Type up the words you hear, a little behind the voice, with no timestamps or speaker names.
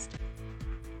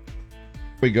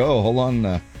we go. Hold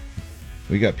on.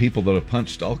 We got people that have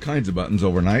punched all kinds of buttons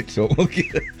overnight, so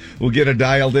we'll get it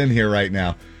dialed in here right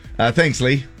now. Thanks,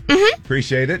 Lee. Mm-hmm.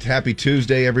 Appreciate it. Happy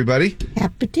Tuesday, everybody.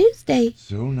 Happy Tuesday.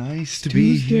 So nice to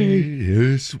be here.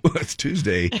 Yes, well, it's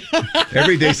Tuesday.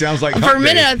 Every day sounds like hump For a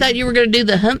minute, day. I thought you were going to do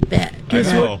the humpback.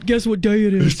 Guess what day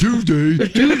it is? It's Tuesday.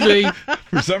 It's Tuesday.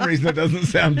 For some reason, it doesn't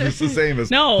sound just the same as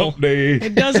hump day.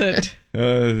 It doesn't.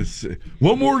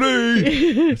 One more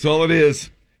day. That's all it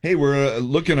is. Hey, we're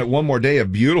looking at one more day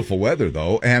of beautiful weather,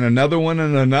 though, and another one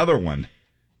and another one.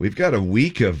 We've got a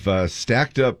week of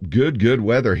stacked up good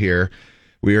weather here.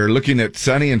 We are looking at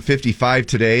sunny and 55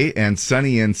 today, and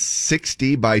sunny and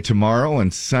 60 by tomorrow,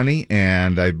 and sunny,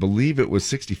 and I believe it was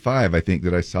 65, I think,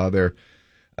 that I saw there,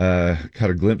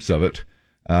 caught a glimpse of it,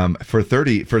 for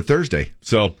Thursday.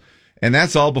 So, and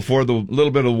that's all before the little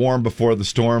bit of warm before the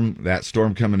storm, that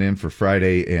storm coming in for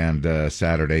Friday and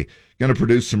Saturday. Going to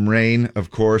produce some rain, of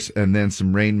course, and then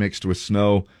some rain mixed with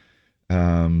snow,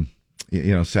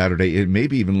 Saturday. It may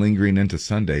be even lingering into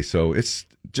Sunday. So it's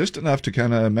just enough to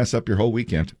kind of mess up your whole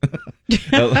weekend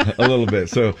a little bit.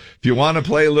 So if you want to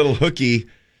play a little hooky,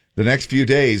 the next few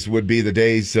days would be the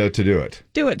days to do it.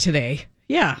 Do it today.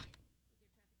 Yeah.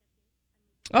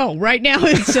 Oh, right now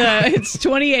it's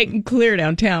 28 and clear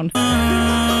downtown.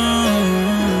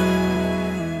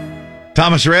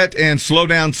 Thomas Rhett and Slow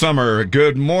Down Summer.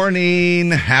 Good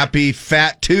morning. Happy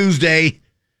Fat Tuesday.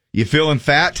 You feeling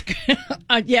fat?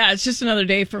 Yeah, it's just another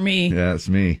day for me. Yeah, it's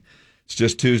me. It's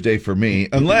just Tuesday for me.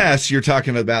 Unless you're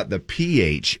talking about the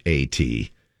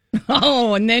PHAT.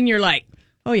 Oh, and then you're like,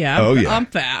 I'm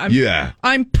fat.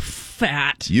 I'm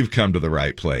fat. You've come to the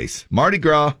right place. Mardi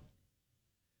Gras.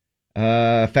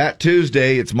 Fat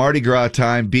Tuesday. It's Mardi Gras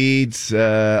time. Beads,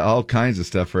 all kinds of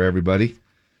stuff for everybody.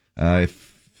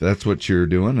 If that's what you're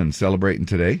doing and celebrating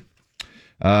today.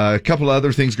 A couple of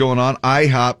other things going on.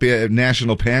 IHOP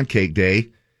National Pancake Day.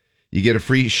 You get a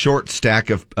free short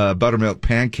stack of buttermilk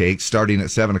pancakes starting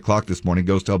at 7 o'clock this morning.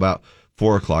 Goes till about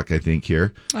 4 o'clock, I think,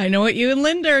 here. I know what you and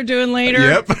Linda are doing later.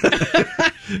 Yep.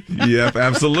 Yep,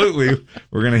 absolutely.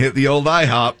 We're going to hit the old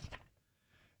IHOP.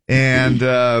 And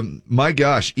my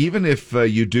gosh, even if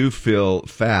you do feel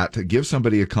fat, give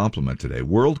somebody a compliment today.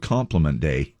 World Compliment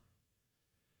Day.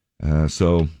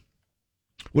 So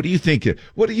what do you think?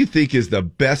 What do you think is the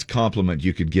best compliment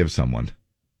you could give someone?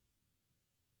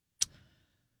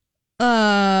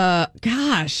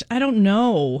 Gosh, I don't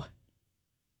know.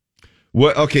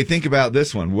 What? Okay, think about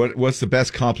this one. What's the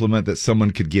best compliment that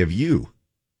someone could give you?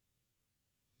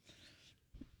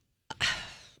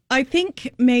 I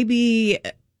think maybe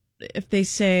if they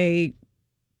say,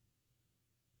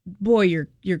 "Boy,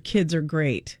 your kids are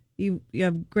great. You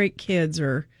have great kids,"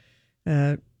 or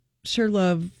 "Sure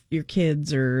love your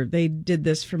kids," or "They did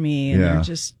this for me," and they're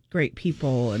just great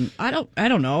people. And I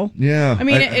don't know. Yeah, I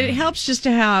mean, it helps just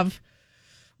to have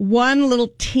one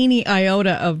little teeny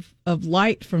iota of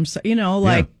light from,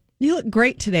 you look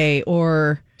great today,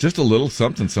 or just a little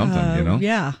something,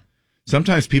 Yeah.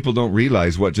 Sometimes people don't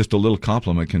realize what just a little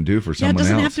compliment can do for someone else. It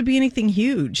doesn't have to be anything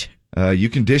huge. You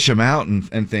can dish them out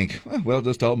and think,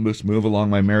 just I'll just move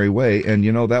along my merry way. And,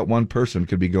 that one person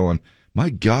could be going, my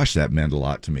gosh, that meant a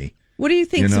lot to me. What do you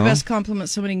think is the best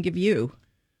compliment somebody can give you?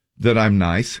 That I'm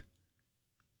nice.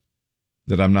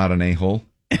 That I'm not an a-hole.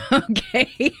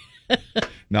 Okay.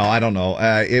 No, I don't know.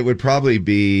 It would probably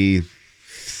be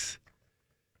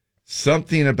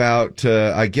something about,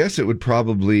 I guess it would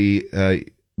probably,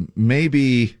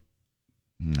 maybe,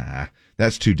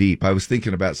 that's too deep. I was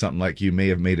thinking about something like you may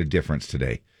have made a difference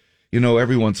today.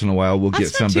 Every once in a while we'll get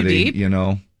somebody,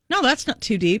 No, that's not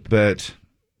too deep. But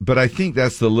I think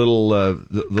that's the little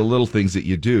the little things that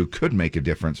you do could make a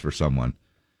difference for someone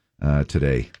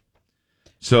today.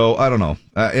 So I don't know.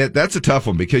 That's a tough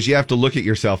one because you have to look at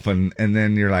yourself and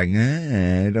then you're like,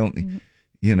 I don't,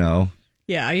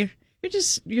 Yeah,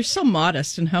 you're so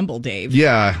modest and humble, Dave.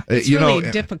 Yeah, it's really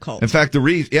difficult. In fact,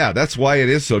 that's why it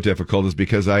is so difficult is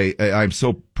because I'm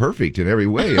so perfect in every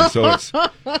way, and so it's,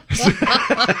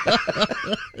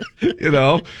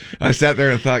 I sat there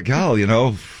and thought, golly,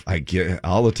 I get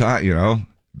all the time,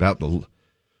 about the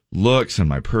looks and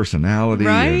my personality,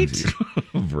 right?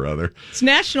 And, brother, it's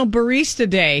National Barista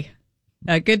Day.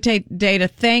 A good day to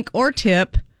thank or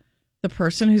tip the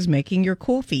person who's making your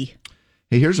coffee.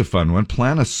 Hey, here's a fun one.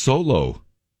 Plan a solo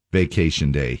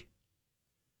vacation day.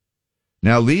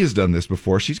 Now, Lee has done this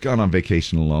before. She's gone on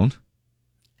vacation alone.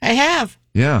 I have.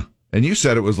 Yeah. And you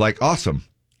said it was like awesome.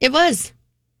 It was.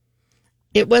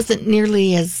 It wasn't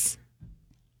nearly as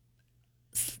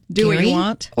do what you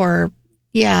want. Or,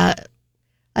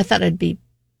 I thought I'd be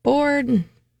bored.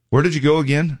 Where did you go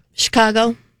again?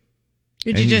 Chicago.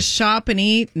 Did you just shop and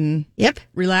eat and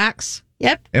relax?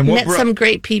 Yep. And met some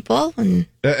great people. And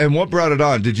what brought it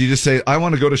on? Did you just say, I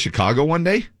want to go to Chicago one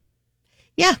day?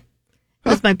 Yeah. It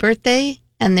was my birthday,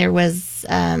 and there was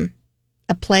a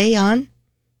play on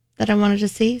that I wanted to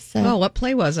see. So, what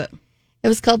play was it? It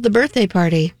was called The Birthday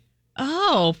Party.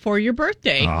 Oh, for your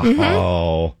birthday.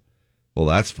 Oh, well,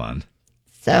 that's fun.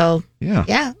 So,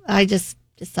 yeah, I just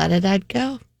decided I'd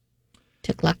go.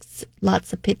 Took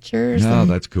lots of pictures. No,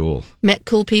 that's cool. Met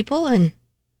cool people, and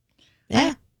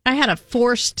yeah. I had a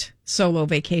forced solo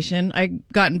vacation. I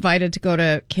got invited to go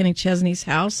to Kenny Chesney's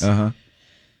house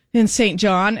in St.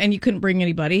 John, and you couldn't bring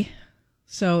anybody.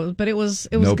 So, but it was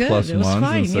no good. Plus it was ones,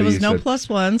 fine. so it was no said, plus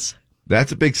ones.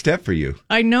 That's a big step for you.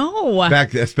 I know.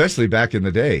 Especially back in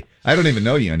the day. I don't even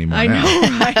know you anymore I now. know,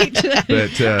 right?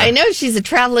 But, I know she's a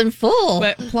traveling fool.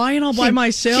 But flying all by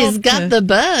myself. She's got the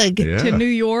bug. To New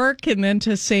York and then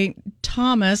to St.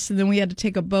 Thomas, and then we had to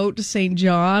take a boat to St.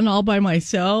 John all by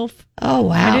myself. Oh,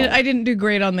 wow. I didn't do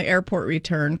great on the airport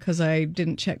return because I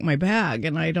didn't check my bag,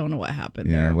 and I don't know what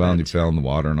happened there. Well, and you fell in the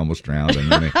water and almost drowned,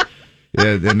 and then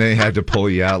then they had to pull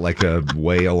you out like a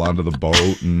whale onto the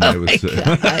boat, and it was.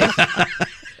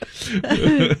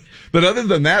 But other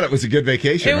than that, it was a good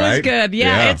vacation, right? It was good.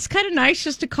 Yeah, it's kind of nice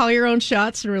just to call your own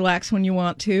shots and relax when you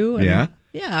want to. And yeah.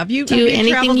 Have you do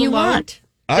anything you alone? Want?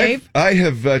 Dave?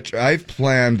 I've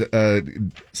planned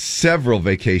several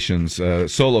vacations,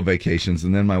 solo vacations,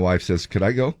 and then my wife says, "Could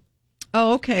I go?"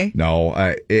 Oh, okay.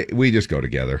 No, we just go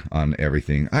together on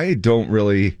everything. I don't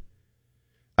really.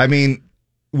 I mean,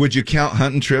 would you count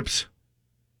hunting trips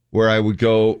where I would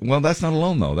go? Well, that's not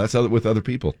alone though. That's with other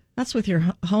people. That's with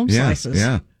your home slices.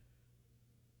 Yeah.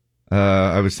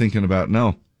 I was thinking about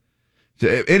no.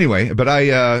 Anyway, but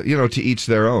to each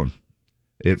their own.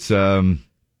 It's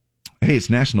hey,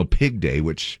 it's National Pig Day,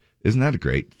 which isn't that a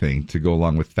great thing to go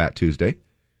along with Fat Tuesday?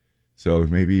 So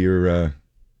maybe you're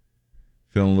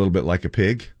feeling a little bit like a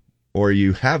pig, or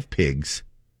you have pigs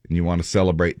and you want to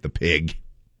celebrate the pig.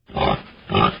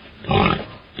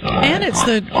 And it's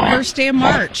the first day of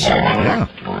March. Yeah.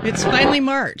 It's finally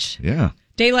March. Yeah.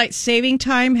 Daylight saving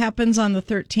time happens on the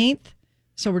 13th.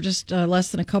 So we're just less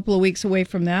than a couple of weeks away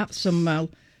from that. Some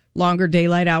longer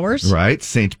daylight hours. Right.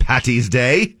 St. Patty's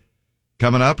Day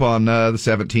coming up on the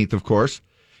 17th, of course.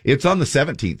 It's on the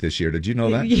 17th this year. Did you know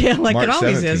that? Yeah, like March it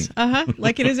always 17th. is.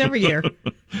 Like it is every year.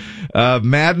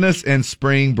 Madness and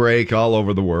spring break all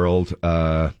over the world.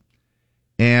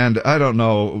 And I don't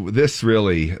know, this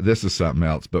is something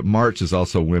else, but March is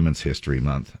also Women's History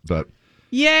Month. But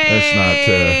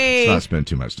let's not spend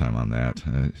too much time on that.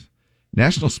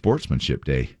 National Sportsmanship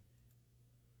Day.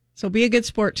 So be a good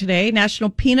sport today. National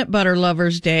Peanut Butter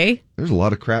Lovers Day. There's a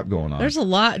lot of crap going on. There's a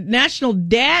lot. National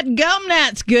Dad Gum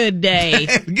That's Good Day.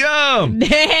 Dad Gum.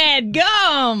 Dad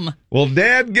Gum. Well,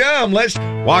 Dad Gum. Let's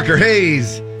Walker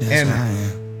Hayes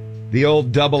and the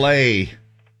old AA.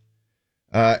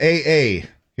 AA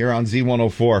here on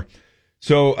Z104.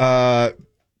 So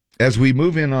as we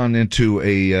move into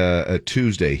a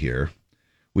Tuesday here,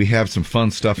 we have some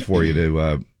fun stuff for you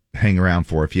to hang around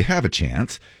for if you have a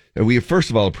chance. We first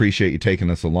of all appreciate you taking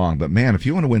us along, but man, if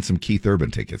you want to win some Keith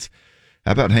Urban tickets,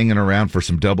 how about hanging around for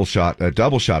some double shot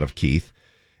of Keith?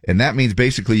 And that means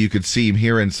basically you could see him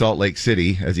here in Salt Lake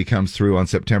City as he comes through on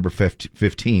September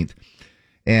 15th.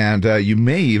 And you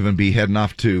may even be heading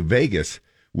off to Vegas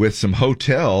with some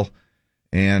hotel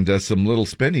and some little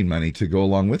spending money to go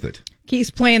along with it.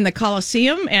 Keith's playing the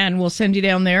Coliseum, and we'll send you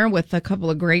down there with a couple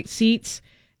of great seats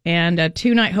and a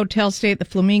 2-night hotel stay at the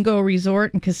Flamingo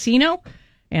Resort and Casino,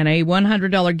 and a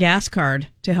 $100 gas card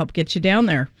to help get you down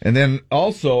there. And then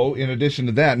also, in addition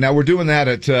to that, now we're doing that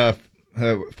at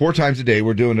 4 times a day.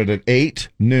 We're doing it at 8,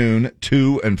 noon,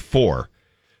 2, and 4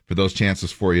 for those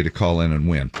chances for you to call in and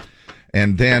win.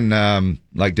 And then,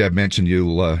 like Deb mentioned,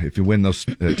 if you win those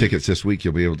tickets this week,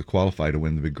 you'll be able to qualify to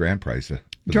win the big grand prize.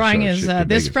 Drawing is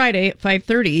this Friday at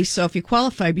 5:30. So if you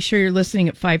qualify, be sure you're listening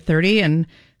at 5:30, and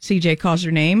CJ calls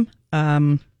your name.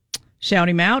 Shout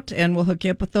him out, and we'll hook you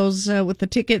up with those with the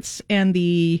tickets and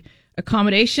the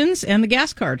accommodations and the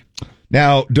gas card.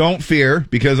 Now, don't fear,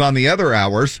 because on the other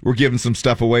hours, we're giving some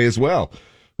stuff away as well.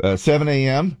 7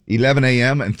 a.m., 11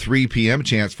 a.m., and 3 p.m. A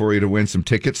chance for you to win some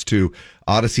tickets to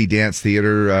Odyssey Dance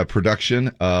Theater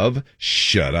production of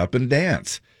Shut Up and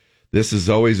Dance. This is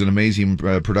always an amazing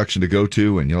production to go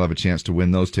to, and you'll have a chance to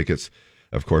win those tickets,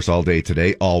 of course, all day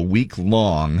today, all week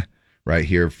long, right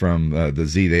here from the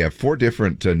Z. They have 4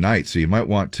 different nights, so you might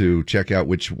want to check out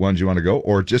which ones you want to go,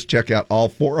 or just check out all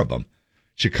 4 of them.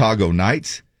 Chicago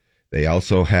Nights. They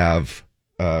also have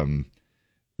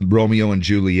Romeo and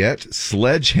Juliet,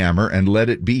 Sledgehammer, and Let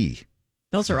It Be.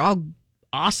 Those are all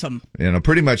awesome.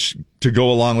 Pretty much to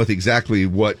go along with exactly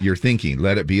what you're thinking.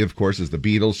 Let It Be, of course, is the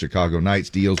Beatles. Chicago Nights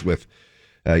deals with,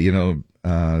 the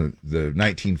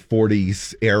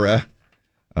 1940s era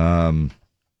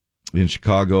in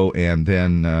Chicago. And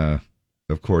then,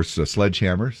 of course,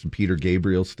 Sledgehammer, some Peter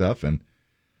Gabriel stuff, and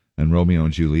Romeo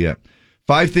and Juliet.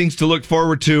 5 things to look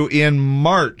forward to in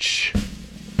March.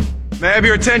 May I have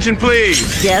your attention,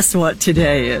 please? Guess what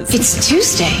today is? It's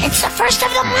Tuesday. It's the first of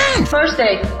the month. First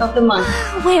day of the month.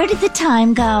 Where did the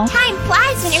time go? Time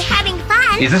flies when you're having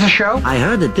fun. Is this a show? I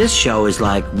heard that this show is,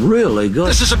 really good.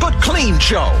 This is a good, clean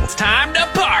show. It's time to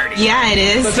party. Yeah, it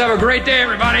is. Let's have a great day,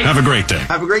 everybody. Have a great day.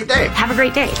 Have a great day. Have a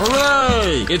great day.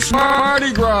 Hooray! It's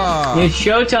Mardi Gras. It's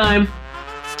showtime.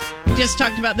 We just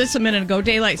talked about this a minute ago.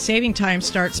 Daylight saving time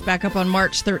starts back up on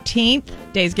March 13th.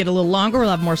 Days get a little longer.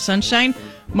 We'll have more sunshine.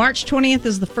 March 20th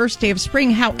is the first day of spring.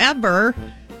 However,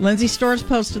 Lindsay Storrs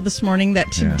posted this morning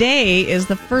that today is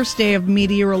the first day of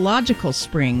meteorological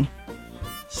spring.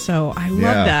 So I love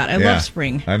that. I love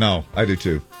spring. I know. I do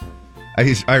too.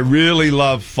 I really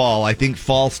love fall. I think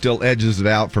fall still edges it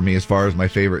out for me as far as my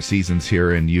favorite seasons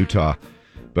here in Utah.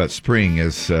 But spring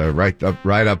is right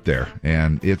up there.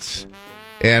 And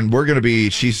we're going to be,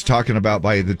 she's talking about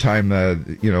by the time,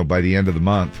 by the end of the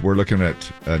month, we're looking at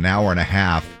an hour and a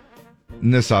half.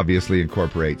 And this obviously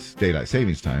incorporates daylight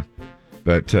savings time,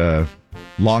 but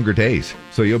longer days.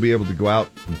 So you'll be able to go out,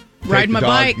 ride my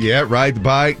bike. Yeah, ride the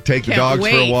bike, take the dogs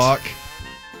for a walk.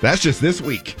 That's just this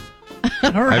week.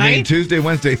 All right. I mean, Tuesday,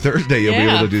 Wednesday, Thursday, you'll be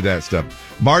able to do that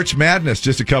stuff. March Madness,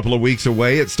 just a couple of weeks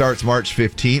away. It starts March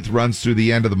 15th, runs through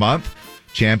the end of the month.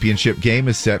 Championship game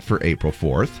is set for April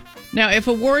 4th. Now, if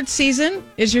awards season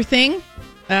is your thing,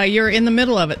 you're in the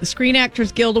middle of it. The Screen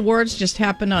Actors Guild Awards just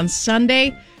happened on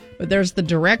Sunday. But there's the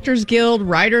Directors Guild,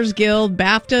 Writers Guild,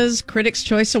 BAFTAs, Critics'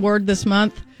 Choice Award this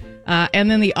month.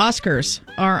 And then the Oscars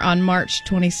are on March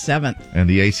 27th. And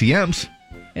the ACMs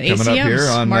coming up here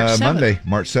on Monday,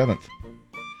 March 7th.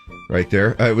 Right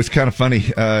there. It was kind of funny.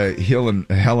 Helen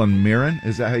Mirren,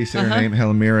 is that how you say her name?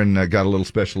 Helen Mirren got a little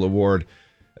special award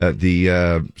at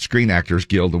the Screen Actors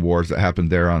Guild Awards that happened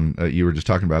there on, you were just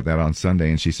talking about that on Sunday.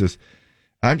 And she says,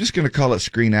 I'm just going to call it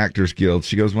Screen Actors Guild.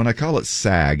 She goes, when I call it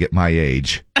SAG at my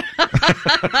age.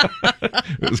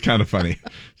 It was kind of funny.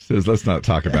 She says, let's not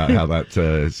talk about how that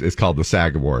is called the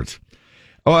SAG Awards.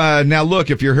 Oh, now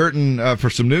look, if you're hurting for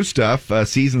some new stuff,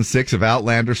 season 6 of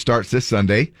Outlander starts this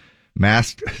Sunday.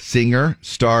 Masked Singer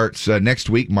starts next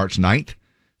week, March 9th.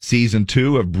 Season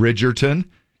 2 of Bridgerton.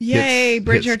 Yay,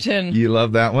 Bridgerton. You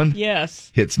love that one?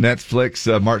 Yes. Hits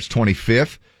Netflix March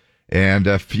 25th. And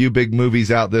a few big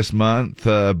movies out this month,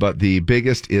 but the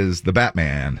biggest is The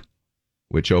Batman,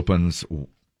 which opens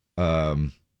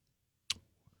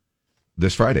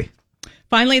this Friday.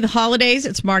 Finally, the holidays.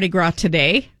 It's Mardi Gras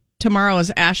today. Tomorrow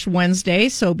is Ash Wednesday,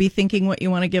 so be thinking what you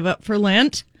want to give up for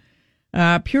Lent.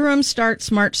 Purim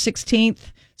starts March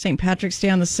 16th, St. Patrick's Day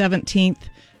on the 17th.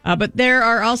 But there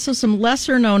are also some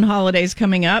lesser-known holidays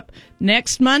coming up.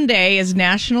 Next Monday is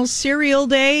National Cereal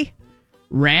Day.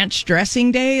 Ranch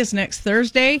Dressing Day is next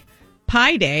Thursday.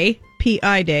 Pie Day,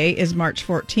 P-I Day, is March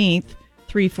 14th,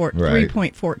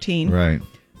 3.14. Right.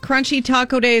 Crunchy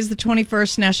Taco Day is the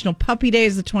 21st. National Puppy Day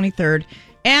is the 23rd.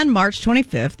 And March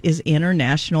 25th is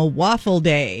International Waffle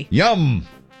Day. Yum!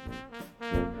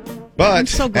 But I'm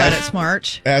so glad it's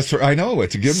March. I know,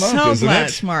 it's a good month, isn't it? So glad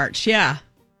it's March, yeah.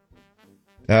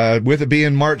 With it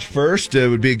being March 1st, it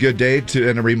would be a good day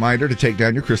and a reminder to take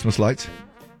down your Christmas lights.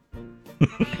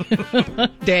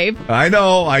 Dave, I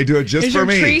know, I do it just for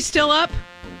me. Is your tree still up?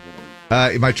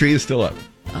 My tree is still up.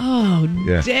 Oh,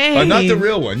 yeah. Dave. Not the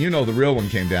real one. You know, the real one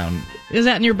came down. Is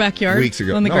that in your backyard? Weeks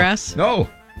ago. On the grass? No.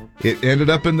 It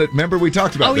ended up in the. Remember, we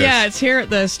talked about this. Oh, yeah, it's here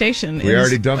at the station. We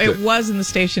already dumped it. It was in the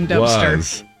station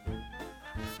dumpster.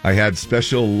 I had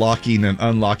special locking and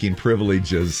unlocking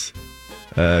privileges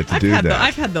to do that.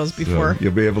 I've had those before. So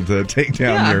you'll be able to take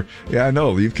down your. Yeah, I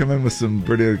know. You've come in with some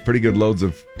pretty good loads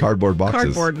of cardboard boxes.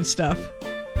 Cardboard and stuff.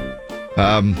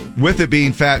 With it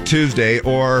being Fat Tuesday,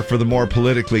 or for the more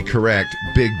politically correct,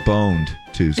 Big Boned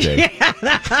Tuesday.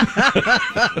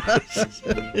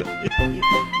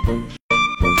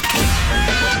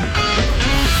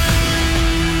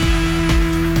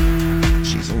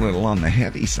 She's a little on the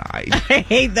heavy side. I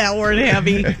hate that word,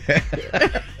 heavy.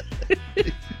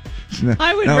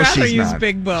 I would rather use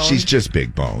big boned. She's just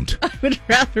big boned. I would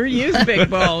rather use big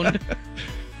boned.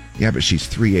 Yeah, but she's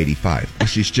 385.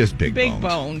 She's just big boned. Big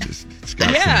boned. It's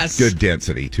got some good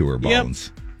density to her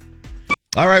bones. Yep.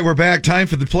 All right, we're back. Time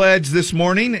for the pledge this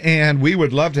morning, and we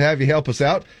would love to have you help us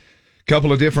out. A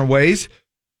couple of different ways.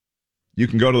 You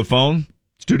can go to the phone.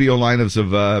 Studio line is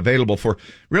available for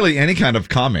really any kind of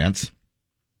comments.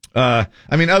 I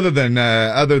mean, other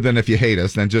than if you hate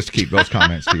us, then just keep those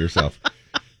comments to yourself.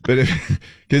 But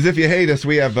because if you hate us,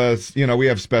 we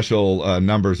have special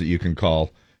numbers that you can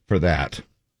call for that.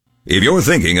 If you're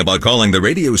thinking about calling the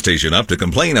radio station up to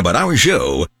complain about our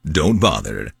show, don't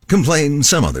bother. Complain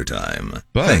some other time.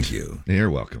 But thank you.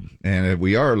 You're welcome. And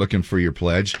we are looking for your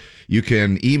pledge. You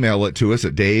can email it to us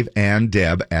at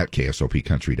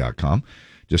daveanddeb@ksopcountry.com.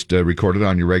 Just record it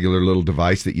on your regular little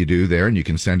device that you do there, and you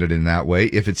can send it in that way.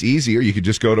 If it's easier, you could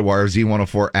just go to our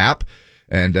Z104 app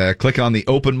and click on the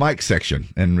open mic section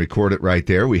and record it right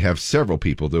there. We have several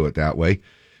people do it that way.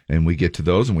 And we get to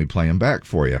those and we play them back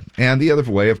for you. And the other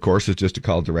way, of course, is just to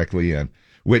call directly in,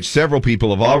 which several people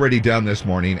have already done this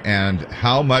morning. And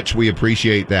how much we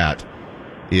appreciate that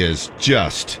is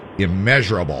just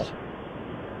immeasurable.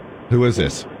 Who is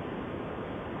this?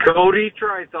 Cody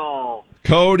Trithall.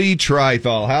 Cody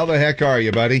Trithall. How the heck are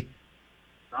you, buddy?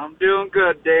 I'm doing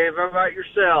good, Dave. How about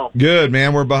yourself? Good,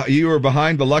 man. You were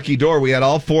behind the lucky door. We had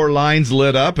all 4 lines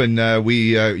lit up, and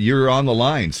you're on the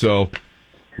line. So...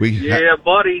 Yeah,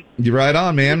 buddy. You're right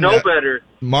on, man. You know better.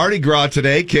 Mardi Gras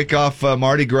today, kick off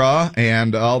Mardi Gras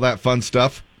and all that fun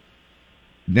stuff.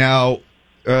 Now,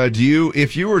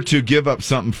 if you were to give up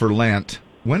something for Lent,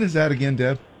 when is that again,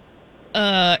 Deb?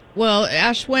 Well,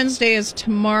 Ash Wednesday is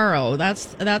tomorrow. That's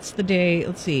the day.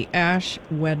 Let's see, Ash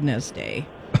Wednesday.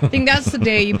 I think that's the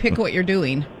day you pick what you're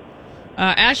doing.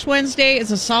 Ash Wednesday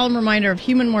is a solemn reminder of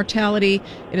human mortality.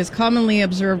 It is commonly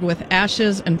observed with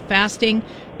ashes and fasting.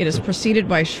 It is preceded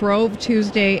by Shrove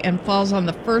Tuesday and falls on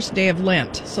the first day of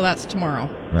Lent. So that's tomorrow.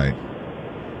 Right.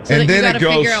 So and that then you got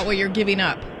to figure out what you're giving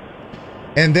up.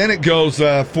 And then it goes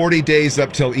 40 days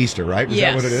up till Easter, right? Is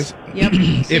that what it is? Yep.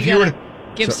 So if you were to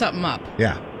give something up.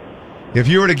 Yeah. If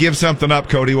you were to give something up,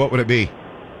 Cody, what would it be?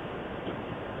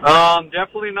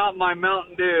 Definitely not my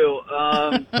Mountain Dew.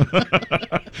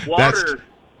 Water.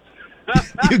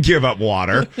 You give up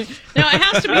water. No, it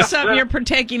has to be something you're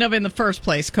partaking of in the first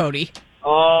place, Cody.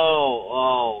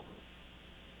 Oh.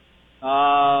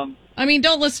 I mean,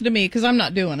 don't listen to me because I'm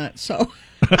not doing it. So.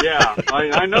 Yeah,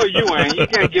 I know you ain't. You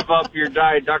can't give up your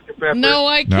Diet Dr. Pepper. No,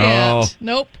 I can't.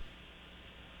 Nope.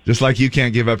 Just like you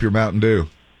can't give up your Mountain Dew.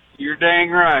 You're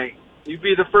dang right. You'd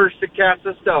be the first to cast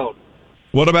a stone.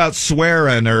 What about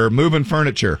swearing or moving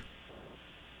furniture?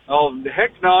 Oh,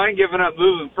 heck no, I ain't giving up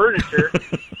moving furniture.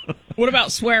 What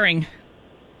about swearing?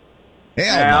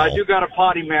 Hell no. I do got a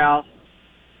potty mouth.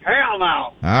 Hell no.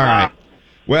 All right.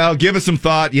 Well, give us some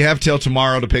thought. You have till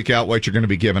tomorrow to pick out what you're going to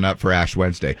be giving up for Ash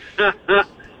Wednesday.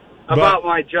 About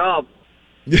my job.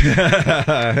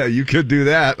 You could do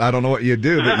that. I don't know what you'd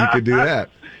do, but you could do that.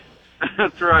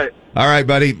 That's right. All right,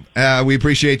 buddy. We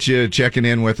appreciate you checking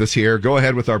in with us here. Go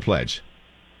ahead with our pledge.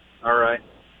 All right.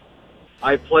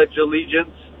 I pledge allegiance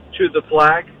to the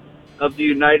flag of the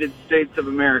United States of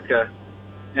America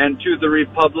and to the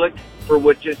republic for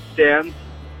which it stands,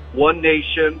 one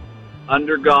nation,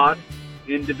 under God,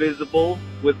 indivisible,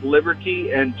 with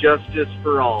liberty and justice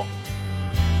for all.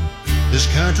 This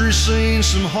country's seen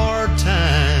some hard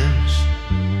times.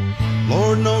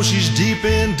 Lord knows she's deep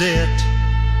in debt.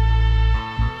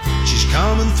 She's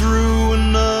coming through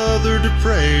another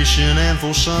depression, and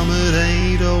for some it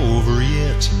ain't over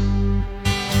yet.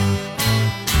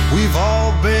 We've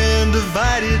all been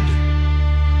divided,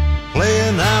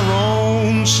 playing our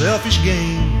own selfish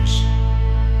games.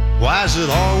 Why's it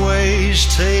always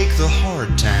take the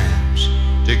hard times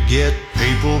to get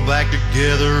people back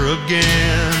together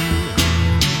again?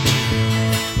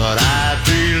 But I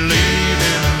believe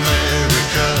in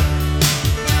America.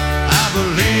 I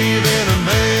believe in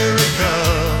America.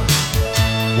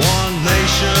 One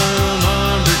nation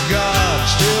under God,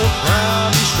 still proud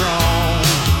and strong.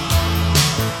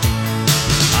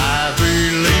 I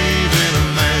believe in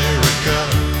America.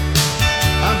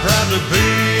 I'm proud to be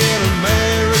in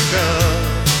America.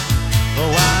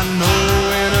 Oh, I know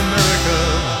in America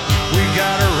we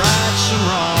got our rights and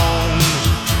wrongs.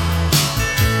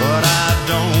 But I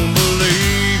don't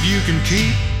believe you can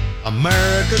keep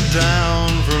America down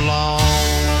for long.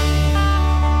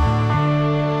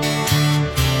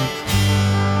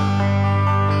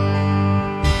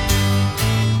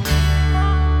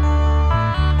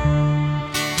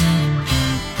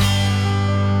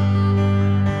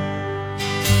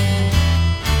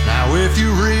 Now if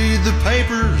you read the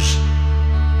papers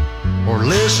or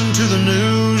listen to the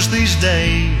news these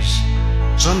days,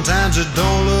 sometimes it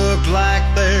don't look like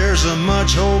there's a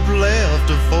much hope left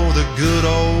for the good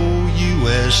old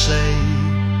USA.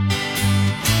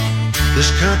 This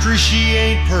country, she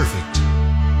ain't perfect.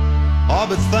 Oh,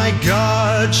 but thank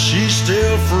God she's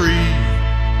still free.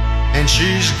 And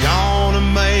she's gonna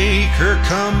make her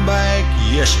comeback,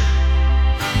 yes sir.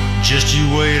 just you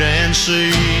wait and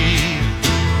see.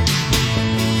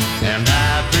 And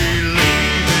I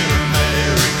believe in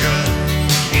America.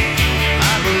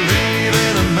 I believe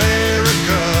in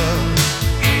America.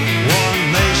 One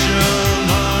nation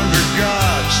under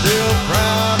God, still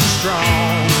proud and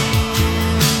strong.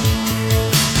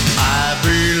 I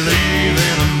believe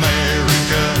in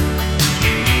America.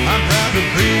 I'm proud to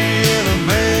be in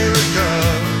America.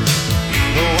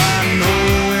 Though I know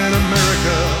in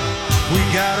America we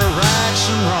got our rights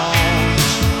and wrongs,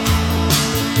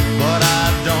 but I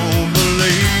don't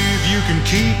believe you can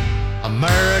keep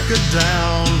America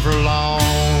down for long.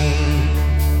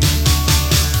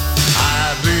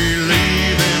 I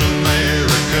believe in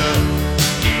America.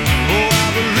 Oh, I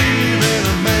believe in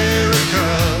America.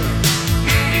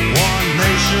 One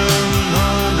nation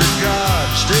under God,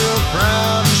 still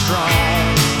proud and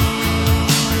strong.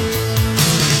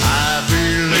 I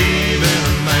believe in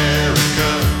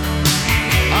America.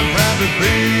 I'm proud to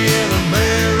be in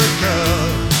America.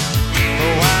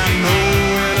 Oh, I know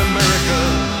in America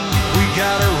we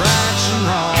got our rights and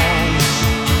wrongs,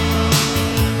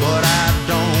 but I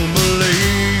don't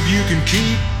believe you can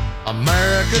keep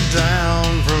America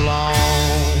down for long.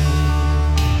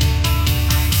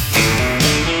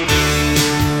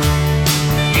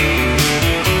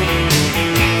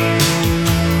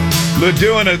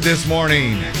 Ledoux in it this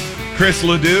morning. Chris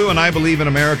Ledoux and I Believe in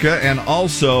America, and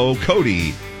also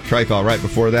Cody Trifal right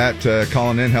before that,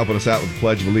 calling in, helping us out with the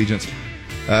Pledge of Allegiance.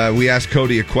 We asked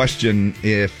Cody a question: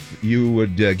 if you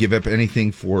would give up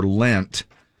anything for Lent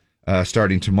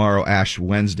starting tomorrow, Ash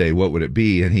Wednesday, what would it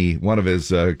be? And one of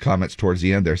his comments towards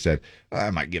the end there said,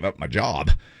 I might give up my job.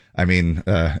 I mean,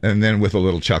 and then with a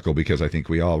little chuckle, because I think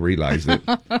we all realize that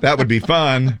that would be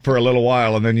fun for a little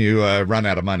while, and then you run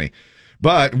out of money.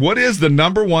 But what is the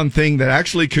number one thing that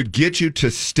actually could get you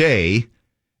to stay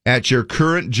at your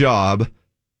current job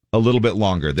a little bit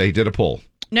longer? They did a poll.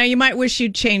 Now, you might wish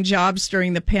you'd change jobs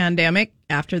during the pandemic.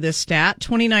 After this stat,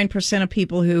 29% of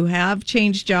people who have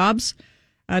changed jobs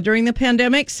during the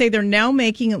pandemic say they're now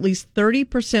making at least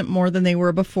 30% more than they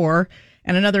were before,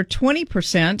 and another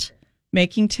 20%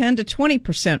 making 10 to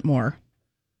 20% more.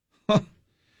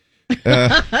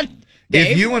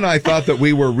 If you and I thought that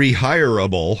we were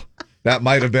rehireable, that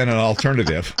might have been an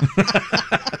alternative.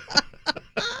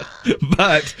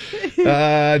 But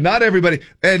not everybody.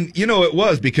 And, it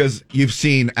was because you've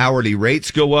seen hourly rates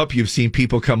go up. You've seen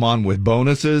people come on with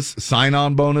bonuses,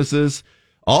 sign-on bonuses,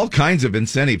 all kinds of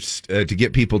incentives to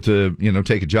get people to,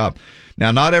 take a job.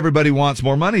 Now, not everybody wants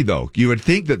more money, though. You would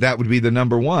think that would be the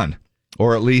number one,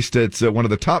 or at least it's one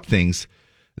of the top things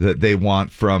that they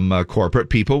want from corporate.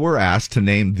 People were asked to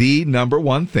name the number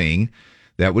one thing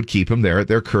that would keep them there at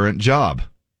their current job.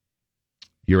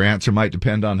 Your answer might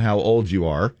depend on how old you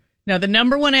are. Now, the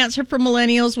number one answer for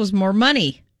millennials was more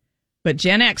money, but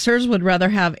Gen Xers would rather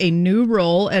have a new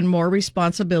role and more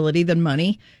responsibility than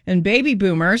money, and baby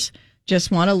boomers just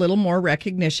want a little more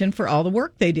recognition for all the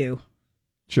work they do.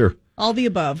 Sure. All the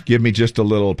above. Give me just a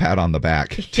little pat on the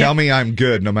back. Yeah. Tell me I'm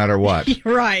good no matter what.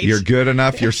 Right. You're good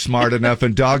enough, you're smart enough,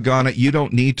 and doggone it, you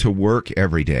don't need to work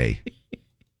every day.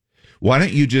 Why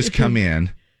don't you just come in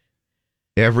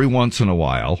every once in a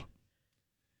while?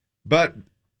 But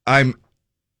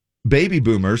baby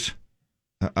boomers.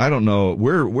 I don't know.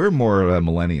 We're more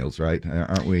millennials, right?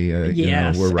 Aren't we?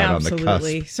 Yes, we're right absolutely. On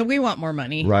the cusp. So we want more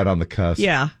money. Right on the cusp.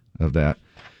 Yeah. Of that.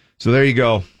 So there you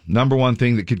go. Number one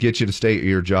thing that could get you to stay at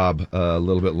your job a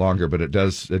little bit longer, but it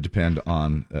does depend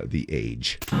on the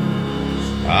age.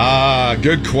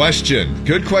 Good question.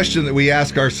 Good question that we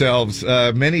ask ourselves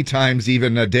many times,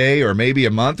 even a day or maybe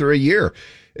a month or a year.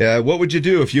 What would you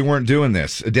do if you weren't doing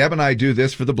this? Deb and I do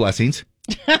this for the blessings.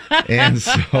 And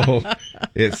so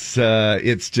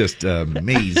it's just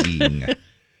amazing.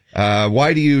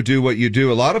 Why do you do what you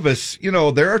do? A lot of us,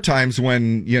 there are times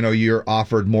when, you're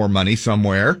offered more money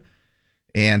somewhere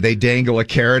and they dangle a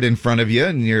carrot in front of you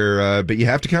and but you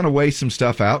have to kind of weigh some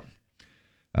stuff out.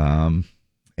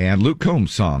 And Luke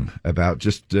Combs' song about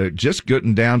just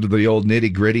getting down to the old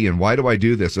nitty gritty. And why do I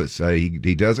do this?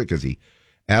 He does it because he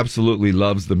absolutely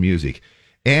loves the music.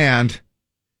 And,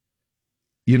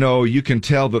 you can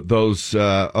tell that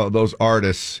those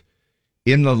artists,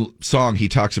 in the song, he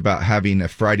talks about having a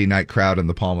Friday night crowd in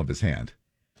the palm of his hand.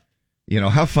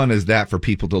 How fun is that for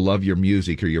people to love your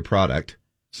music or your product,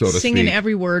 so to speak? Singing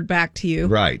every word back to you.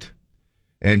 Right.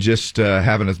 And just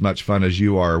having as much fun as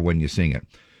you are when you sing it.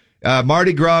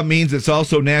 Mardi Gras means it's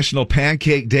also National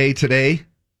Pancake Day today.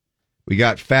 We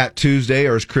got Fat Tuesday,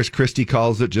 or as Chris Christie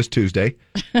calls it, just Tuesday.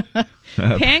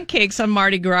 Pancakes on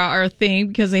Mardi Gras are a theme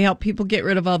because they help people get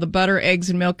rid of all the butter, eggs,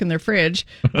 and milk in their fridge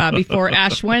before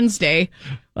Ash Wednesday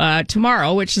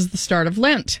tomorrow, which is the start of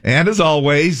Lent. And as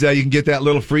always, you can get that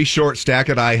little free short stack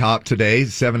at IHOP today,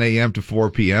 7 a.m. to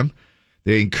 4 p.m.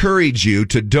 They encourage you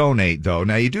to donate, though.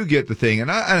 Now, you do get the thing,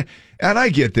 and I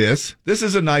get this. I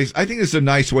think this is a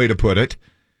nice way to put it.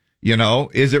 You know,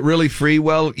 is it really free?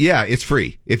 Well, yeah, it's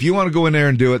free. If you want to go in there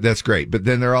and do it, that's great. But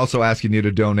then they're also asking you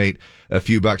to donate a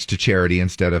few bucks to charity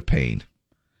instead of paying.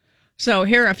 So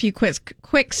here are a few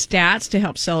quick stats to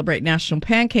help celebrate National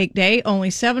Pancake Day. Only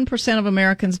 7% of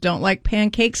Americans don't like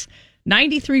pancakes.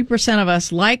 93% of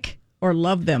us like or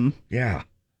love them. Yeah.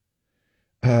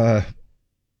 I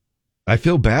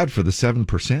feel bad for the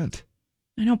 7%.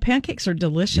 I know, pancakes are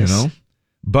delicious. You know,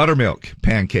 buttermilk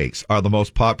pancakes are the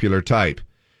most popular type.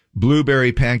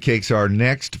 Blueberry pancakes are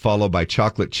next, followed by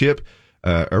chocolate chip,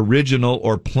 original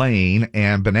or plain,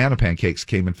 and banana pancakes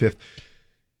came in fifth.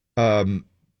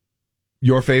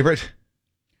 Your favorite?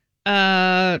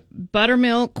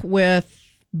 Buttermilk with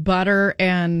butter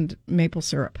and maple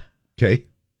syrup. Okay.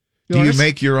 Yours? Do you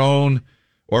make your own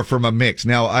or from a mix?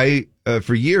 Now,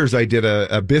 for years, I did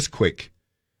a Bisquick.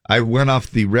 I went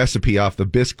off the recipe off the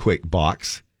Bisquick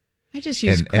box. I just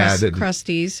use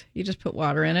Crusties. You just put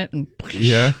water in it and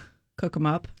cook them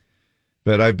up.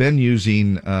 But I've been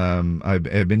using I've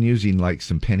been using like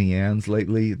some Penny Ann's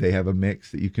lately. They have a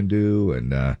mix that you can do,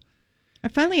 and I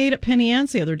finally ate at Penny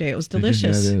Ann's the other day. It was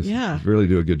delicious. Yeah, really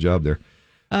do a good job there.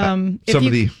 Some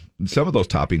of those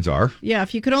toppings are. Yeah,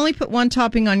 if you could only put one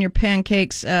topping on your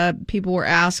pancakes, people were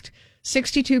asked.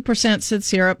 62% said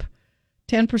syrup,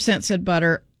 10% said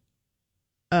butter,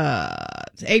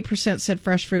 8% said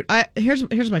fresh fruit.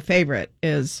 Here's my favorite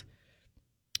is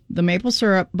the maple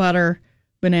syrup, butter,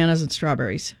 bananas, and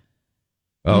strawberries.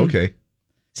 Oh, okay.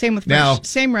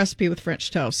 Same recipe with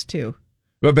French toast too.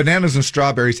 But bananas and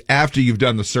strawberries after you've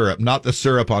done the syrup, not the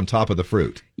syrup on top of the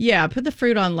fruit. Yeah, put the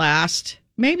fruit on last.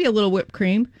 Maybe a little whipped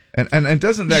cream. And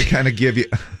doesn't that kind of give you?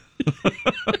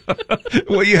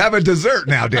 Well, you have a dessert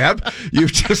now, Deb.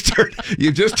 You've just turned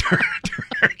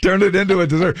it into a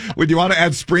dessert. Would you want to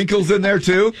add sprinkles in there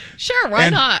too? Sure, why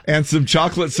not? And some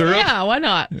chocolate syrup? Yeah, why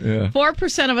not? Yeah.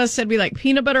 4% of us said we like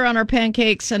peanut butter on our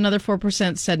pancakes. Another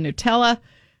 4% said Nutella.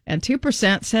 And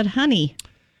 2% said honey.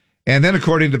 And then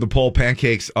according to the poll,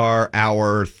 pancakes are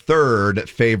our third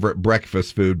favorite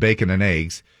breakfast food. Bacon and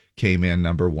eggs came in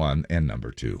number 1 and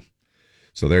number 2.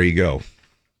 So there you go.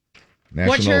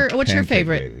 What's your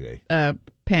favorite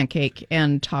pancake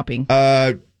and topping?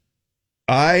 I've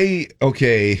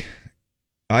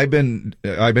been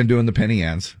doing the Penny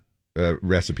Ann's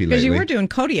recipe lately. Because you were doing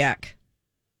Kodiak.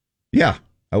 Yeah,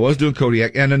 I was doing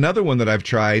Kodiak. And another one that I've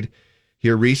tried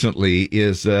here recently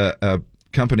is a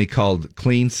company called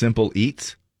Clean Simple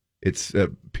Eats. It's a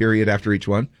period after each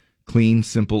one. Clean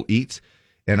Simple Eats.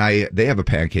 And they have a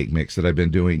pancake mix that I've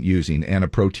been using and a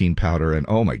protein powder. And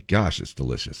oh my gosh, it's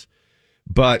delicious.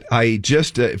 But I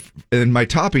just, in my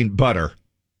topping, butter.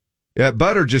 Yeah,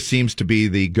 butter just seems to be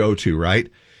the go-to, right?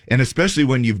 And especially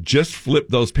when you've just flipped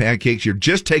those pancakes, you're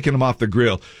just taking them off the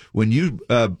grill. When you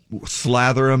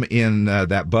slather them in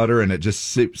that butter and it just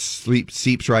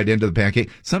seeps right into the pancake,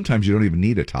 sometimes you don't even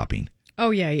need a topping. Oh,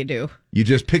 yeah, you do. You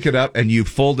just pick it up and you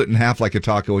fold it in half like a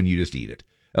taco and you just eat it.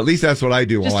 At least that's what I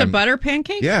do. Just a butter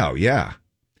pancake? Yeah, yeah.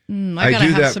 I gotta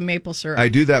have some maple syrup. I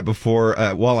do that before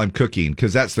while I'm cooking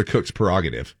because that's the cook's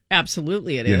prerogative.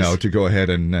 Absolutely, it is. You know, to go ahead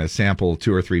and sample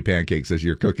 2 or 3 pancakes as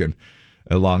you're cooking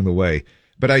along the way.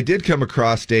 But I did come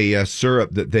across a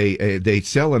syrup that they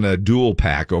sell in a dual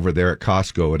pack over there at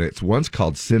Costco, and one's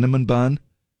called Cinnamon Bun.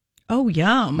 Oh,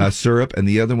 yum! Syrup, and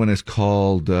the other one is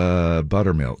called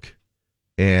buttermilk.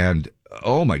 And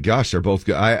oh my gosh, they're both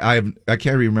good. I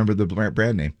can't remember the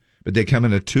brand name. But they come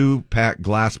in a 2-pack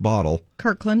glass bottle.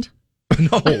 Kirkland?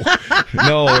 No,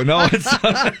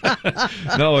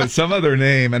 it's some other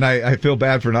name, and I feel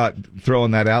bad for not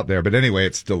throwing that out there. But anyway,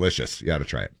 it's delicious. You got to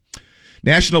try it.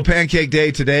 National Pancake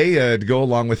Day today to go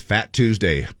along with Fat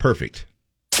Tuesday. Perfect.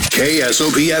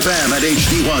 KSOP-FM at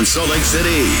HD1 Salt Lake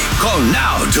City. Call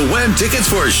now to win tickets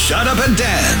for Shut Up and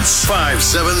Dance.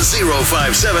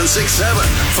 570-5767.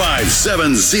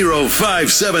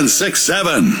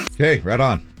 570-5767. Okay, right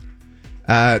on.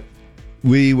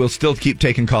 We will still keep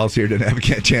taking calls here. Didn't have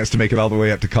a chance to make it all the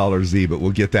way up to caller Z, but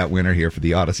we'll get that winner here for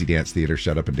the Odyssey Dance Theater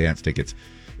Shut Up and Dance tickets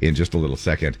in just a little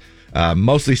second.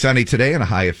 Mostly sunny today and a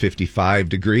high of 55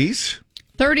 degrees.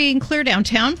 30 and clear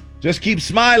downtown. Just keep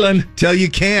smiling till you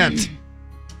can't.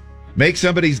 Make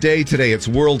somebody's day today. It's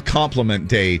World Compliment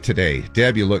Day today.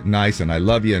 Deb, you look nice, and I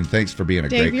love you, and thanks for being a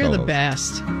Dave, great you're co-host. the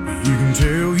best. You can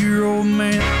tell your old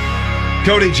man.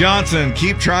 Cody Johnson,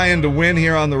 keep trying to win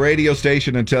here on the radio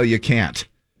station until you can't.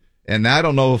 And I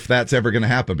don't know if that's ever going to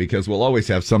happen because we'll always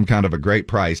have some kind of a great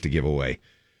prize to give away.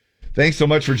 Thanks so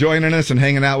much for joining us and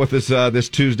hanging out with us this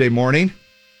Tuesday morning.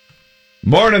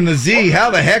 Morning, the Z.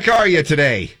 How the heck are you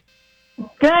today?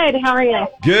 Good. How are you?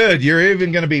 Good. You're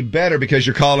even going to be better because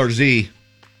you're caller Z.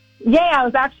 Yeah, I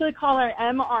was actually caller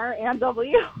M, R, and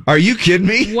W. Are you kidding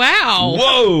me? Wow.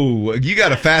 Whoa. You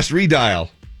got a fast redial.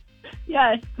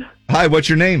 Yes. Hi, what's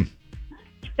your name?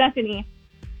 Stephanie.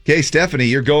 Okay, Stephanie,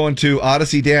 you're going to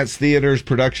Odyssey Dance Theater's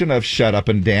production of Shut Up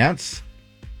and Dance.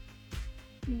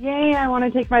 Yay, I want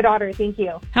to take my daughter. Thank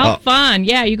you. How fun.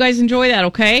 Yeah, you guys enjoy that,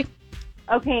 okay?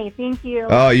 Okay, thank you.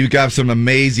 Oh, you got some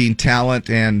amazing talent,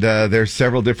 and there's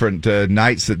several different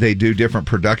nights that they do different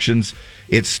productions.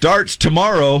 It starts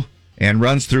tomorrow and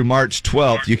runs through March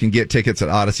 12th. You can get tickets at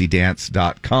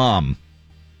odysseydance.com.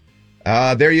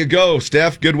 There you go,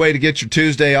 Steph. Good way to get your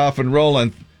Tuesday off and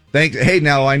rolling. Thanks. Hey,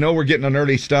 now, I know we're getting an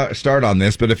early start on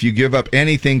this, but if you give up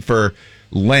anything for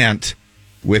Lent,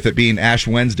 with it being Ash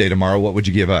Wednesday tomorrow, what would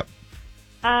you give up?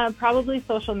 Probably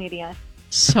social media.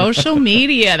 Social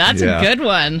media. That's Yeah. a good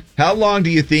one. How long do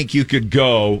you think you could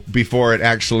go before it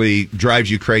actually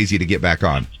drives you crazy to get back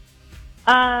on?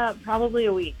 Probably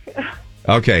a week.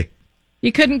 Okay.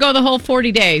 You couldn't go the whole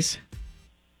 40 days.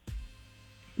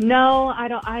 No, I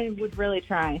don't. I would really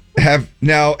try. Have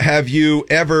you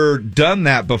ever done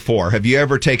that before? Have you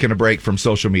ever taken a break from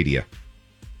social media?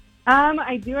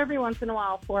 I do every once in a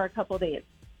while for a couple days.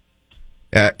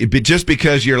 Just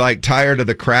because you're like tired of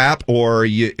the crap, or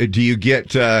do you get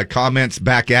comments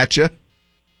back at you?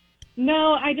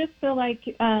 No, I just feel like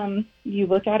you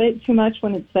look at it too much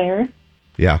when it's there.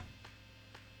 Yeah.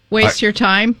 Waste your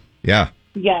time? Yeah.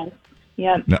 Yes.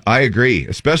 Yep. No, I agree.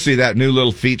 Especially that new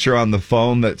little feature on the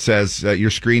phone that says your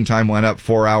screen time went up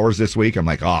 4 hours this week. I'm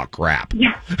like, oh, crap.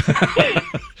 Yeah.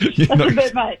 You That's a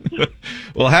bit much.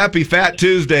 Well, happy Fat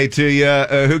Tuesday to you.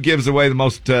 Who gives away the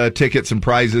most tickets and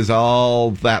prizes?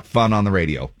 All that fun on the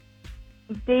radio.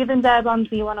 Dave and Deb on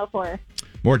Z104.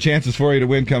 More chances for you to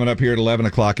win coming up here at 11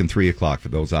 o'clock and 3 o'clock for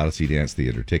those Odyssey Dance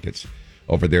Theater tickets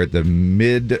over there at the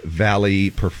Mid-Valley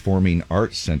Performing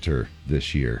Arts Center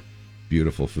this year.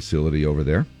 Beautiful facility over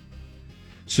there.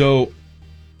 So,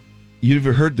 you've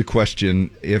heard the question,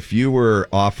 if you were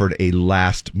offered a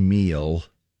last meal,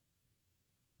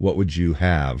 what would you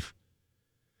have?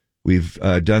 We've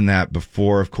done that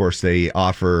before. Of course, they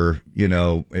offer,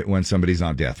 when somebody's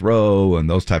on death row and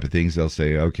those type of things, they'll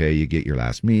say, okay, you get your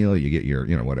last meal, you get your,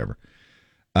 whatever.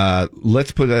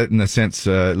 Let's put that in a sense,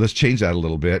 let's change that a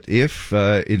little bit. If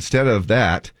instead of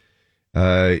that,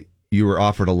 you were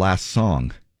offered a last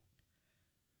song.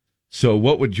 So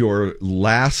what would your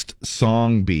last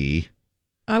song be?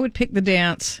 I would pick The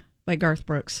Dance by Garth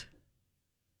Brooks.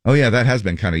 Oh, yeah, that has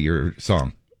been kind of your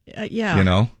song.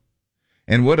 Yeah.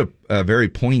 And what a very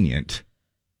poignant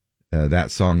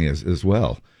that song is as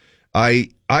well. I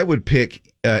would pick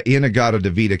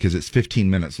In-A-Gadda-Da-Vida because it's 15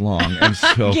 minutes long. And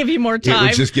so give you more time. It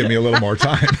would just give me a little more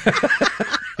time.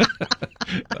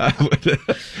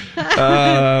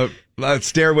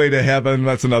 Stairway to Heaven,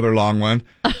 that's another long one.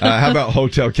 How about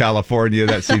Hotel California?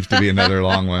 That seems to be another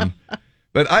long one.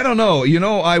 But I don't know.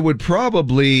 I would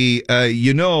probably,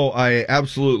 I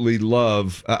absolutely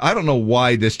love, I don't know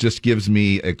why this just gives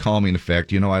me a calming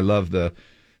effect. I love the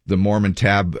Mormon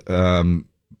tab,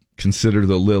 Consider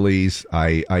the Lilies.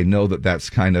 I know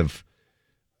that's kind of,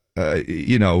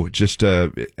 just,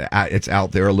 it's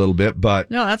out there a little bit, but.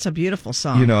 No, that's a beautiful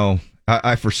song.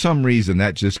 I for some reason,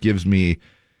 that just gives me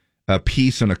a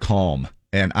peace and a calm.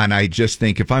 And I just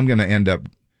think if I'm going to end up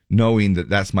knowing that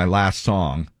that's my last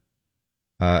song,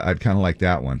 I'd kind of like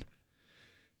that one.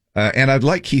 And I'd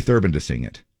like Keith Urban to sing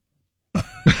it.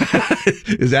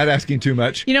 Is that asking too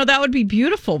much? That would be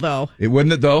beautiful, though. It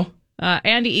wouldn't it, though?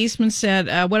 Andy Eastman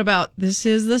said, what about This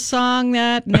Is the Song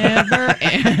That Never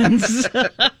Ends?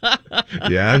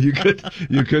 Yeah, you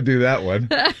could do that one.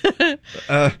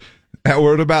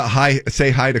 What about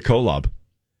Say Hi to Kolob?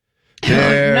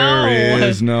 There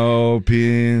is no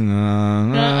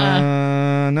peanut.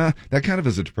 That kind of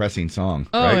is a depressing song.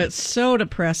 Oh, right? It's so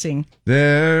depressing.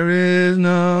 There is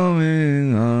no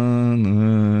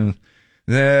peanut.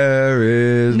 There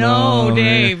is no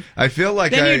Dave. I feel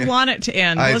like then you'd want it to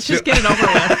end. Let's just get it over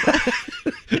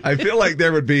with. I feel like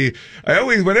there would be.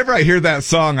 Whenever I hear that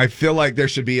song, I feel like there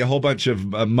should be a whole bunch of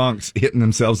monks hitting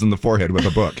themselves in the forehead with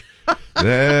a book.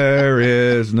 There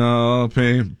is no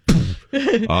pain.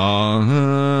 And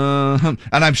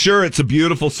I'm sure it's a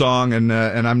beautiful song, and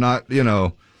I'm not,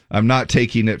 I'm not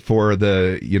taking it for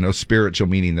the, spiritual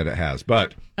meaning that it has.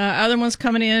 But other ones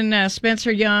coming in,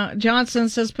 Spencer Johnson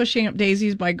says Pushing Up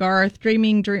Daisies by Garth,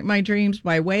 Dreaming My Dreams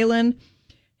by Waylon.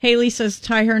 Haley says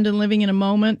Ty Herndon, Living in a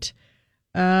Moment.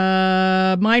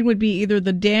 Mine would be either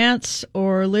The Dance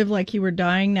or Live Like You Were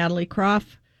Dying, Natalie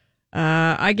Croft.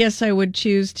 I guess I would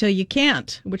choose Till You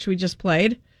Can't, which we just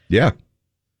played. Yeah.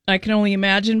 I Can Only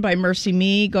Imagine by Mercy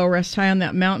Me. Go Rest High on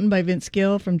That Mountain by Vince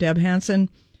Gill from Deb Hansen.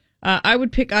 I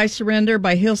would pick I Surrender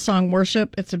by Hillsong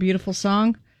Worship. It's a beautiful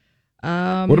song.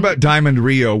 What about Diamond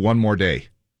Rio, One More Day?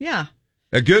 Yeah.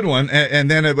 A good one.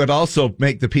 And then it would also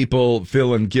make the people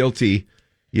feeling guilty,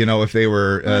 if they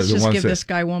were Let's the just ones give this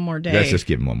guy one more day. Let's just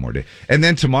give him one more day. And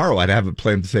then tomorrow I'd have it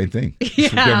play the same thing.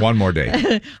 Just give him one more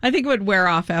day. I think it would wear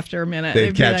off after a minute.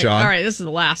 They'd catch on. All right, this is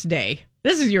the last day.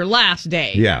 This is your last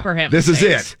day. Yeah. For heaven's This is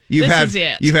sakes.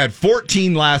 it. You've had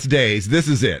 14 last days. This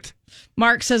is it.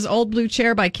 Mark says Old Blue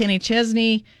Chair by Kenny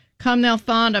Chesney. Come Thou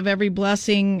Fond of Every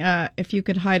Blessing, If You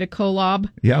Could Hide a Kolob.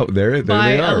 Yeah, there by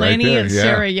they are. Eleni right there. and Yeah.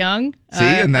 Sarah Young. See,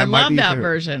 and that I might love be that fair.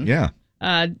 version. Yeah.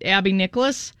 Abby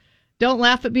Nicholas. Don't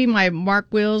Laugh at Me, by Mark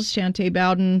Wills, Shantae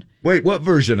Bowden. Wait, what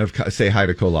version of Say Hi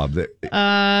to Kolob?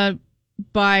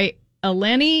 By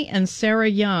Eleni and Sarah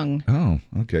Young. Oh,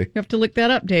 okay. You have to look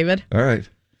that up, David. All right.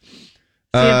 See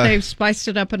if they've spiced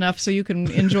it up enough so you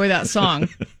can enjoy that song.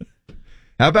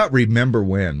 How about Remember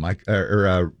When,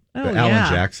 Alan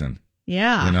Jackson?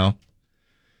 Yeah.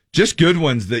 Just good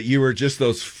ones that you were just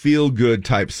those feel-good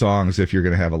type songs if you're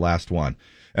going to have a last one.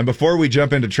 And before we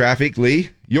jump into traffic,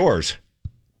 Lee, yours.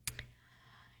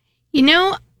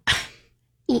 My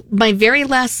very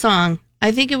last song,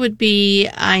 I think it would be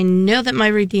I Know That My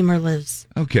Redeemer Lives.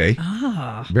 Okay.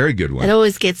 Very good one. It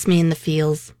always gets me in the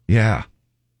feels. Yeah.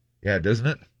 Yeah, doesn't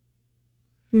it?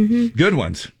 Mm-hmm. Good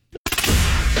ones.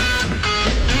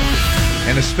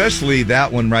 And especially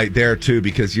that one right there, too,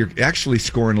 because you're actually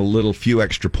scoring a few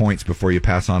extra points before you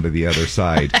pass on to the other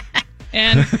side.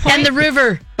 And The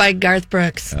River by Garth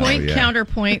Brooks. Point,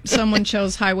 counterpoint, someone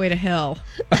chose Highway to Hell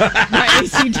by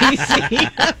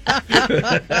AC/DC.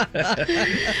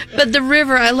 But The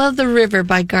River, I love The River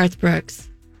by Garth Brooks.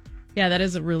 Yeah, that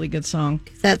is a really good song.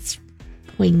 That's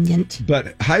poignant.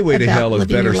 But Highway to About Hell is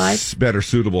living your life. better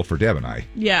suitable for Deb and I.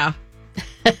 Yeah.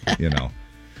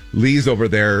 Lee's over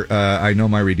there, I Know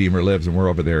My Redeemer Lives, and we're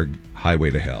over there,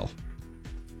 Highway to Hell.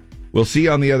 We'll see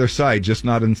you on the other side, just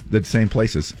not in the same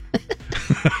places.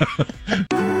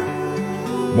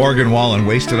 Morgan Wallen,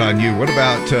 Wasted on You. What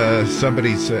about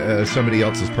somebody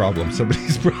else's problem?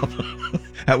 Somebody's problem.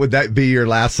 Would that be your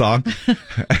last song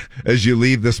as you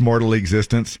leave this mortal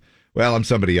existence? Well, I'm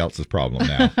somebody else's problem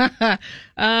now.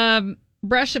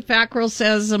 Brush of Fackrell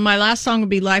says, my last song would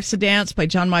be Life's a Dance by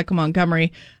John Michael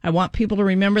Montgomery. I want people to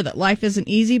remember that life isn't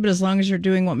easy, but as long as you're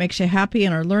doing what makes you happy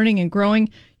and are learning and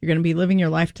growing, you're going to be living your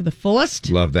life to the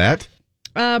fullest. Love that.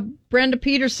 Brenda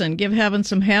Peterson, Give Heaven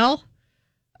Some Hell.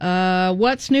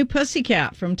 What's New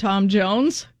Pussycat from Tom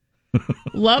Jones.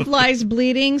 Love Lies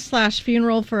Bleeding /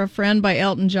 Funeral for a Friend by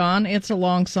Elton John. It's a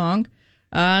long song.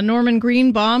 Norman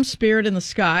Greenbaum, Spirit in the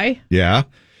Sky. Yeah.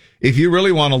 If you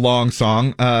really want a long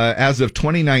song, as of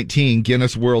 2019,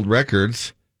 Guinness World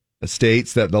Records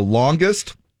states that the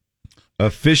longest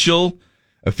officially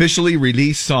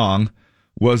released song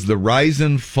was The Rise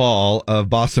and Fall of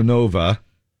Bossa Nova.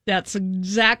 That's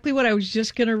exactly what I was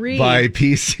just going to read. By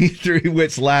PC3,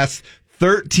 which lasts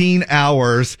 13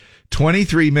 hours,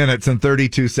 23 minutes, and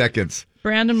 32 seconds.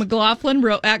 Brandon McLaughlin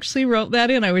actually wrote that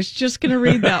in. I was just going to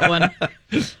read that one.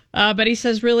 But he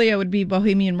says, really, it would be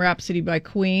Bohemian Rhapsody by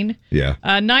Queen. Yeah.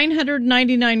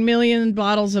 999 million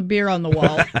bottles of beer on the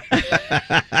wall.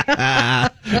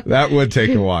 That would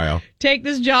take a while. Take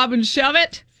This Job and Shove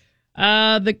It.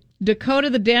 The Dakota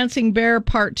the Dancing Bear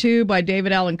Part 2 by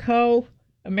David Allan Coe.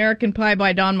 American Pie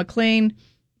by Don McLean.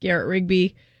 Garrett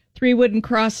Rigby. Three Wooden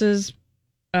Crosses.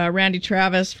 Randy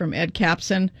Travis from Ed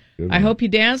Capson. I Hope You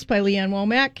Dance by Leanne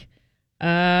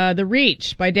Womack. The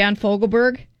Reach by Dan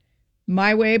Fogelberg.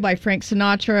 My Way by Frank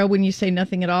Sinatra. When You Say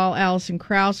Nothing at All, Alison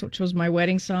Krauss, which was my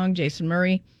wedding song, Jason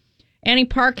Murray. Annie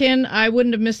Parkin, I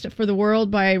Wouldn't Have Missed It for the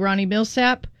World by Ronnie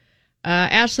Millsap.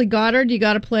 Ashley Goddard, You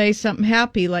Gotta Play Something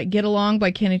Happy like Get Along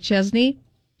by Kenny Chesney.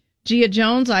 Gia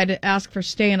Jones, I'd Ask for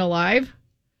Staying Alive.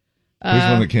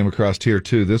 There's one that came across here,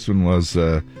 too. This one was...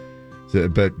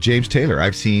 but James Taylor,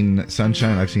 I've seen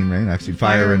Sunshine, I've seen Rain, I've seen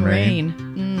Fire and Rain.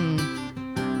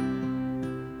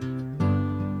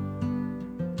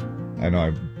 I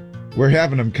know. We're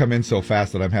having them come in so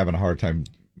fast that I'm having a hard time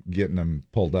getting them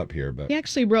pulled up here. But he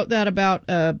actually wrote that about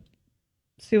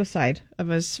suicide of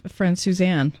his friend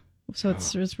Suzanne So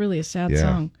it's really a sad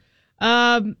song.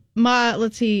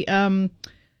 Let's see.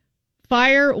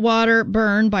 Fire, Water,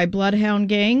 Burn by Bloodhound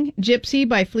Gang. Gypsy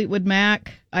by Fleetwood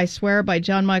Mac. I Swear by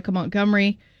John Michael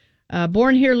Montgomery.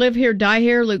 Born Here, Live Here, Die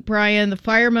Here, Luke Bryan. The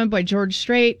Fireman by George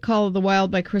Strait. Call of the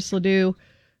Wild by Chris Ledoux.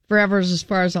 Forever's As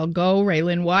Far As I'll Go,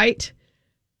 Raylan White.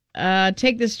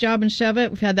 Take This Job and Shove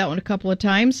It. We've had that one a couple of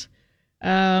times.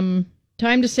 Time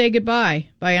to Say Goodbye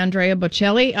by Andrea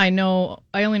Bocelli. I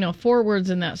only know 4 words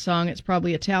in that song. It's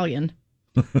probably Italian.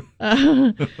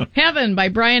 Heaven by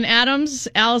Bryan Adams.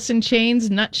 Alice in Chains,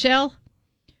 Nutshell.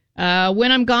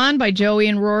 When I'm Gone by Joey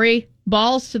and Rory.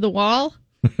 Balls to the Wall.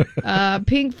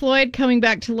 Pink Floyd, Coming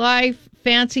Back to Life.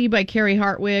 Fancy by Carrie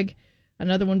Hartwig.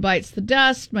 Another one, Bites the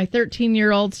Dust. My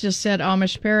 13-year-olds just said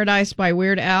Amish Paradise by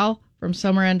Weird Al from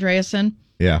Summer Andreasen.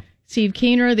 Yeah. Steve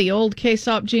Keener, The Old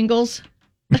K-Sop Jingles.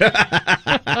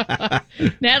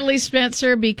 Natalie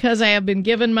Spencer, Because I Have Been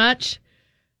Given Much.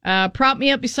 Prop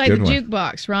Me Up Beside the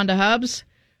Jukebox, Rhonda Hubbs.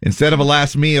 Instead of a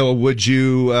last meal, what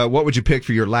would you pick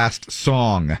for your last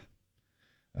song?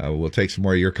 We'll take some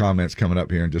more of your comments coming up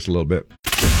here in just a little bit.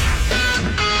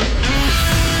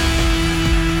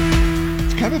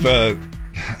 It's kind of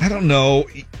I don't know.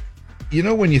 You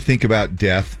know, when you think about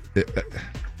death, I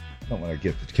don't want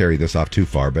to carry this off too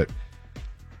far, but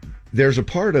there's a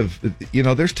part of,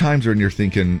 there's times when you're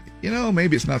thinking,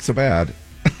 maybe it's not so bad.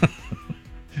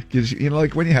 Because,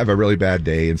 like when you have a really bad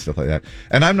day and stuff like that.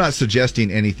 And I'm not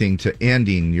suggesting anything to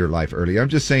ending your life early. I'm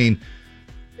just saying,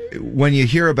 when you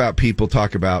hear about people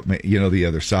talk about, the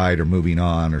other side or moving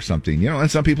on or something,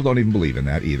 and some people don't even believe in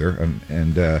that either.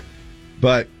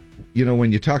 But,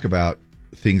 when you talk about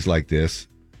things like this,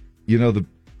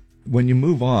 when you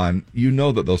move on,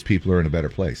 that those people are in a better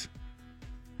place.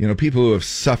 People who have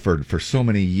suffered for so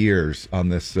many years on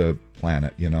this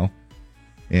planet,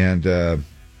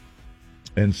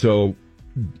 And so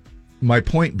my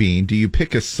point being, do you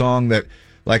pick a song that,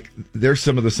 like, there's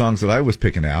some of the songs that I was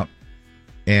picking out,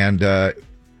 and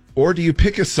or do you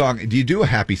pick a song, do you do a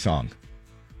happy song?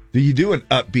 Do you do an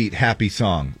upbeat, happy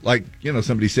song? Like,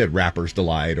 somebody said Rapper's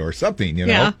Delight or something,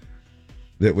 that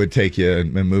would take you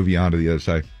and move you on to the other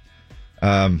side.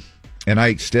 And I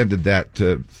extended that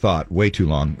thought way too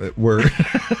long.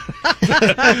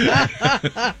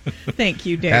 Thank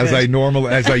you, David. As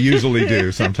I usually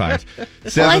do sometimes.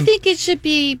 Well, I think it should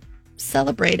be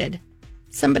celebrated.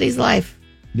 Somebody's life.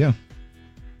 Yeah.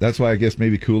 That's why I guess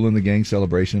maybe Kool and the Gang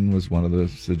Celebration was one of the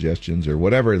suggestions, or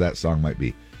whatever that song might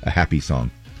be. A happy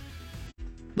song.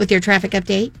 With your traffic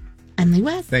update, I'm Lee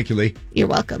West. Thank you, Lee. You're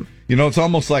welcome. It's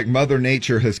almost like Mother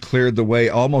Nature has cleared the way,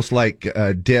 almost like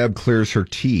Deb clears her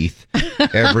teeth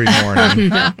every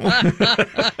morning.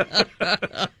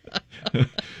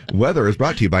 Weather is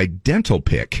brought to you by Dental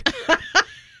Pick.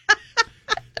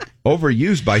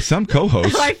 Overused by some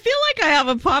co-hosts. I feel like I have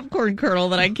a popcorn kernel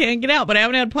that I can't get out, but I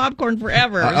haven't had popcorn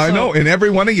forever. I know. In every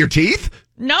one of your teeth?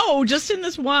 No, just in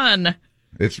this one.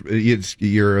 It's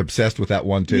you're obsessed with that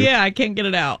one, too? Yeah, I can't get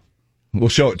it out. Well,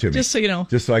 show it to me. Just so you know.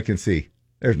 Just so I can see.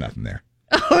 There's nothing there.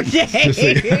 Oh, dang.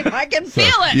 I can feel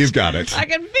it. You've got it. I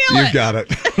can feel it. You've got it.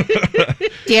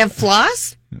 Do you have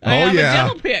floss? I have a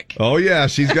dental pick. Oh, yeah.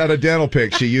 She's got a dental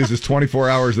pick she uses 24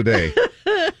 hours a day.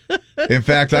 In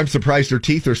fact, I'm surprised her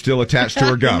teeth are still attached to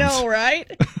her gums. I know, right?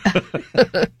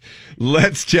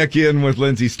 Let's check in with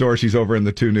Lindsay Storr. She's over in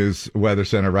the 2 News Weather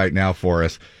Center right now for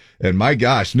us. And my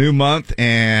gosh, new month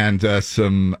and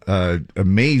some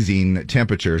amazing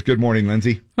temperatures. Good morning,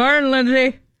 Lindsay. Morning,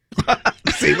 Lindsay.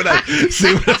 See what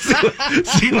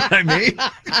I mean?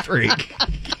 Freak.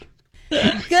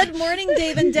 Good morning,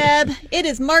 Dave and Deb. It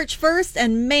is March 1st,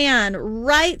 and man,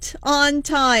 right on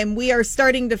time. We are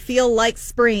starting to feel like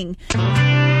spring. The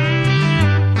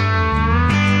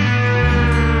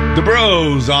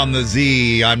Bros on the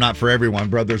Z. I'm not for everyone.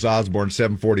 Brothers Osborne,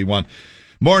 741.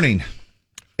 Morning.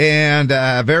 And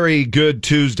a very good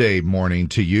Tuesday morning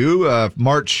to you.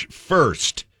 March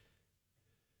 1st.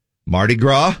 Mardi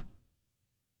Gras.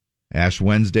 Ash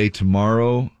Wednesday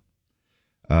tomorrow.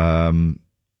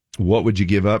 What would you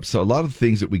give up? So a lot of the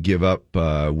things that we give up,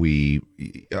 we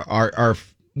are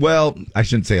well, I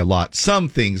shouldn't say a lot. Some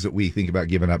things that we think about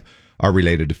giving up are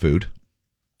related to food.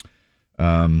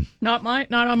 Not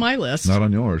on my list. Not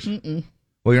on yours. Mm-mm.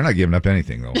 Well, you're not giving up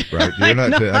anything, though, right? You're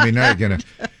not. You're not gonna.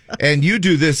 And you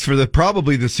do this for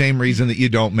probably the same reason that you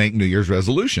don't make New Year's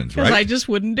resolutions, right? Because I just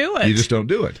wouldn't do it. You just don't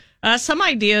do it. Some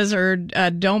ideas are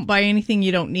don't buy anything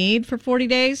you don't need for 40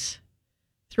 days.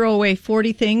 Throw away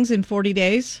 40 things in 40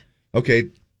 days. Okay.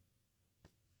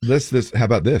 How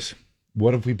about this?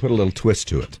 What if we put a little twist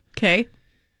to it? Okay.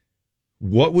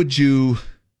 What would you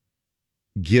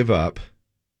give up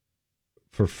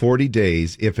for 40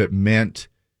 days if it meant,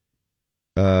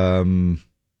 how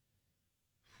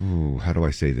do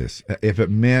I say this? If it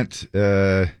meant,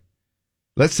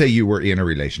 let's say you were in a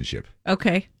relationship.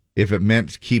 Okay. If it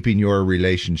meant keeping your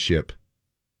relationship,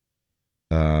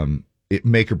 it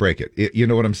make or break it. You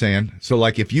know what I'm saying? So,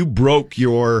 like, if you broke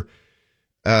your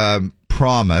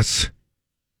promise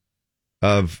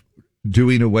of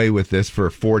doing away with this for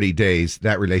 40 days,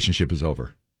 that relationship is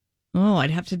over. Oh,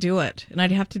 I'd have to do it. And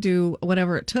I'd have to do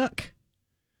whatever it took.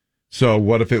 So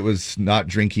what if it was not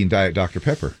drinking Diet Dr.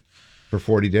 Pepper for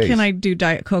 40 days? Can I do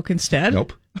Diet Coke instead?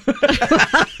 Nope.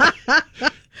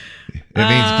 It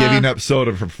means giving up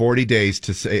soda for 40 days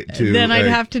to then I'd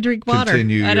have to drink water.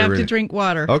 I'd have to drink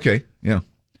water. Okay, yeah.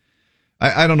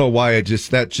 I don't know why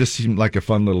that just seemed like a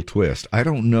fun little twist. I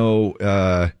don't know.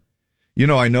 I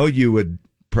know you would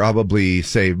probably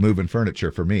say moving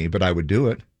furniture for me, but I would do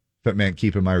it if it meant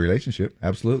keeping my relationship.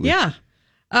 Absolutely. Yeah.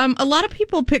 A lot of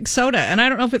people pick soda, and I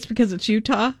don't know if it's because it's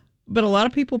Utah, but a lot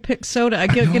of people pick soda. I'm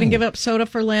going to give up soda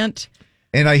for Lent.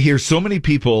 And I hear so many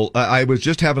people. I was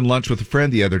just having lunch with a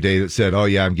friend the other day that said, "Oh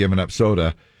yeah, I'm giving up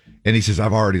soda," and he says,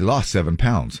 "I've already lost 7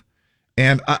 pounds."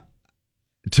 And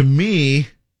to me,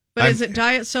 but is it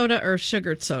diet soda or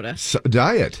sugared soda?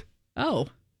 Diet. Oh.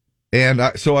 And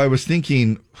so I was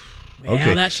thinking, okay,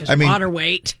 yeah, that's just water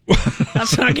weight.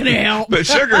 That's not going to help. But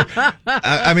sugar.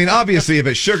 Obviously, if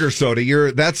it's sugar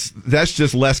soda, that's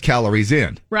just less calories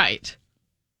in. Right.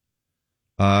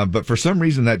 But for some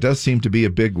reason, that does seem to be a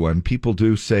big one. People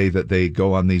do say that they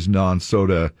go on these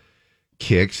non-soda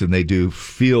kicks and they do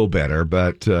feel better.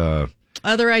 But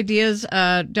other ideas,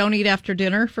 don't eat after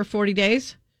dinner for 40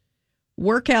 days.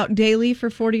 Work out daily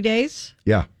for 40 days.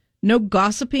 Yeah. No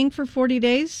gossiping for 40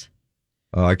 days.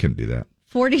 Oh, I couldn't do that.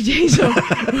 40 days of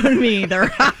me either.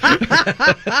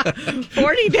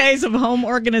 40 days of home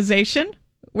organization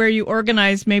where you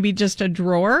organize maybe just a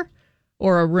drawer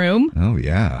or a room. Oh,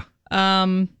 yeah.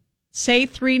 Say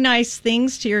 3 nice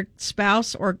things to your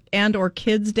spouse or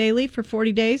kids daily for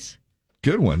 40 days.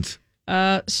 Good ones.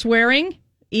 Swearing,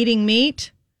 eating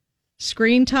meat,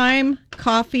 screen time,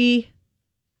 coffee,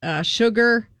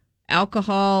 sugar,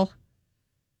 alcohol,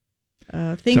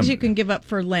 things you can give up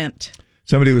for Lent.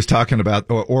 Somebody was talking about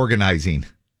organizing.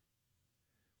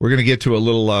 We're going to get to a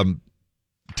little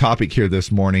topic here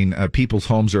this morning. People's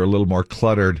homes are a little more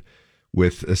cluttered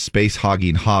with space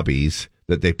hogging hobbies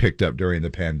that they picked up during the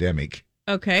pandemic.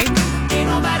 Okay. Ain't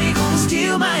nobody gonna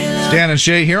steal my love. Stan and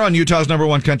Shay here on Utah's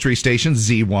 #1 country station,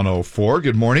 Z104.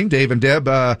 Good morning. Dave and Deb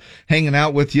hanging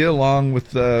out with you along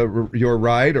with your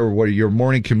ride or your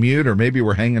morning commute, or maybe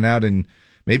we're hanging out and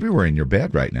maybe we're in your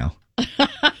bed right now.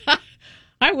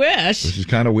 I wish. This is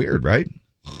kind of weird, right?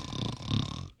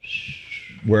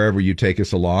 Wherever you take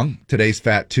us along. Today's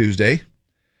Fat Tuesday.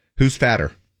 Who's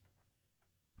fatter?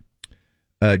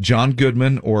 John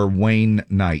Goodman or Wayne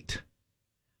Knight?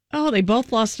 Oh, they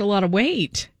both lost a lot of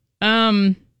weight.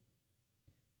 I'm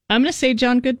going to say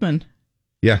John Goodman.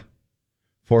 Yeah.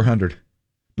 400.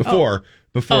 Before,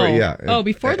 yeah. Oh,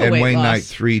 before the and weight Wayne loss. Knight,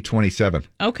 327.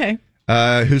 Okay.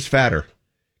 Who's fatter?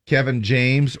 Kevin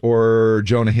James or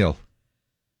Jonah Hill?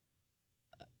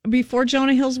 Before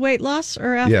Jonah Hill's weight loss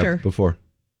or after? Yeah, before.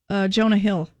 Jonah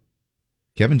Hill.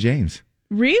 Kevin James.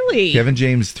 Really? Kevin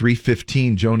James,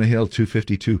 315. Jonah Hill,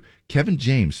 252. Kevin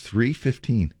James,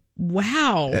 315.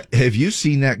 Wow. Have you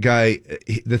seen that guy?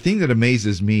 The thing that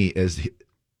amazes me is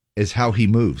how he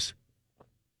moves.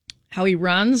 How he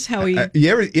runs, how he...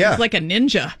 yeah. He's like a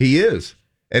ninja. He is.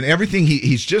 And everything,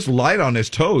 he's just light on his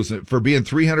toes. For being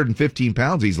 315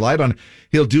 pounds, he's light on...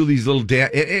 He'll do these little...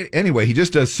 Anyway, he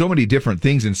just does so many different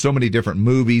things in so many different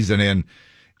movies and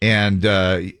in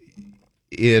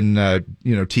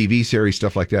TV series,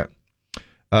 stuff like that.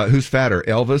 Who's fatter,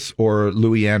 Elvis or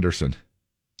Louis Anderson?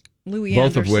 Louis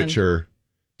Both Anderson. of which are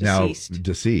now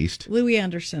deceased. Louis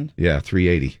Anderson. Yeah,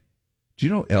 380. Do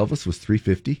you know Elvis was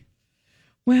 350?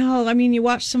 Well, I mean, you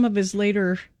watch some of his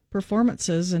later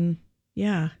performances, and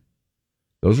yeah.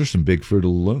 Those are some big Fruit of the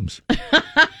Looms.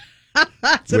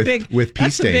 That's a big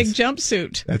stains.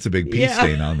 jumpsuit. That's a big pea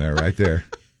stain on there, right there.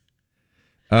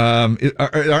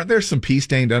 Aren't there some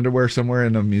pea-stained underwear somewhere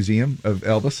in a museum of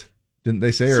Elvis? Didn't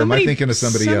they say? Or am I thinking of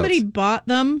somebody else? Somebody bought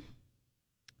them.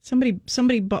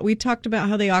 Somebody bought. We talked about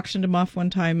how they auctioned them off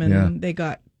one time, and they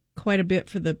got quite a bit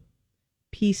for the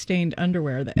pea-stained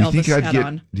underwear that Elvis had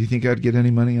on. Do you think I'd get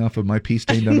any money off of my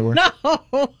pea-stained underwear?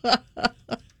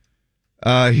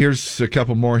 No. Here's a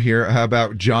couple more here. How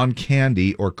about John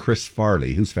Candy or Chris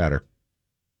Farley? Who's fatter?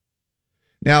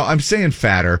 Now, I'm saying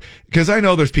fatter because I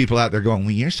know there's people out there going,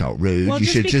 well, you're so rude. Well, you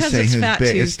should just say it's who's Fat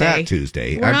big. Tuesday. It's Fat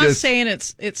Tuesday. We're not saying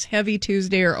it's Heavy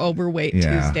Tuesday or Overweight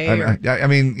Tuesday or I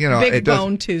mean, you know, Big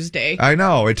Bone Tuesday. I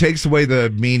know. It takes away the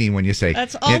meaning when you say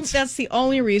that's the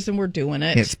only reason we're doing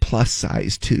it. It's plus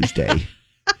size Tuesday.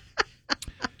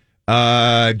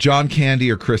 John Candy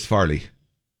or Chris Farley?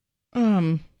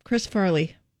 Chris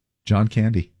Farley. John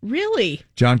Candy. Really?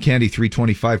 John Candy,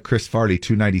 325. Chris Farley,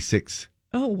 296.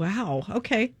 Oh, wow.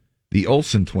 Okay. The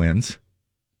Olsen twins.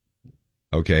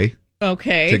 Okay.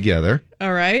 Together.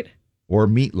 All right. Or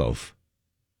Meatloaf.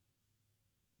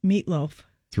 Meatloaf.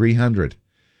 300.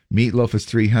 Meatloaf is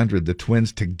 300. The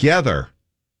twins together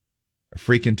are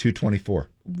freaking 224.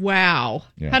 Wow.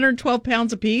 Yeah. 112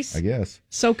 pounds apiece? I guess.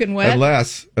 Soaking wet?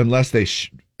 Unless they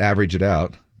average it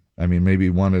out. I mean, maybe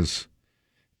one is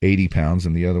 80 pounds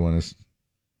and the other one is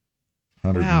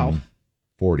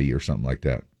 140 or something like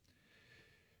that.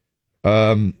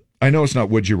 I know it's not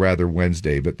Would You Rather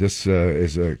Wednesday, but this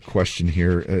is a question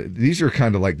here. These are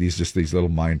kind of like these little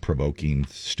mind-provoking,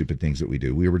 stupid things that we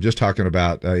do. We were just talking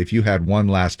about if you had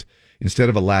instead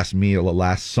of a last meal, a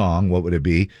last song, what would it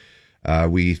be?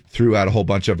 We threw out a whole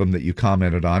bunch of them that you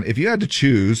commented on. If you had to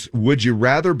choose, would you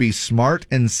rather be smart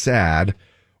and sad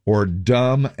or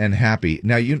dumb and happy?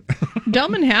 Now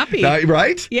Dumb and happy.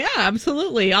 Right? Yeah,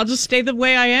 absolutely. I'll just stay the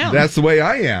way I am. That's the way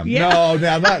I am. Yeah. No,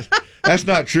 now that's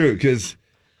not true because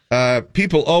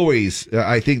people always,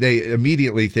 I think they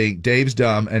immediately think Dave's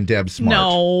dumb and Deb's smart.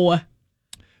 No.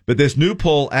 But this new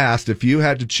poll asked if you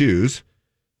had to choose,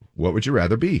 what would you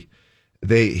rather be?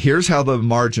 Here's how the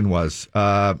margin was.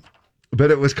 But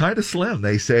it was kind of slim.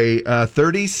 They say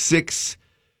 36%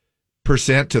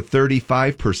 to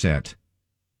 35%.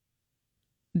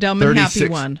 Dumb and happy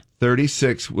won.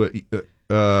 36,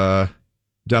 dumb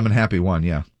and happy won,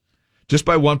 yeah. Just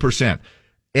by 1%.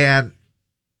 And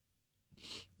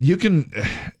you can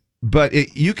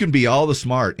be all the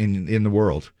smart in the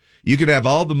world. You can have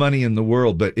all the money in the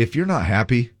world, but if you're not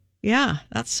happy. Yeah,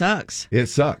 that sucks. It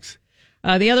sucks.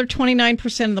 The other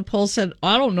 29% of the poll said,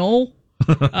 I don't know.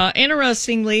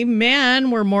 Interestingly,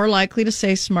 men were more likely to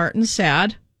say smart and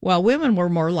sad, while women were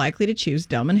more likely to choose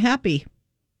dumb and happy.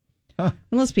 Huh.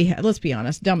 And let's be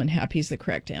honest, dumb and happy is the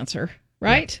correct answer,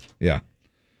 right? Yeah.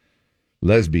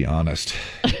 Let's be honest.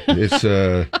 It's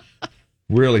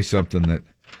really something that,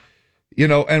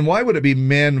 and why would it be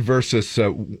men versus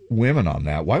women on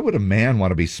that? Why would a man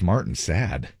want to be smart and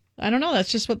sad? I don't know.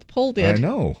 That's just what the poll did. I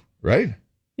know, right?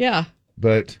 Yeah.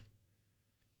 But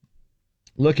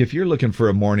look, if you're looking for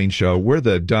a morning show, we're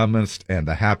the dumbest and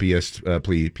the happiest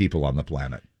people on the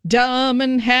planet. Dumb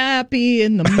and happy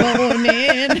in the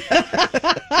morning.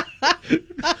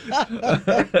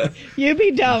 You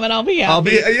be dumb and I'll be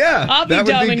happy. I'll be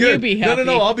dumb and you be happy.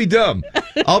 No, I'll be dumb.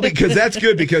 Because that's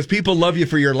good because people love you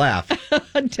for your laugh.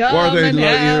 Dumb or they and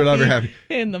love you happy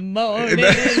in the morning.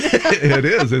 It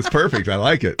is. It's perfect. I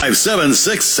like it.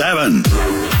 5767.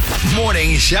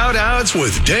 Morning shout-outs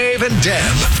with Dave and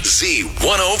Deb.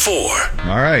 Z104.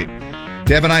 All right.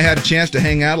 Deb and I had a chance to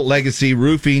hang out at Legacy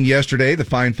Roofing yesterday. The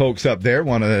fine folks up there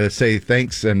want to say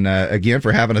thanks and again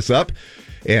for having us up.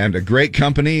 And a great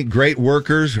company, great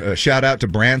workers. Shout out to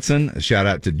Branson. Shout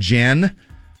out to Jen,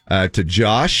 to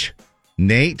Josh,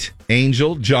 Nate,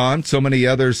 Angel, John, so many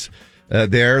others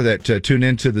there that tune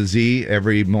into the Z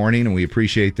every morning, and we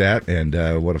appreciate that.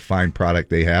 And what a fine product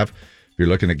they have. If you're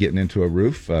looking at getting into a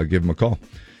roof, give them a call.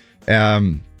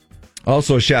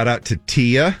 Also, a shout out to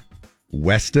Tia,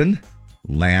 Weston,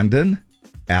 Landon,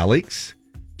 Alex,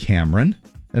 Cameron,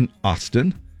 and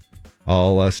Austin.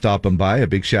 All stopping by. A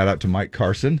big shout out to Mike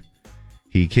Carson.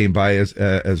 He came by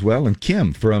as well. And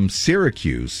Kim from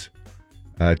Syracuse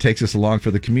takes us along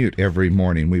for the commute every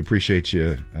morning. We appreciate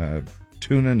you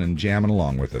tuning and jamming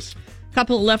along with us. A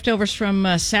couple of leftovers from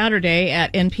Saturday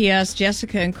at NPS.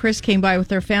 Jessica and Chris came by with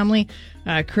their family.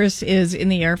 Chris is in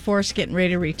the Air Force, getting ready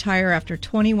to retire after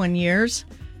 21 years.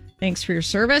 Thanks for your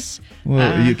service.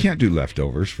 Well, you can't do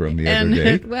leftovers from the other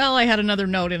day. Well, I had another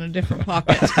note in a different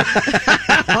pocket,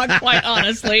 quite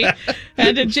honestly.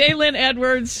 And to Jaylyn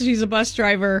Edwards, she's a bus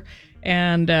driver,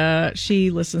 and she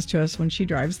listens to us when she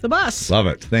drives the bus. Love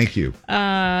it. Thank you.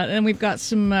 And we've got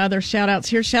some other shout-outs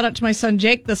here. Shout out to my son,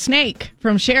 Jake the Snake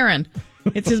from Sharon.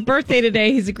 It's his birthday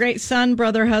today. He's a great son,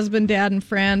 brother, husband, dad, and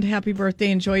friend. Happy birthday.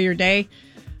 Enjoy your day.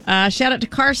 Shout out to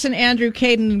Carson, Andrew,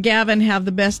 Caden, and Gavin. Have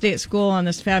the best day at school on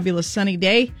this fabulous sunny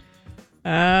day.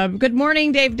 Good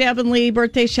morning, Dave, Deb, and Lee.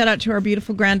 Birthday shout out to our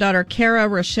beautiful granddaughter, Kara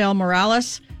Rochelle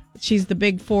Morales. She's the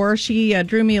big four. She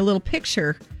drew me a little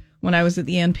picture when I was at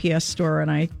the NPS store, and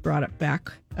I brought it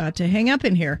back to hang up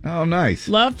in here. Oh, nice.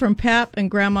 Love from Pap and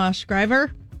Grandma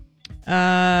Scriver.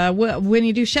 When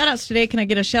you do shout-outs today, can I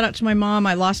get a shout-out to my mom?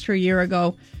 I lost her a year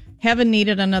ago. Heaven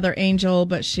needed another angel,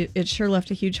 but it sure left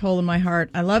a huge hole in my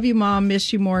heart. I love you, Mom.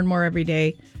 Miss you more and more every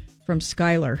day. From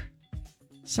Skylar.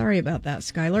 Sorry about that,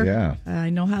 Skylar. Yeah.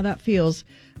 I know how that feels.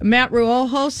 Matt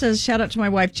Ruojo says, shout out to my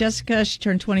wife, Jessica. She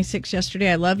turned 26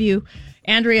 yesterday. I love you.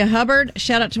 Andrea Hubbard,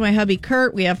 shout out to my hubby,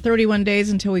 Kurt. We have 31 days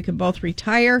until we can both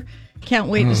retire. Can't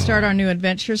wait to start our new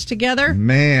adventures together.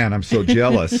 Man, I'm so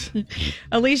jealous.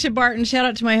 Alicia Barton, shout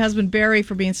out to my husband, Barry,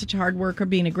 for being such a hard worker,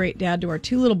 being a great dad to our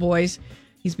 2 little boys.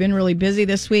 He's been really busy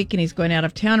this week, and he's going out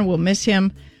of town, and we'll miss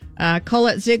him.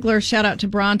 Colette Ziegler, shout out to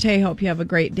Bronte. Hope you have a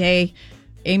great day.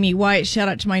 Amy White, shout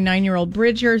out to my 9-year-old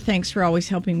Bridger. Thanks for always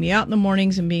helping me out in the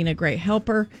mornings and being a great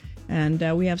helper. And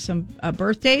we have some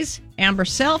birthdays. Amber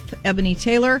Self, Ebony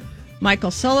Taylor,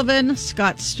 Michael Sullivan,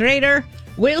 Scott Strader,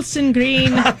 Wilson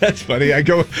Green. That's funny. I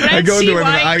go into an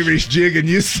Irish jig, and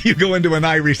you go into an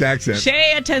Irish accent.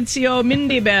 Shay Atencio,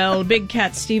 Mindy Bell, Big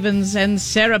Cat Stevens, and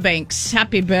Sarah Banks.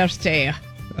 Happy birthday.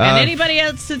 And anybody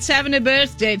else that's having a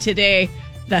birthday today,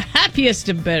 the happiest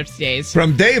of birthdays.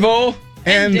 From Davo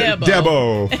and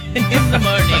Debo. In the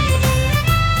morning.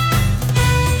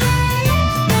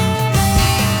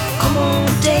 Come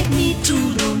on, take me to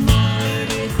the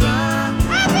Mardi Gras.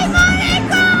 Happy Mardi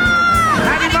Gras!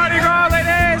 Happy Mardi Gras,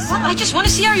 ladies! Well, I just want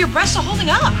to see how your breasts are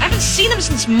holding up. I haven't seen them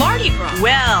since Mardi Gras.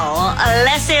 Well,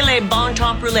 laissez les bon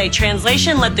temps brûlés.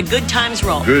 Translation, let the good times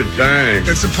roll. Good times.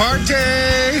 It's a party.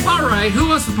 All right, who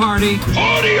wants to party?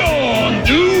 Party on,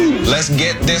 dude. Let's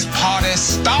get this party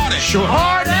started. Sure.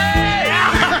 Party!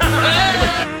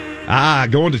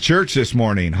 Going to church this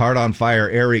morning. Heart on Fire,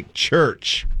 Eric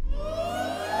Church.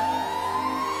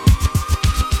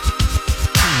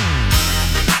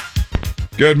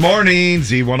 Good morning,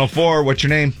 Z104. What's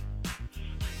your name?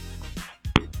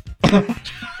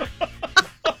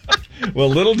 Well,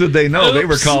 little did they know they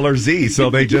were caller Z, so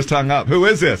they just hung up. Who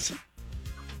is this?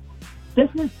 This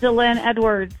is Jalynn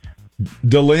Edwards.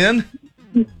 Delynn?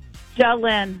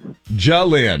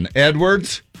 Jalynn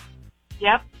Edwards?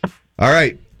 Yep. All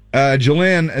right.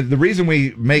 Jalynn, the reason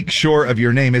we make sure of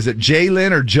your name, is it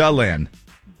Jalynn or Jalynn?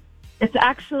 It's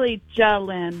actually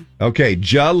Jalynn. Okay,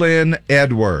 Jalynn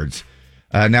Edwards.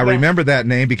 Now, remember that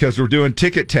name because we're doing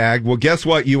ticket tag. Well, guess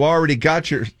what? You already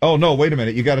got your... Oh, no, wait a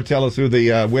minute. You got to tell us who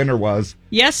the winner was.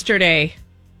 Yesterday.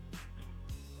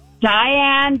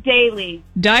 Diane Daly.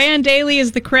 Diane Daly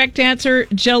is the correct answer.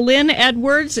 Jalynn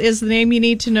Edwards is the name you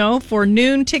need to know for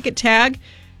noon ticket tag.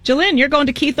 Jalynn, you're going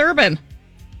to Keith Urban.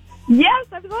 Yes,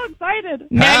 I'm so excited.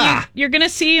 Now, you're going to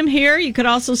see him here. You could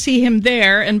also see him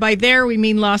there. And by there, we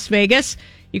mean Las Vegas.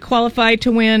 You qualify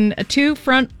to win 2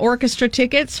 front orchestra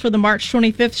tickets for the March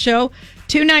 25th show,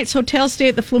 2 nights hotel stay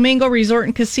at the Flamingo Resort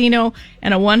and Casino,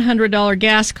 and a $100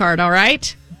 gas card, all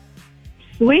right?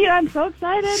 Sweet, I'm so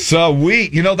excited.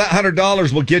 Sweet. You know, that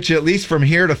 $100 will get you at least from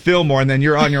here to Fillmore, and then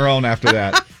you're on your own after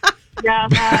that. Yeah.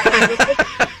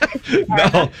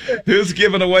 No. Who's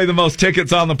giving away the most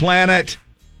tickets on the planet?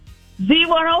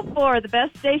 Z104, the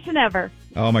best station ever.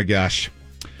 Oh, my gosh.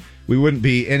 We wouldn't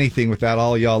be anything without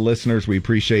all y'all listeners. We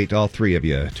appreciate all 3 of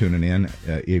you tuning in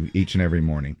each and every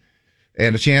morning.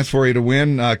 And a chance for you to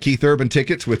win Keith Urban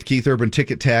tickets with Keith Urban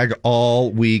Ticket Tag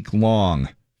all week long,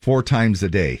 4 times a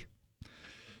day.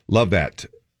 Love that.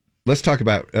 Let's talk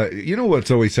about, you know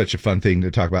what's always such a fun thing to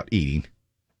talk about? Eating.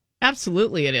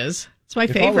 Absolutely it is. It's my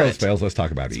if favorite. If all else fails, let's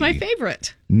talk about eating. It's my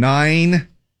favorite. 9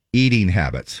 eating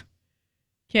habits.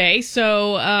 Okay,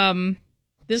 so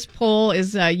this poll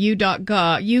is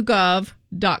YouGov.com.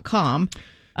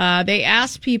 They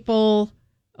asked people,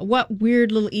 what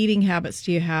weird little eating habits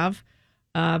do you have?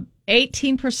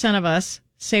 18% of us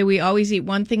say we always eat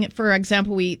one thing. For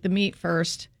example, we eat the meat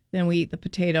first, then we eat the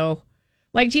potato.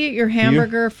 Like, do you eat your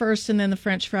hamburger first and then the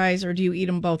French fries, or do you eat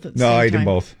them both at the same time? No, I eat them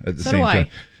both at the same time.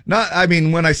 Not, I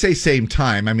mean, when I say same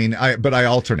time, I mean, but I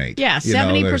alternate. Yeah,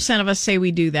 70% of us say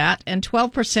we do that, and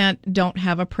 12% don't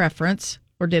have a preference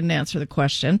or didn't answer the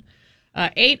question.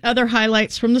 8 other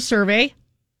highlights from the survey.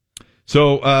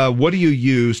 So, what do you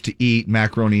use to eat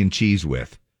macaroni and cheese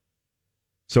with?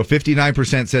 So,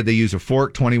 59% said they use a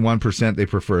fork, 21% they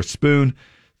prefer a spoon,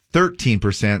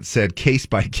 13% said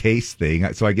case-by-case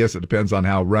thing. So, I guess it depends on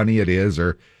how runny it is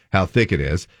or how thick it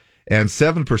is. And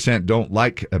 7% don't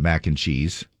like a mac and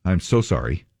cheese. I'm so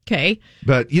sorry. Okay.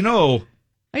 But, you know,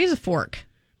 I use a fork.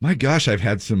 My gosh, I've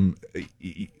had some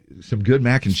good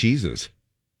mac and cheeses.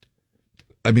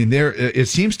 I mean, it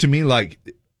seems to me like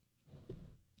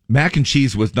mac and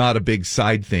cheese was not a big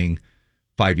side thing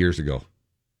 5 years ago.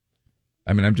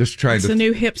 I mean, I'm just trying it's a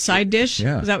new hip side dish?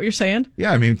 Yeah. Is that what you're saying?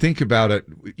 Yeah, I mean, think about it.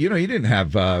 You know, you didn't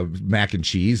have mac and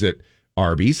cheese at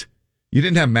Arby's. You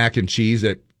didn't have mac and cheese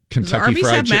at Kentucky Arby's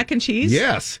Fried have Chicken. mac and cheese?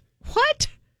 Yes. What?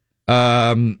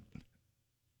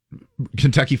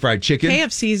 Kentucky Fried Chicken.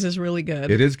 KFC's is really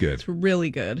good. It is good. It's really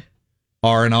good.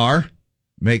 R&R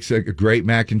makes a great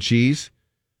mac and cheese.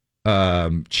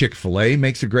 Chick-fil-A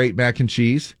makes a great mac and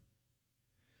cheese.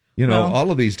 You know,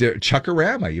 all of these.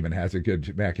 Chuck-A-Rama even has a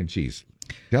good mac and cheese.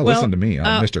 Yeah, listen to me.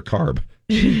 I'm Mr. Carb.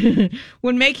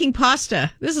 When making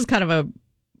pasta, this is kind of a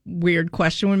weird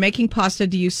question. When making pasta,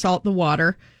 do you salt the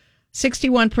water?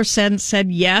 61%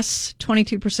 said yes.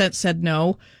 22% said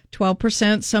no.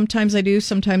 12%, sometimes I do,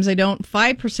 sometimes I don't.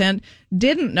 5%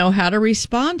 didn't know how to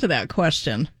respond to that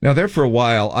question. Now, there for a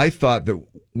while, I thought that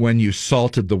when you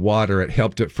salted the water, it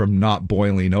helped it from not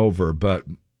boiling over. But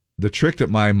the trick that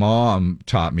my mom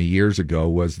taught me years ago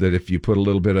was that if you put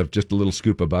just a little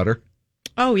scoop of butter,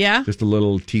 oh yeah, just a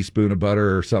little teaspoon of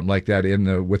butter or something like that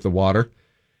with the water,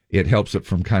 it helps it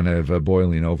from kind of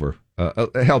boiling over.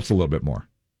 It helps a little bit more.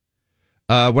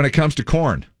 When it comes to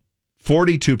corn,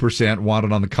 42% want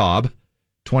it on the cob,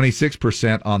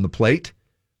 26% on the plate,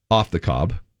 off the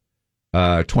cob,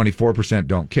 24%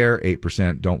 don't care,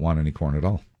 8% don't want any corn at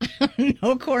all.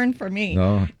 No corn for me.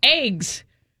 No. Eggs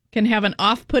can have an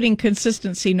off-putting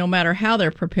consistency no matter how they're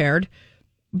prepared,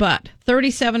 but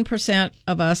 37%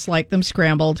 of us like them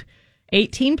scrambled,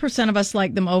 18% of us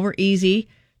like them over easy,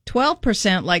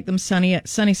 12% like them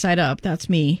sunny side up, that's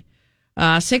me,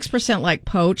 6% like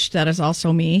poached, that is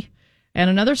also me, and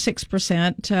another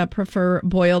 6% prefer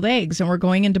boiled eggs, and we're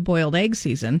going into boiled egg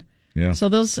season. Yeah. So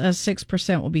those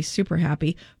 6% will be super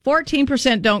happy.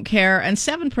 14% don't care, and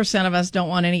 7% of us don't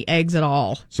want any eggs at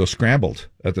all. So scrambled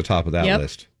at the top of that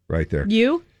list right there.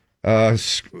 You?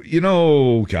 Gosh,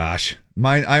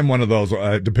 I'm one of those.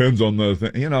 Depends on the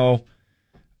thing.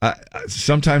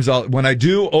 Sometimes when I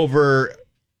do over,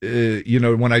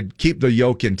 when I keep the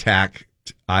yolk intact,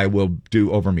 I will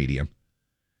do over medium.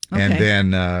 Okay. And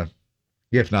then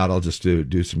if not, I'll just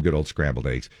do some good old scrambled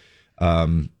eggs.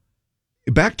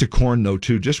 Back to corn, though,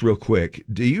 too, just real quick.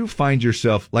 Do you find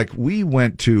yourself, like we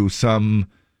went to some,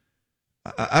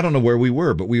 I don't know where we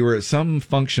were, but we were at some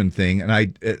function thing,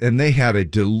 and they had a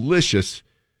delicious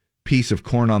piece of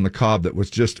corn on the cob that was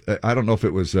just, I don't know if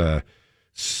it was,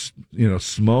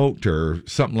 smoked or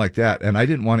something like that. And I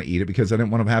didn't want to eat it because I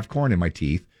didn't want to have corn in my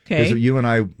teeth. Because you and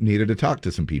I needed to talk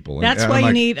to some people. That's why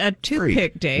you need a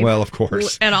toothpick, Dave. Well, of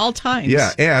course. At all times.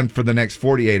 Yeah, and for the next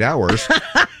 48 hours,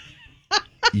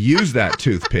 use that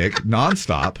toothpick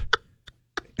nonstop.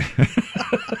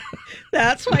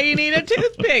 That's why you need a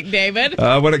toothpick, David.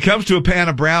 When it comes to a pan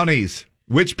of brownies,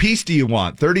 which piece do you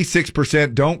want?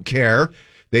 36% don't care.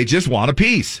 They just want a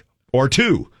piece or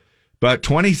two. But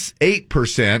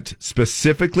 28%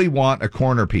 specifically want a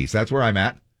corner piece. That's where I'm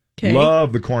at. Okay.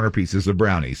 Love the corner pieces of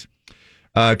brownies.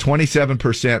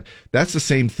 27%. That's the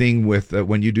same thing with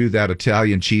when you do that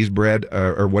Italian cheese bread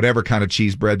or whatever kind of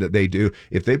cheese bread that they do.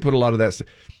 If they put a lot of that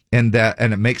and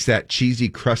it makes that cheesy,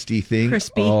 crusty thing.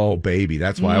 Crispy. Oh, baby.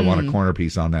 That's why I want a corner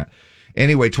piece on that.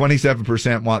 Anyway,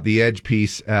 27% want the edge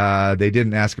piece. They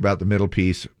didn't ask about the middle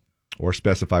piece or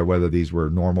specify whether these were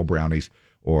normal brownies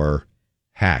or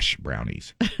hash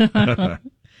brownies.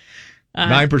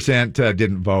 9%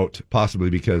 didn't vote, possibly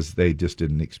because they just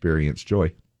didn't experience joy.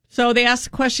 So they asked the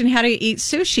question, how do you eat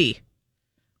sushi?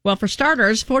 Well, for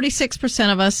starters,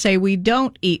 46% of us say we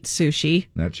don't eat sushi.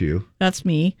 That's you. That's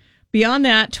me. Beyond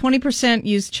that, 20%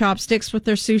 use chopsticks with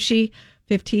their sushi.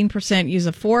 15% use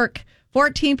a fork.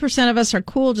 14% of us are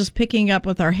cool just picking up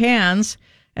with our hands.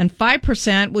 And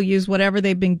 5% will use whatever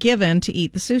they've been given to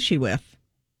eat the sushi with.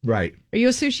 Right. Are you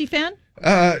a sushi fan?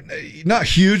 Not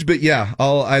huge, but yeah,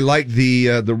 I like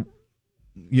I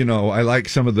like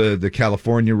some of the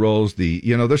California rolls.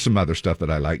 There's some other stuff that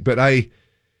I like, but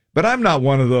I'm not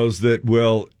one of those that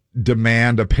will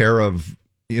demand a pair of,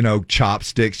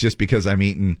 chopsticks just because I'm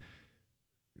eating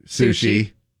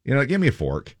sushi. Give me a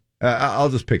fork. I'll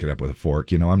just pick it up with a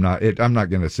fork. I'm not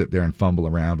going to sit there and fumble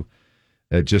around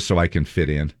just so I can fit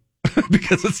in.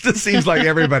 Because it just seems like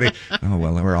everybody,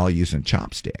 we're all using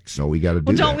chopsticks, so we got to do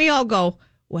that. Well, don't we all go,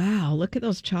 wow, look at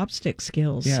those chopstick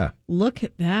skills. Yeah. Look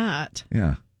at that.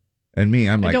 Yeah. And me,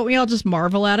 I'm like... Don't we all just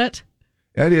marvel at it?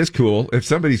 It is cool. If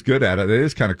somebody's good at it, it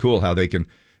is kind of cool how they can,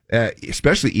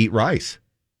 especially eat rice.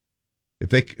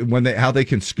 How they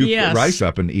can scoop the rice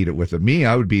up and eat it with it. Me,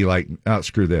 I would be like, oh,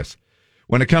 screw this.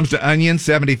 When it comes to onions,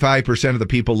 75% of the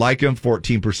people like them,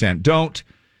 14% don't,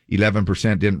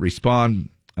 11% didn't respond.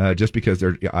 Just because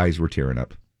their eyes were tearing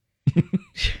up.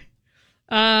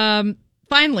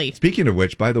 Finally. Speaking of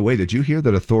which, by the way, did you hear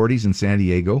that authorities in San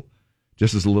Diego,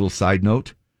 just as a little side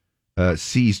note,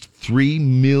 seized $3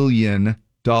 million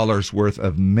worth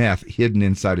of meth hidden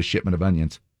inside a shipment of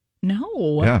onions?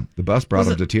 No. Yeah, the bus brought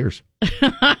him to tears.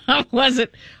 Was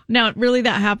it? Now, really,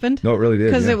 that happened? No, it really did.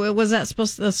 Because yeah.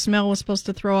 the smell was supposed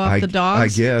to throw off the dogs? I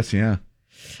guess, yeah.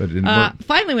 But it didn't work.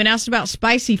 Finally, when asked about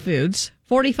spicy foods,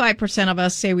 45% of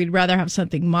us say we'd rather have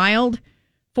something mild,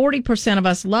 40% of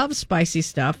us love spicy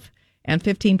stuff, and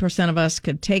 15% of us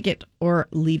could take it or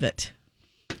leave it.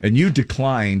 And you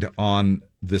declined on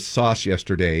this sauce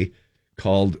yesterday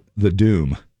called the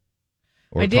Doom.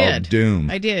 Or I did. Doom.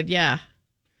 I did, yeah.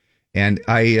 And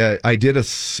I did a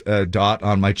dot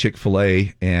on my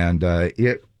Chick-fil-A, and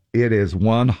it is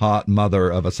one hot mother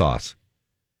of a sauce.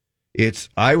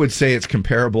 I would say it's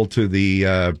comparable to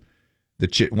the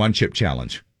one chip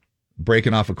challenge,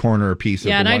 breaking off a corner piece of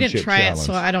the one chip challenge. Yeah, and I didn't try it,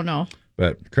 so I don't know.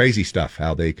 But crazy stuff,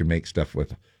 how they can make stuff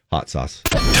with hot sauce.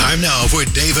 Time now for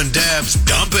Dave and Dab's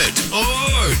Dump It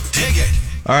or Dig It.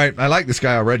 All right, I like this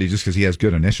guy already just because he has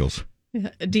good initials.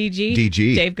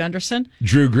 DG. Dave Gunderson.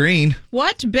 Drew Green.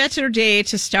 What better day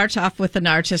to start off with an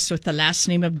artist with the last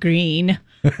name of Green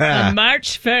on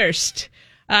March 1st.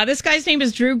 This guy's name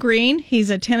is Drew Green. He's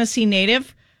a Tennessee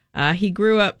native. He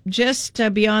grew up just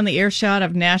beyond the earshot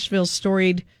of Nashville's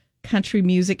storied country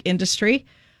music industry.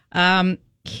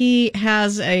 He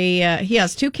has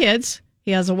 2 kids.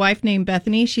 He has a wife named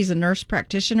Bethany. She's a nurse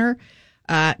practitioner.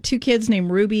 2 kids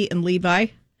named Ruby and Levi.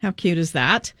 How cute is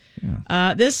that?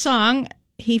 Yeah. This song,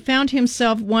 he found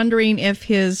himself wondering if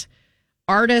his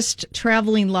artist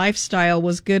traveling lifestyle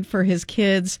was good for his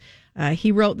kids.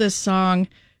 He wrote this song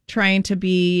trying to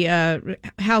be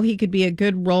how he could be a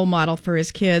good role model for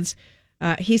his kids.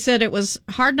 He said it was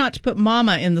hard not to put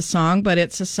mama in the song, but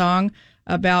it's a song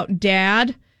about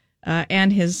dad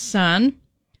and his son,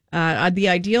 the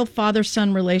ideal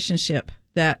father-son relationship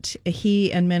that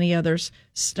he and many others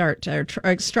strive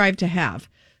to have.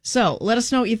 So let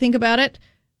us know what you think about it.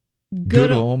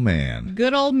 Good old man.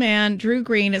 Good old man, Drew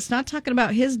Green. It's not talking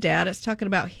about his dad. It's talking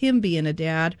about him being a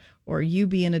dad or you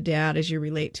being a dad as you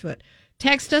relate to it.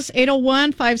 Text us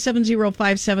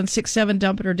 801-570-5767.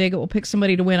 Dump it or dig it. We'll pick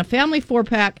somebody to win a family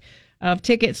 4-pack of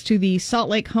tickets to the Salt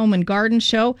Lake Home and Garden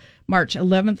Show, March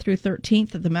 11th through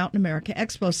 13th at the Mountain America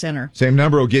Expo Center. Same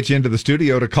number will get you into the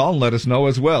studio to call and let us know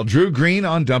as well. Drew Green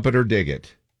on Dump It or Dig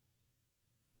It.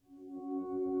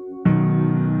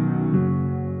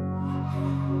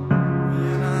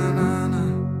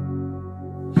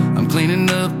 I'm cleaning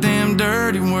up them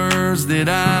dirty words that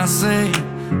I say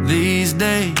these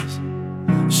days.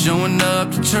 Showing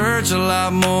up to church a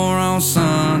lot more on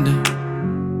Sunday.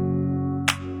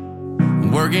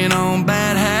 Working on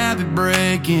bad habit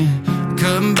breaking,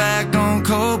 cutting back on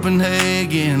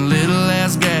Copenhagen. Little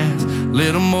less gas,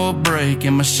 little more brake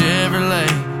in my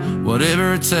Chevrolet,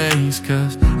 whatever it takes.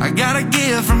 Cause I got a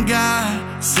gift from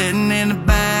God sitting in the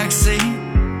backseat,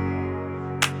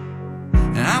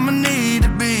 and I'ma need to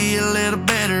be a little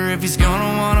better if he's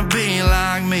gonna wanna be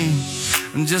like me.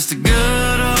 I'm just a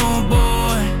good old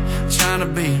boy, trying to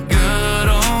be a good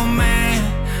old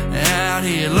man, out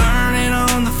here learning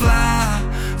on the fly,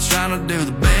 trying to do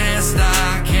the best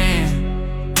I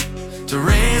can to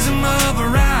raise him up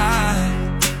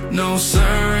right. No sir,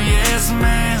 yes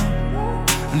ma'am.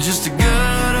 I'm just a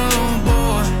good old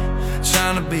boy,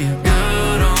 trying to be a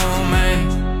good old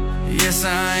man. Yes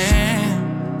I am.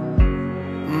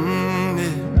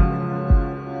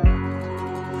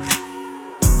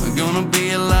 Gonna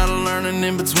be a lot of learning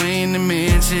in between the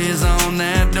inches on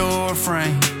that door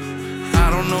frame.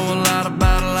 I don't know a lot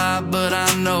about a lot, but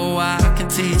I know I can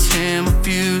teach him a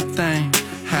few things.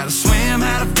 How to swim,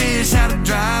 how to fish, how to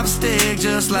drive a stick,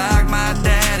 just like my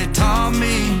daddy taught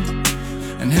me.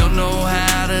 And he'll know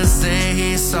how to say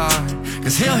he's sorry,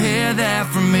 cause he'll hear that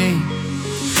from me.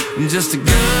 I'm just a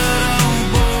good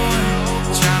old boy,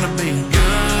 trying to be a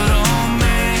good old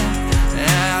man,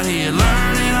 out here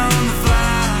learning on the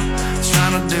fly,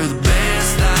 trying to do the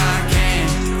best I can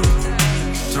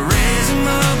to raise him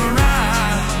up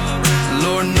right.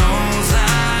 Lord knows I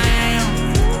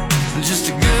am just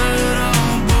a good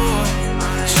old boy,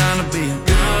 trying to be a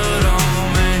good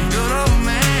old man. Good old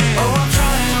man. Oh, I'm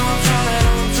trying, oh, I'm trying,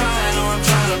 oh, I'm trying, oh, I'm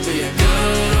trying to be a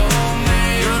good old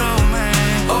man. Good old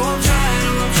man. Oh, I'm trying,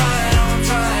 oh, I'm trying, oh, I'm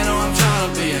trying, oh, I'm trying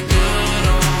to be a good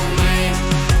old man.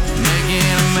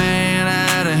 Making a man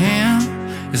out of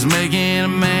him is making a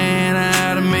man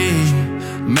out of me,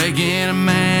 making a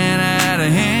man out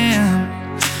of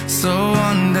him, so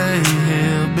one day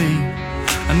he'll be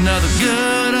another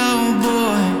good old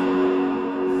boy.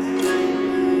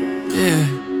 Yeah,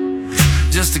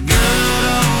 just a good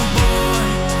old boy,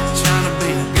 trying to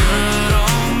be a good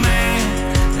old man,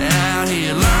 out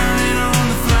here learning on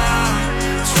the fly,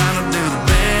 trying to do the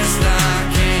best I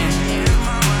can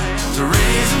to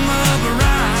raise him up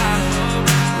right.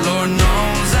 Lord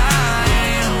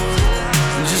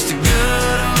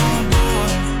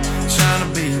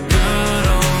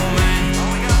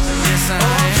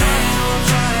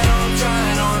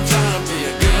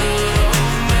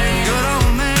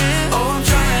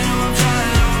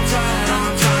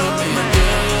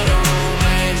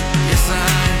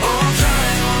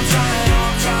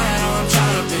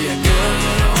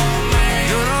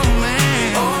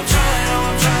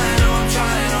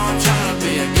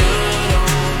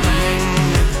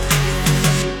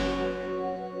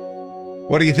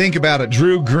What do you think about it?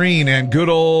 Drew Green and Good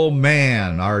Old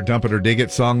Man, our Dump It or Dig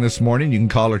It song this morning. You can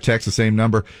call or text the same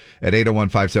number at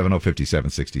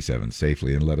 801-570-5767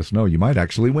 safely and let us know. You might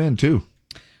actually win, too.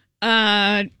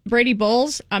 Brady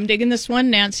Bowles, I'm digging this one.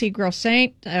 Nancy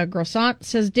Grossant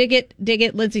says, dig it, dig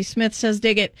it. Lindsay Smith says,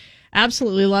 dig it.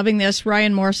 Absolutely loving this.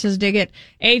 Ryan Moore says, dig it.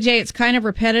 AJ, it's kind of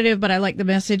repetitive, but I like the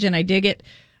message and I dig it.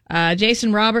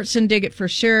 Jason Robertson, dig it for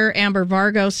sure. Amber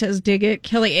Vargo says, dig it.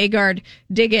 Kelly Agard,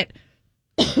 dig it.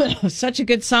 Such a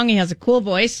good song. He has a cool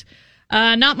voice.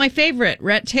 Not my favorite.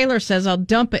 Rhett Taylor says, I'll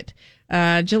dump it.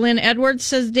 Jalen Edwards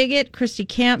says, dig it. Christy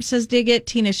Camp says, dig it.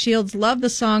 Tina Shields, love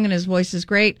the song and his voice is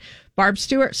great. Barb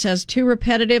Stewart says, too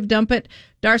repetitive, dump it.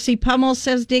 Darcy Pummel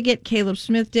says, dig it. Caleb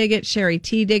Smith, dig it. Sherry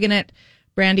T, digging it.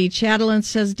 Brandy Chatelain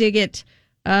says, dig it.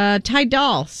 Ty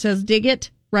Dahl says, dig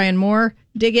it. Ryan Moore,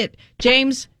 dig it.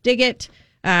 James, dig it.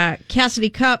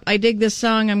 Cassidy Cup, I dig this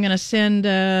song. I'm going to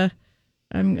send...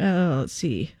 let's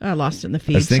see. I lost it in the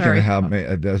feed. I was thinking Sorry. of how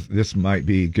this might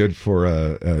be good for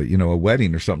a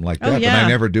wedding or something like that. Oh, yeah. But I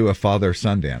never do a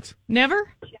father-son dance. Never?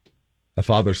 A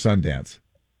father-son dance.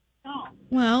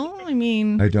 Well, I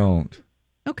mean... I don't.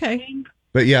 Okay.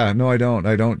 But yeah, no, I don't.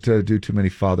 I don't do too many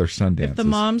father-son dances. If the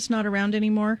mom's not around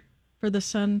anymore for the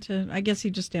son to... I guess he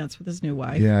just danced with his new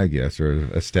wife. Yeah, I guess. Or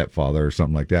a stepfather or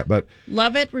something like that. But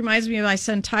Love it. Reminds me of my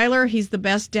son Tyler. He's the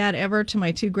best dad ever to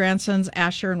my two grandsons,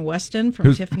 Asher and Weston,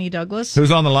 from Tiffany Douglas.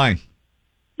 Who's on the line?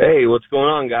 Hey, what's going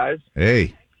on, guys?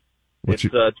 Hey. It's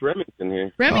Remington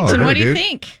here. Remington, what do you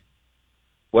think?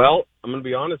 Well, I'm going to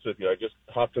be honest with you. I just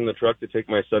hopped in the truck to take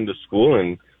my son to school,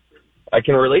 and I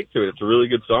can relate to it. It's a really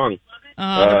good song.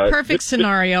 The perfect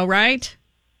scenario, right?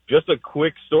 Just a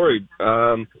quick story.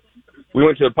 We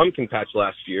went to a pumpkin patch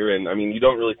last year, and, I mean, you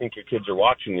don't really think your kids are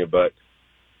watching you, but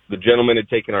the gentleman had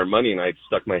taken our money, and I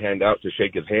stuck my hand out to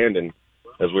shake his hand, and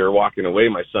as we were walking away,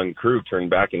 my son, Crew, turned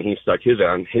back, and he stuck his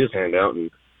hand out and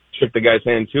shook the guy's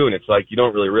hand, too, and it's like you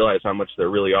don't really realize how much they're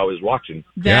really always watching.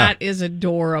 That is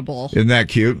adorable. Isn't that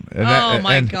cute? And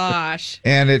my gosh.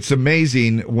 And it's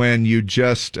amazing when you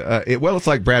just... it's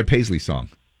like Brad Paisley's song.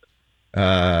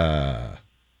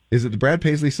 Is it the Brad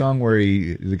Paisley song where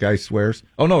the guy swears?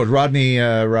 Oh, no, it's Rodney.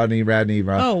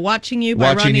 Watching You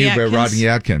by Rodney Atkins. By Rodney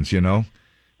Atkins,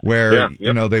 where,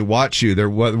 they watch you. They're,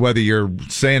 whether you're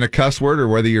saying a cuss word or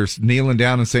whether you're kneeling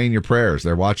down and saying your prayers,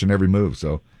 they're watching every move.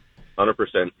 So,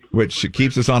 100%. Which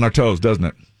keeps us on our toes, doesn't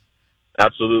it?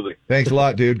 Absolutely. Thanks a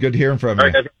lot, dude. Good hearing from you.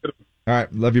 All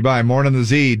right, love you. Bye. Morning the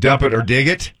Z. Dump it or dig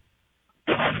it.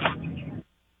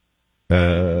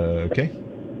 Okay.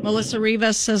 Melissa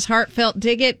Rivas says, heartfelt,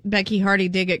 dig it. Becky Hardy,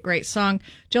 dig it. Great song.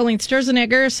 Jolene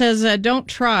Sturzenegger says, don't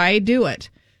try, do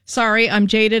it. Sorry, I'm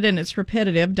jaded and it's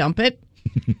repetitive. Dump it.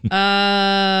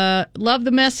 Love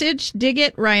the message. Dig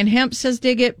it. Ryan Hemp says,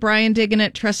 dig it. Brian digging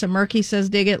it. Tressa Murky says,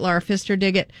 dig it. Laura Pfister,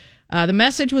 dig it. The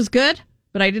message was good,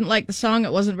 but I didn't like the song.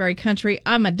 It wasn't very country.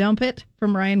 I'm a dump it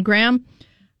from Ryan Graham.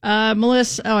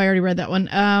 Melissa, I already read that one.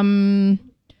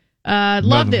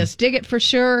 Love this. Dig it for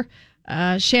sure.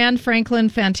 Shan Franklin,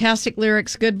 fantastic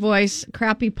lyrics, good voice,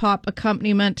 crappy pop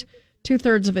accompaniment,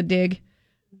 2/3 of a dig.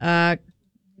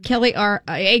 Kelly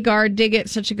Agard, dig it,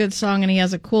 such a good song, and he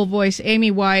has a cool voice.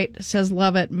 Amy White says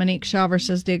love it. Monique Shaver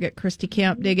says dig it. Christy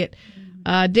Camp, dig it.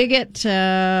 Dig it.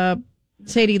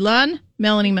 Sadie Lunn,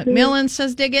 Melanie McMillan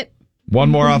says dig it. One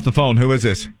more off the phone. Who is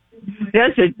this?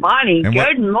 This is Bonnie. And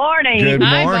Good morning. Good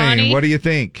Hi, morning. Bonnie. What do you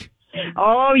think?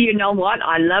 Oh, you know what?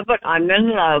 I love it. I'm in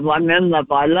love. I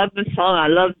love the song. I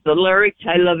love the lyrics.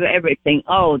 I love everything.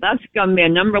 Oh, that's going to be a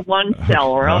 #1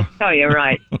 seller. I'll tell you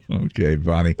right. Okay,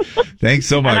 Bonnie. Thanks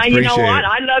so much. And you know Appreciate what? it.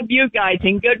 I love you guys.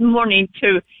 And good morning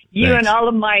to you Thanks. and all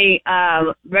of my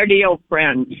radio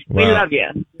friends. We Well, love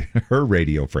you. Her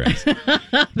radio friends.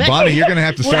 Bonnie, you're going to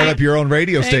have to start up your own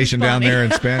radio station down there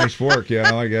in Spanish Fork,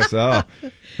 I guess. Oh.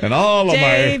 And all of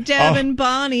Dave, Deb, and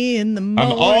Bonnie in the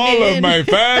morning. And all of my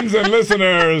fans and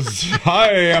listeners,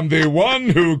 I am the one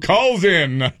who calls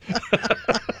in. All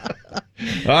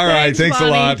right. Thanks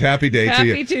Bonnie. a lot. Happy day to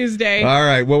you. Happy Tuesday. All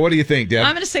right. Well, what do you think, Deb?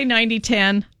 I'm going to say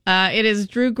 90-10. It is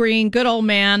Drew Green, Good Old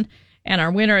Man, and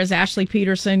our winner is Ashley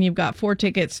Peterson. You've got 4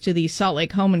 tickets to the Salt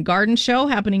Lake Home and Garden Show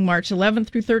happening March 11th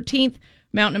through 13th.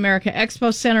 Mountain America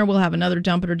Expo Center. We'll have another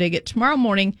Dump It or Dig It tomorrow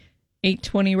morning,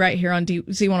 8:20 right here on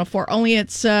Z104. Only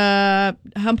it's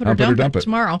Hump It or Dump It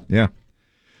tomorrow. Yeah.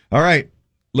 All right.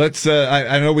 Let's,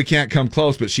 I know we can't come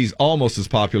close, but she's almost as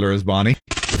popular as Bonnie.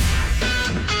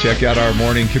 Check out our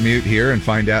morning commute here and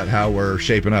find out how we're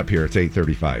shaping up here. It's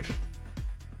 8:35.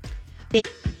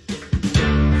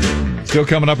 Still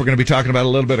coming up, we're going to be talking about a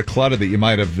little bit of clutter that you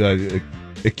might have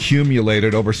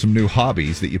accumulated over some new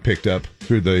hobbies that you picked up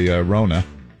through the Rona.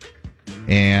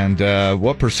 And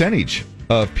what percentage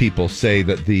of people say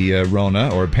that the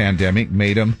Rona or pandemic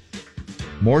made them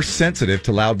more sensitive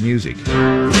to loud music.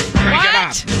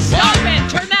 What? Stop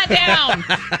it! Turn that down!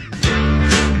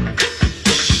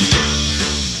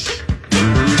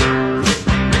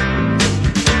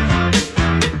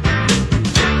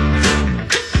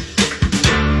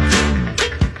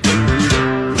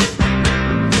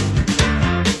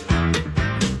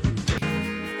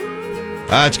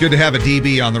 It's good to have a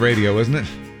DB on the radio, isn't it?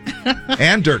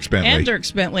 And Dierks Bentley. And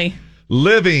Dierks Bentley.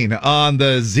 Living on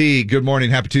the Z. Good morning.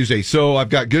 Happy Tuesday. So I've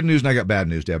got good news and I got bad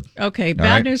news, Deb. Okay, All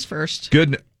bad right? news first.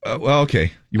 Good. Well,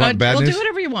 okay. You want bad news? We'll do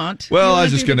whatever you want. Well, You I wanna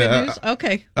was just do the going good news?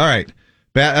 Okay. All right.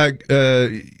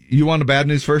 You want the bad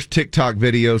news first? TikTok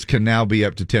videos can now be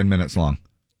up to 10 minutes long.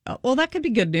 Well, that could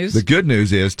be good news. The good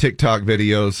news is TikTok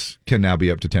videos can now be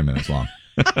up to 10 minutes long.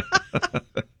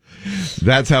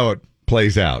 That's how it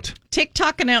plays out.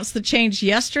 TikTok announced the change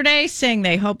yesterday, saying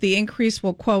they hope the increase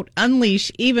will, quote,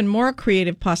 unleash even more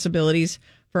creative possibilities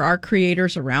for our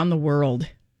creators around the world.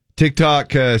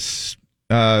 TikTok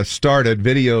started,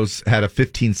 videos had a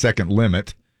 15-second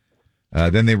limit.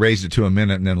 Then they raised it to a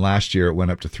minute, and then last year it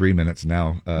went up to 3 minutes.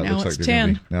 Now, Now looks it's like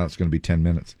 10. Now it's going to be 10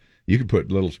 minutes. You could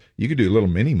do little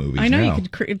mini movies. I know, now. you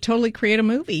could totally create a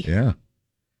movie. Yeah.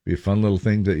 Be a fun little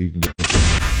thing that you can do.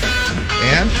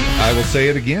 And I will say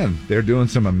it again, they're doing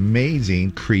some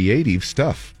amazing creative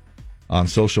stuff on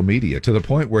social media to the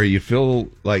point where you feel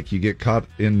like you get caught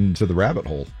into the rabbit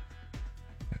hole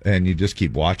and you just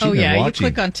keep watching Oh, yeah, and watching.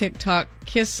 you click on TikTok,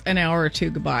 kiss an hour or two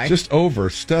goodbye. Just over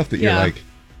stuff that you're like,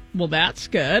 well, that's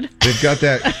good. they've got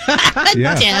that.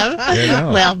 Yeah. Deb. I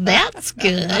know. Well, that's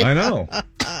good. I know.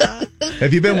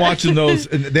 Have you been watching those?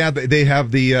 They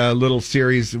have the little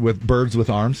series with birds with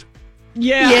arms.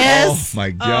 Yeah. Yes. Oh, my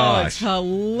Oh, gosh. it's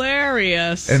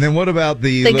hilarious. And then what about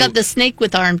the... They got the snake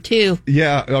with arm, too.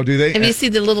 Yeah. Oh, do they? Have you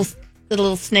seen the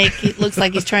little snake? It looks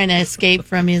like he's trying to escape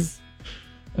from his...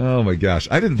 Oh my gosh!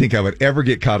 I didn't think I would ever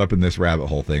get caught up in this rabbit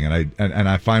hole thing, and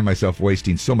I find myself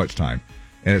wasting so much time,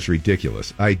 and it's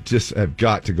ridiculous. I just have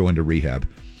got to go into rehab.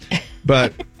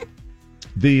 But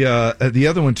the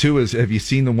other one too is, have you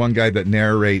seen the one guy that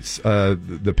narrates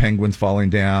the penguins falling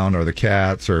down or the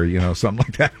cats or something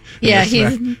like that? Yeah,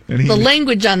 the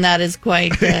language on that is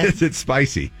quite. It's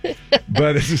spicy,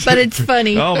 but it's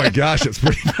funny. Oh my gosh, it's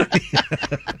pretty funny.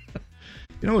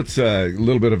 It's a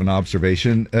little bit of an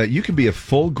observation. You can be a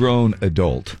full-grown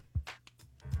adult,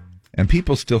 and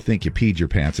people still think you peed your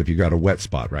pants if you got a wet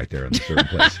spot right there in a certain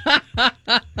place.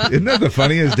 Isn't that the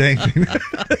funniest dang thing?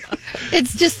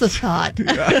 It's just the thought.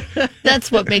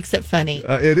 That's what makes it funny.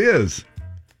 It is.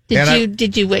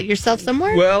 Did you wet yourself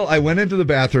somewhere? Well, I went into the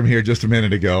bathroom here just a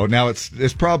minute ago. Now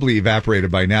it's probably evaporated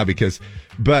by now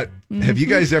but have you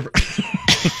guys ever...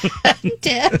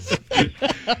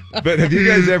 But have you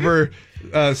guys ever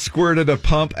squirted a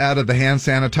pump out of the hand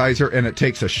sanitizer and it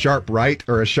takes a sharp right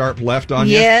or a sharp left on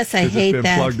you? Yes, I 'cause hate it's been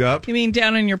that. plugged up. You mean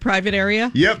down in your private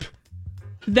area? Yep.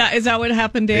 Is that what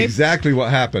happened, Dave? Exactly what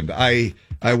happened. I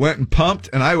went and pumped,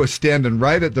 and I was standing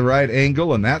right at the right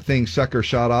angle, and that thing sucker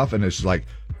shot off, and it's like,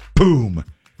 boom,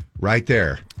 right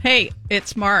there. Hey,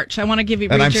 it's March. I want to give you.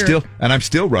 And I'm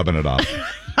still rubbing it off.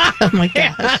 Oh my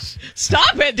gosh!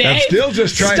 Stop it, Dave. I'm still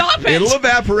just trying. Stop it. It'll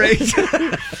evaporate.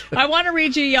 I want to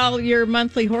read you all your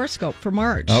monthly horoscope for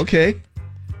March. Okay.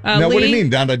 Now, what do you mean?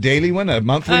 Down a daily one, a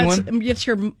monthly one? It's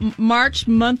your March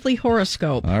monthly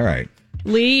horoscope. All right.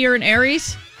 Lee, you're an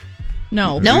Aries?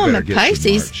 No. No, I'm a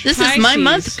Pisces. This is my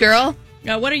month, girl.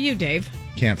 What are you, Dave?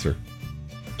 Cancer.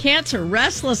 Cancer,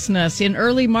 restlessness in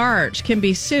early March can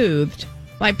be soothed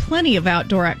by plenty of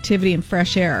outdoor activity and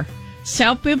fresh air.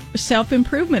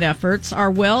 Self-improvement efforts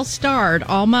are well starred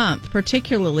all month,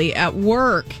 particularly at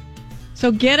work.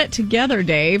 So get it together,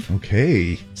 Dave.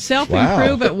 Okay.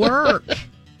 Self-improve at work.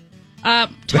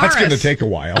 Taurus. That's going to take a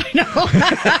while. I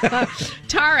know.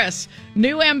 Taurus,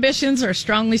 new ambitions are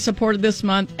strongly supported this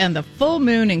month, and the full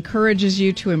moon encourages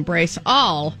you to embrace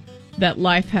all that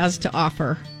life has to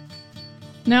offer.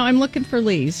 Now I'm looking for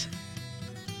Lee's.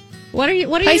 What are you?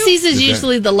 Pisces is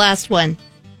usually the last one.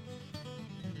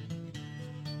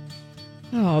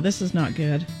 Oh, this is not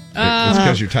good. It's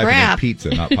because you're typing crap. in pizza,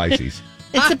 not Pisces.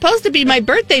 It's supposed to be my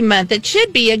birthday month. It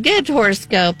should be a good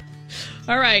horoscope.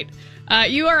 All right.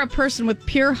 You are a person with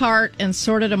pure heart and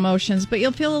sorted emotions, but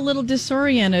you'll feel a little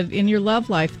disoriented in your love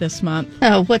life this month.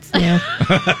 Oh, what's new?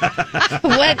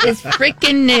 What is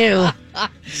freaking new?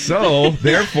 So,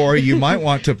 therefore, you might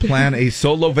want to plan a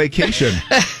solo vacation.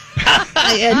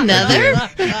 Another?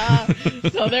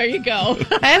 So there you go.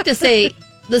 I have to say,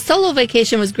 the solo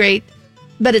vacation was great,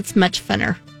 but it's much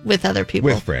funner with other people.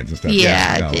 With friends and stuff.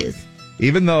 Yeah, no. it is.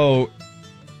 Even though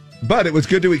But it was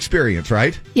good to experience,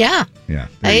 right? Yeah. Yeah.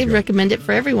 I recommend it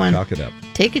for everyone. Chalk it up.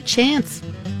 Take a chance.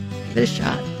 Give it a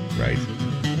shot. Right.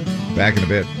 Back in a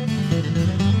bit.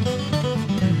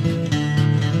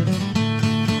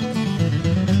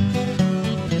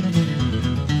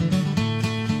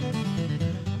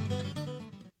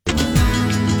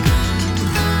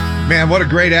 Man, what a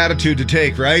great attitude to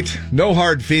take, right? No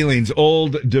hard feelings,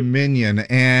 Old Dominion.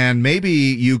 And maybe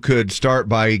you could start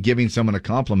by giving someone a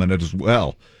compliment as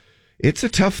well. It's a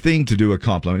tough thing to do a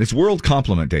compliment. It's World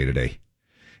Compliment Day today.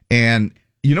 And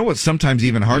you know what's sometimes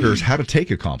even harder is how to take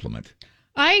a compliment.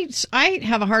 I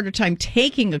have a harder time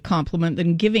taking a compliment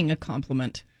than giving a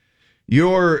compliment.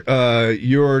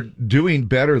 You're doing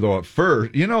better though at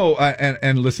first,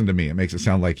 and listen to me. It makes it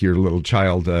sound like you're a little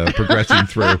child progressing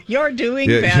through. You're doing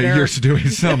better. You're doing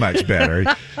so much better.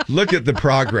 Look at the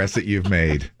progress that you've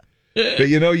made. But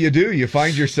you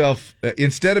find yourself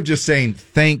instead of just saying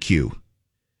thank you,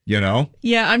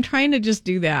 Yeah, I'm trying to just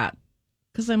do that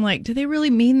because I'm like, do they really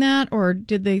mean that, or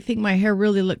did they think my hair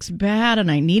really looks bad and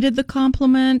I needed the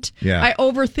compliment? Yeah, I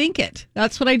overthink it.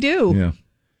 That's what I do. Yeah.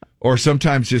 Or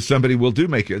sometimes just somebody will they'll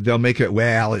make it,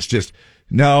 well, it's just,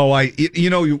 no,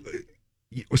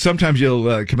 sometimes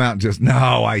you'll come out and just,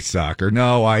 no, I suck, or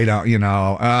no, I don't, oh,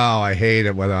 I hate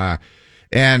it.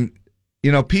 And,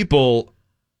 people,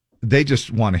 they just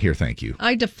want to hear thank you.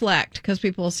 I deflect because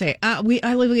people will say, we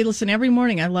listen every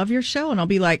morning. I love your show. And I'll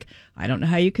be like, I don't know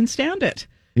how you can stand it.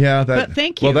 Yeah. But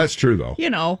thank you. Well, that's true though.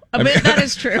 That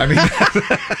is true.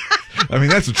 I mean,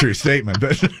 that's a true statement,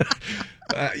 but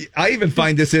I even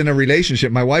find this in a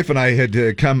relationship. My wife and I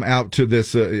had come out to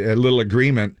this a little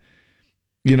agreement.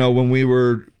 When we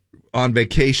were on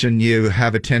vacation, you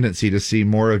have a tendency to see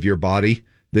more of your body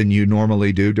than you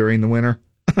normally do during the winter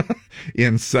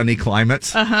in sunny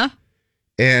climates. Uh-huh.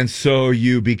 And so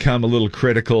you become a little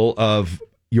critical of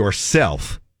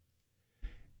yourself.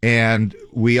 And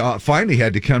we finally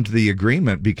had to come to the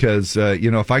agreement because,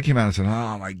 if I came out and said,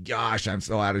 oh my gosh, I'm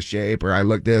so out of shape, or I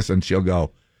look this, and she'll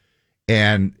go,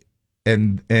 and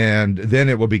then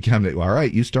it will become, all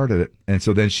right, you started it. And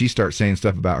so then she starts saying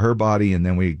stuff about her body, and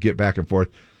then we get back and forth.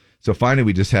 So finally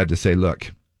we just had to say,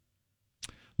 look,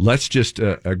 let's just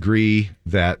agree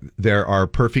that there are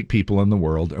perfect people in the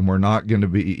world, and we're not going to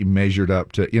be measured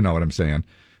up to, you know what I'm saying,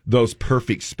 those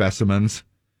perfect specimens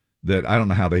that I don't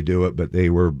know how they do it, but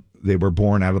they were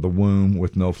born out of the womb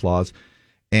with no flaws,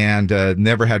 and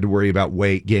never had to worry about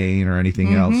weight gain or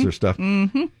anything else or stuff.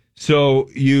 Mm-hmm. So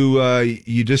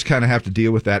you just kind of have to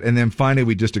deal with that. And then finally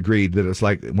we just agreed that it's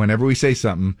like whenever we say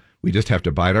something, we just have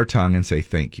to bite our tongue and say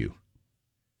thank you.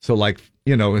 So like,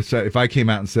 if I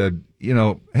came out and said,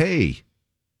 hey,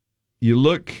 you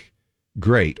look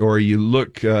great, or you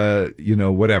look,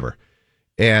 whatever.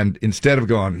 And instead of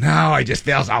going, no, I just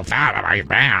feel so fat on my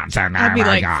pants. I'd be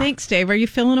like, thanks, Dave. Are you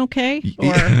feeling okay? Or...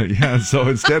 Yeah. So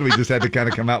instead, we just had to kind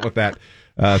of come out with that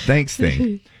thanks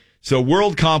thing. So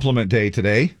World Compliment Day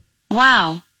today.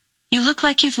 Wow. You look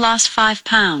like you've lost 5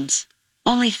 pounds.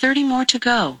 Only 30 more to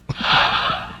go.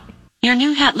 Your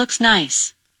new hat looks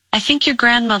nice. I think your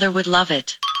grandmother would love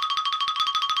it.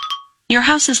 Your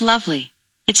house is lovely.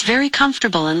 It's very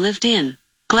comfortable and lived in.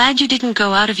 Glad you didn't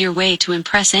go out of your way to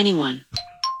impress anyone.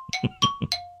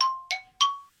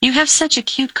 You have such a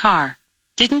cute car.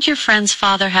 Didn't your friend's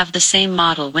father have the same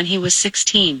model when he was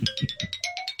 16?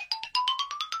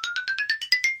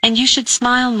 And you should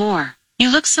smile more.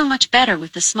 You look so much better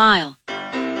with the smile.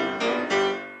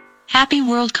 Happy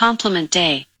World Compliment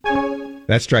Day.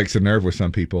 That strikes a nerve with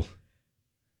some people.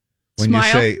 When smile?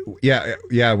 You say,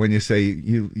 yeah, when you say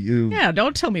you. Yeah,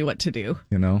 don't tell me what to do.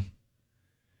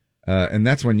 And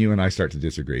that's when you and I start to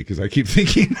disagree, because I keep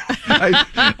thinking,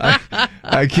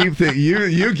 I keep thinking,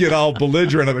 you get all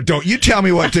belligerent about, don't you tell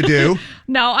me what to do.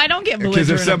 No, I don't get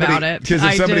belligerent about it. Because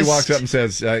if somebody walks up and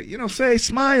says, say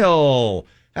smile,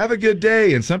 have a good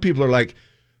day. And some people are like,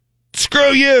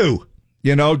 screw you.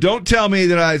 Don't tell me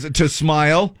that to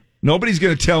smile. Nobody's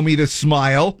going to tell me to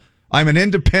smile. I'm an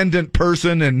independent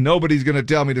person, and nobody's going to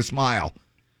tell me to smile.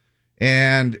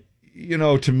 And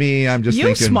to me, I'm just thinking.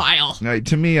 You smile.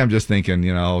 To me, I'm just thinking,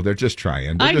 they're just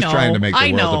trying. They're just trying to make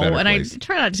the world a better place. I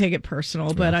try not to take it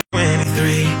personal, but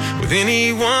 23 with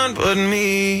anyone but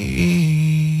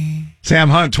me. Sam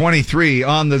Hunt, 23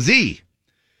 on the Z.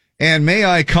 And may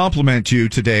I compliment you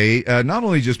today, not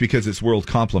only just because it's World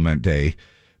Compliment Day,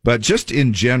 but just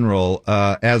in general,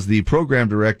 as the program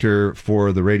director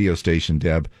for the radio station,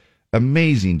 Deb.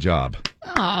 Amazing job.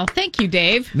 Oh, thank you,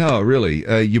 Dave. No, really.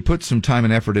 You put some time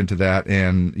and effort into that,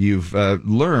 and you've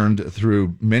learned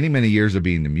through many, many years of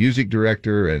being the music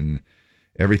director and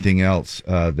everything else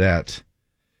that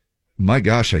my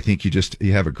gosh, I think you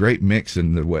have a great mix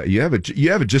in the way you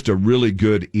have just a really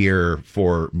good ear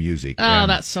for music. Oh,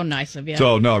 that's so nice of you.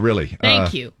 So no, really,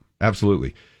 thank you.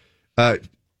 Absolutely.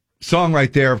 Song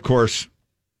right there, of course,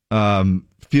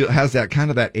 has that kind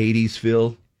of that 80s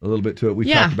feel a little bit to it.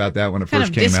 We talked about that when it kind first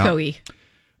of came disco-y.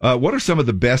 out. What are some of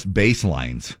the best bass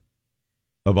lines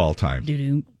of all time?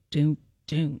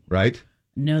 Do-do-do-do. Right?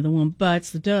 Another one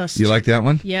bites the dust. You like that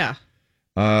one? Yeah.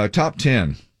 Top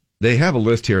 10. They have a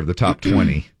list here of the top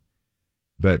 20,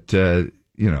 but,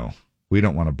 we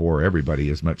don't want to bore everybody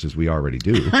as much as we already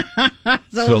do.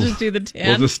 so we'll just do the 10.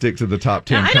 We'll just stick to the top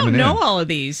 10 now, I coming don't know in. all of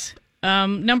these.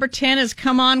 Number 10 is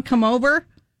Come On, Come Over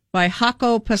by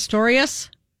Jaco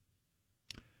Pastorius.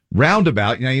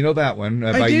 Roundabout. Now, you know that one.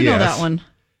 I do know that one.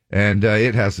 And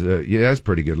it has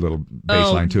pretty good little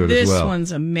bass line to it as well. This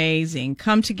one's amazing.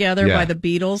 Come Together by the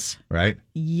Beatles. Right?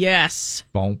 Yes.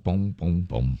 Boom, boom, boom,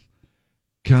 boom.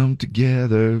 Come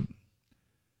together.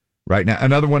 Right now,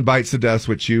 another one, Bites the Dust,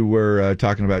 which you were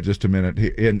talking about just a minute.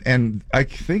 And I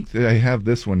think that I have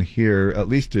this one here, at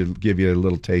least to give you a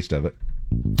little taste of it.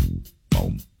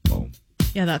 Boom, boom.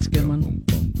 Yeah, that's a good one. Boom,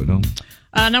 boom, boom.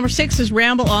 Number 6 is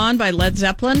Ramble On by Led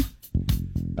Zeppelin.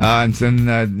 And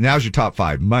then now's your top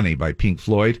 5, Money by Pink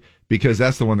Floyd, because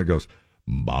that's the one that goes,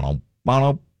 bono,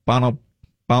 bono, bono,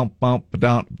 bump, bump,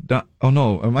 down, down. Oh,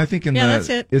 no. Am I thinking Yeah, that's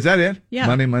it. Is that it? Yeah.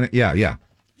 Money. Yeah.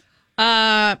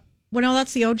 Well, no,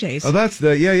 that's the OJs. Oh, that's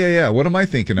the, yeah. What am I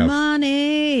thinking of?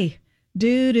 Money.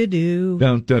 Do-do-do.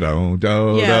 Dun, dun, dun,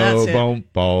 dun, Yeah, that's it. boom,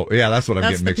 boom. Yeah, that's what I'm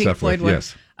That's getting the mixed Pink up Floyd with. one.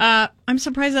 Yes. I'm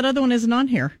surprised that other one isn't on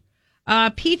here.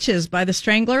 Peaches by the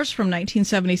Stranglers from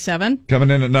 1977.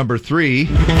 Coming in at number 3.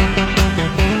 I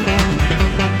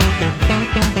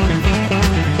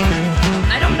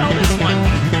don't know this one.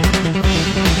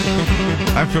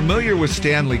 I'm familiar with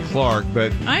Stanley Clark,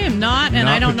 but I am not, and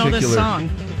I don't know this song.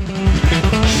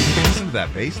 Listen to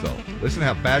that bass, though. Listen to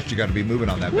how fast you got to be moving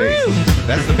on that bass.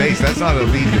 That's the bass. That's not a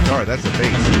lead guitar. That's the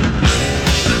bass.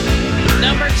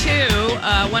 Number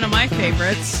 2, one of my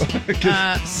favorites,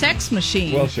 Sex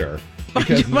Machine. Well, sure. By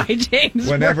James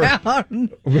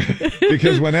Brown.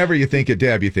 Because whenever you think of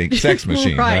Deb, you think Sex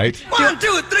Machine, right? 1,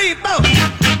 2, 3, 4.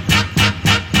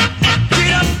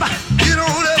 Get up, get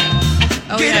on up.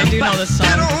 Oh, yeah, I do know this song.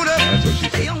 Get on up. That's what she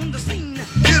said. Stay on the scene.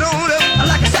 Get on up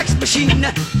like a sex machine.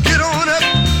 Get on up.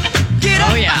 Get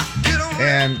up. Oh, yeah.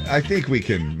 And I think we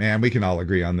can all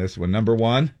agree on this one. Number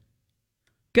 1.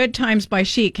 Good Times by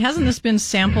Chic. Hasn't this been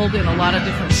sampled in a lot of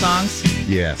different songs?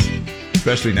 Yes.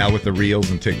 Especially now with the reels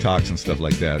and TikToks and stuff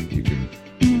like that. You can.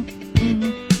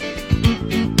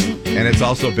 And it's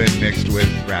also been mixed with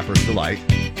Rapper's Delight,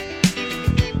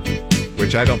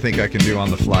 which I don't think I can do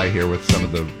on the fly here with some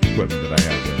of the equipment that I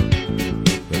have there.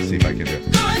 Let's see if I can do it.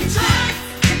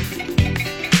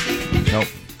 Nope.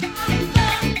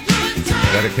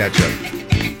 Gotta catch up.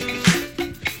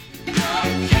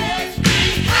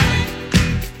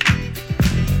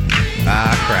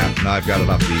 Crap. No, I've got it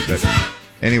off beat. But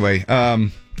anyway,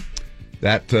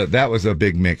 that was a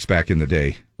big mix back in the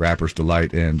day. Rapper's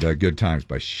Delight and Good Times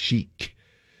by Chic.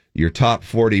 Your top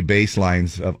 40 bass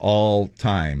lines of all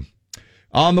time.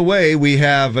 On the way, we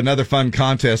have another fun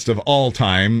contest of all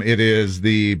time. It is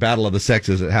the Battle of the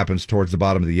Sexes. It happens towards the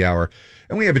bottom of the hour.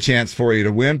 And we have a chance for you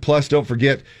to win. Plus, don't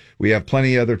forget, we have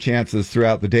plenty of other chances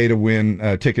throughout the day to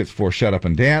win tickets for Shut Up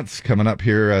and Dance. Coming up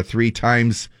here 3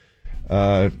 times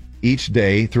each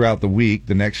day throughout the week.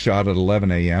 The next shot at 11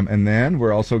 a.m. And then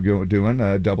we're also doing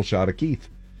a double shot of Keith.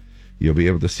 You'll be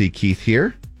able to see Keith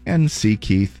here and see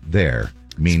Keith there.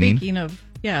 Meaning, Speaking of,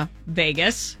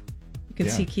 Vegas. You can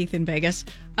see Keith in Vegas.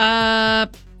 You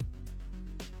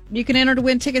can enter to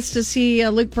win tickets to see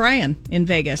Luke Bryan in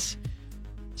Vegas.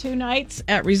 2 nights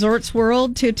at Resorts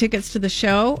World, 2 tickets to the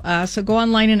show. So go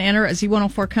online and enter at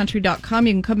z104country.com.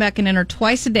 You can come back and enter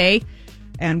twice a day,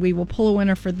 and we will pull a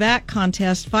winner for that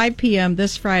contest, 5 p.m.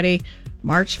 this Friday,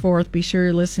 March 4th. Be sure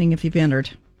you're listening if you've entered.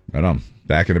 Right on.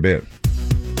 Back in a bit.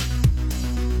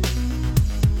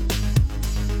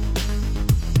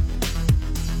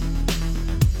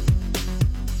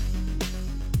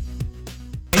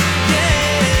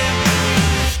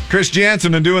 Chris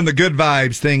Jansen and doing the good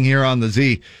vibes thing here on the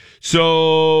Z.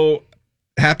 So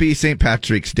happy St.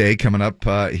 Patrick's Day coming up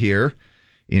here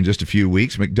in just a few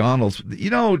weeks. McDonald's,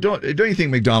 don't you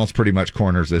think McDonald's pretty much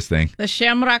corners this thing? The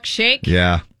Shamrock Shake.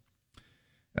 Yeah.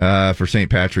 For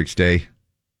St. Patrick's Day.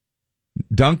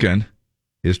 Dunkin'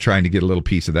 is trying to get a little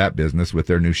piece of that business with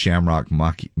their new Shamrock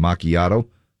Macchiato.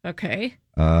 Okay.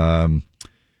 The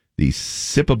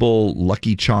sippable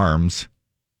Lucky Charms.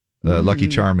 Lucky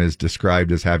Charm is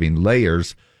described as having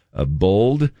layers of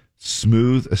bold,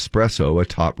 smooth espresso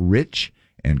atop rich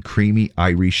and creamy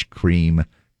Irish creme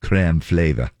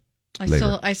flavor.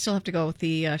 I still have to go with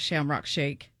the Shamrock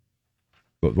Shake.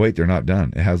 But wait, they're not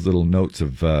done. It has little notes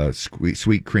of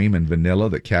sweet cream and vanilla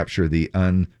that capture the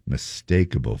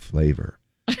unmistakable flavor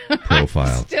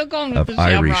profile Still going of with the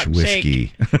Irish Shamrock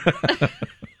whiskey.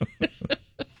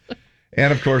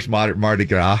 And, of course, Mardi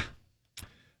Gras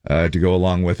to go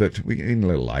along with it. We need a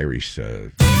little Irish.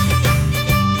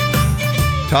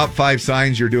 Top 5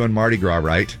 signs you're doing Mardi Gras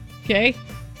right. Okay.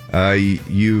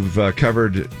 You've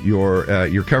covered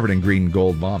you're covered in green and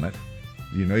gold vomit.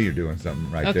 You know you're doing something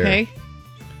right there.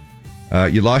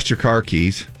 Okay. You lost your car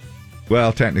keys.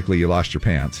 Well, technically, you lost your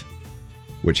pants,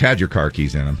 which had your car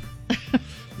keys in them.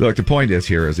 Look, the point is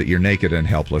that you're naked and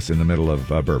helpless in the middle of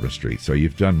Bourbon Street, so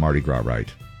you've done Mardi Gras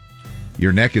right.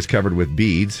 Your neck is covered with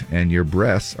beads, and your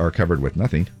breasts are covered with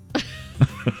nothing.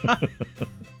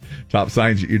 Top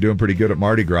signs that you're doing pretty good at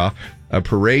Mardi Gras. A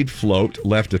parade float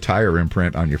left a tire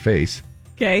imprint on your face.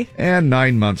 Okay. And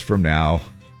 9 months from now,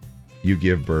 you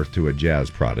give birth to a jazz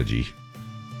prodigy.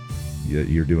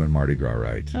 You're doing Mardi Gras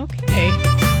right. Okay.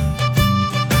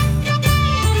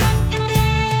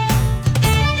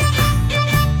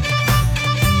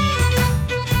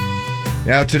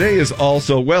 Now, today is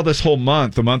also, this whole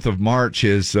month, the month of March,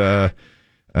 is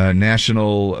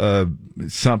national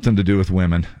something to do with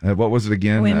women. What was it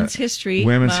again? Women's History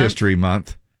Women's Month. History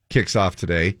Month kicks off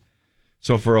today.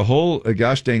 So for a whole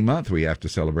gosh dang month, we have to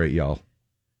celebrate y'all.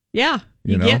 Yeah,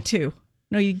 you know? get to.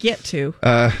 No, you get to.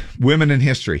 Women in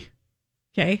history.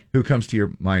 Okay. Who comes to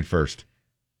your mind first?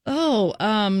 Oh,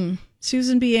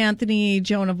 Susan B. Anthony,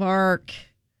 Joan of Arc.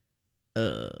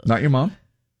 Not your mom?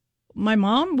 My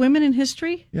mom, women in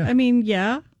history? Yeah. I mean,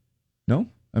 yeah. No?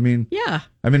 I mean, yeah.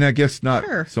 I mean, I guess not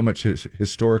Sure. so much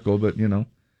historical, but,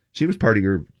 she was part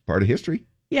of history.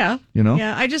 Yeah.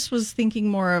 Yeah, I just was thinking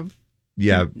more of.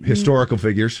 Yeah, historical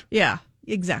figures. Yeah,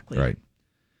 exactly. Right.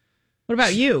 What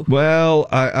about you? Well,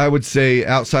 I would say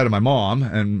outside of my mom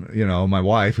and, my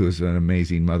wife, who's an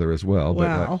amazing mother as well.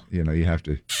 Wow. But, you have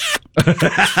to.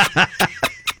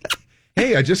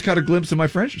 Hey, I just got a glimpse of my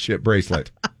friendship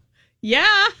bracelet.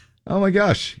 Yeah. Oh, my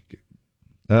gosh.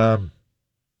 So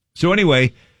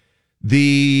anyway,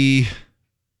 it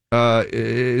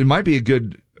might be a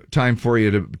good time for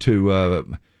you to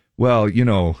I'm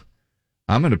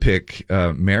going to pick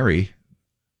Mary.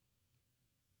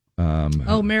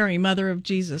 Mary, Mother of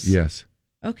Jesus. Yes.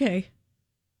 Okay.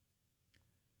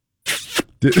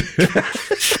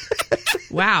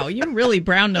 Wow, you're really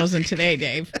brown nosing today,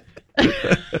 Dave.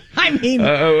 I mean,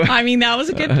 that was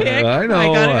a good pick. I know.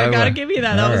 I got to give you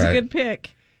that. That was a good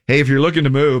pick. Hey, if you're looking to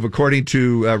move, according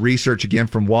to research again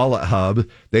from Wallet Hub,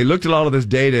 they looked at all of this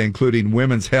data, including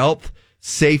women's health,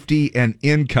 safety, and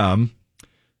income.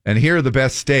 And here are the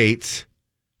best states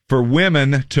for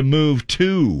women to move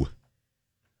to.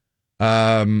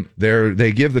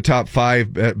 They give the top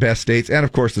 5 best states and,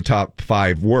 of course, the top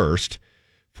 5 worst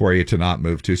for you to not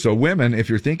move to. So women, if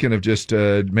you're thinking of just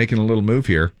making a little move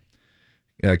here,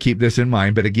 keep this in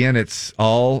mind. But again, it's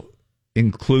all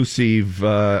inclusive.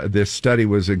 This study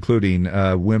was including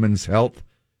women's health.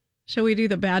 Shall we do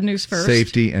the bad news first?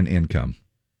 Safety and income.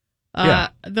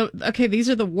 These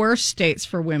are the worst states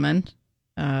for women.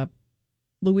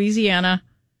 Louisiana,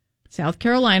 South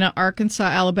Carolina, Arkansas,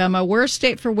 Alabama. Worst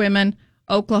state for women,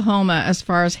 Oklahoma, as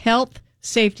far as health,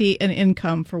 safety, and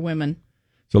income for women.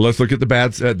 So let's look at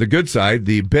the good side.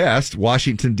 The best,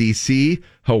 Washington, D.C.,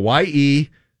 Hawaii,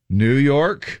 New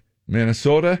York,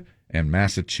 Minnesota, and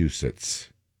Massachusetts.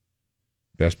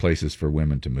 Best places for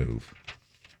women to move.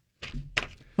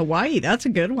 Hawaii, that's a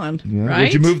good one, Yeah. right?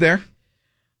 Would you move there?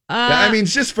 I mean,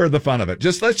 just for the fun of it.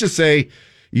 Let's just say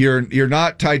you're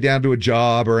not tied down to a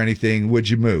job or anything. Would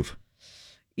you move?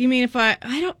 You mean if I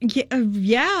don't,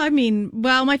 yeah, I mean,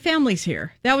 well, my family's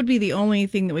here. That would be the only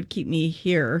thing that would keep me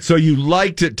here. So you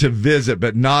liked it to visit,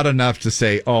 but not enough to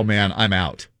say, oh man, I'm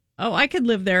out. Oh, I could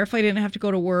live there if I didn't have to go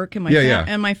to work and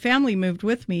and my family moved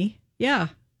with me. Yeah,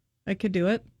 I could do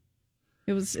it.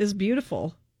 It's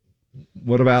beautiful.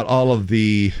 What about all of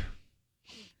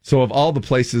of all the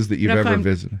places that you've ever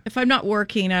visited? If I'm not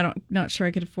working, not sure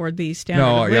I could afford the standard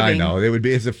of living. No, I know. It would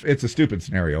be, it's a stupid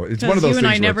scenario. It's one of those things. You and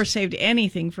I things never saved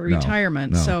anything for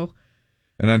retirement, so.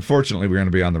 And unfortunately, we're going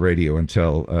to be on the radio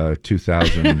until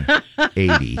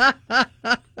 2080.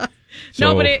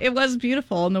 No, but it was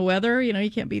beautiful, and the weather.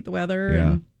 You can't beat the weather. Yeah,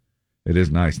 and, it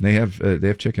is nice. And they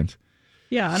have chickens.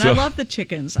 Yeah, and I love the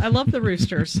chickens. I love the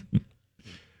roosters.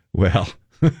 Well.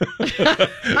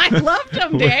 I loved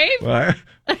them, Dave.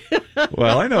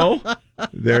 Well, I know.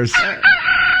 There's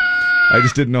I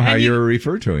just didn't know how you were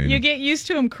referred to him. You get used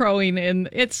to him crowing, and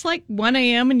it's like 1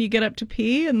 a.m. and you get up to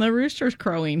pee, and the rooster's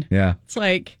crowing. Yeah. It's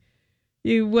like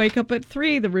you wake up at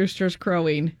 3, the rooster's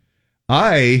crowing.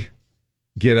 I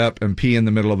get up and pee in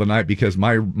the middle of the night because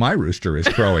my rooster is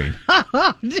crowing.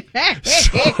 Oh,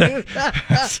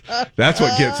 that's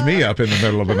what gets me up in the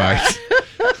middle of the night.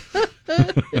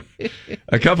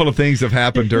 A couple of things have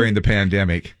happened during the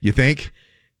pandemic. You think?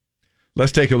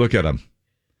 Let's take a look at them.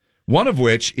 One of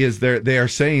which is they are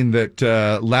saying that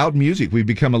loud music, we've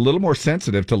become a little more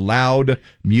sensitive to loud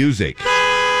music.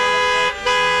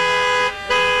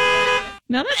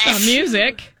 Now that's not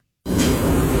music.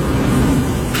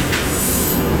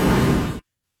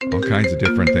 All kinds of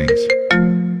different things.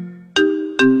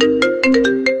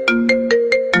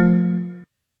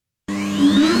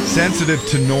 Sensitive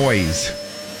to noise.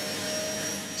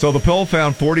 So the poll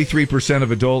found 43% of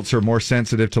adults are more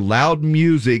sensitive to loud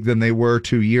music than they were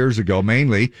 2 years ago,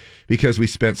 mainly because we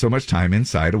spent so much time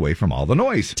inside away from all the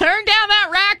noise. Turn down that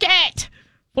racket.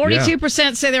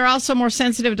 42% say they're also more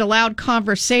sensitive to loud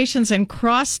conversations and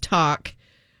crosstalk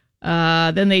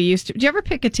than they used to. Do you ever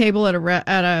pick a table at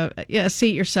a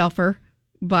seat yourselfer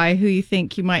by who you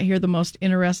think you might hear the most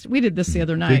interesting? We did this the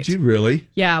other night. Did you really?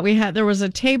 Yeah, there was a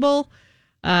table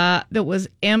that was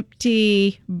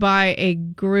empty by a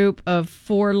group of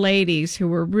 4 ladies who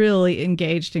were really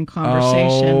engaged in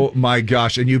conversation. Oh my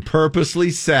gosh! And you purposely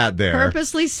sat there.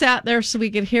 Purposely sat there so we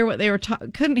could hear what they were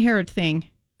talking. Couldn't hear a thing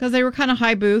because they were kind of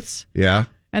high booths. Yeah.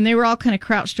 And they were all kind of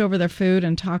crouched over their food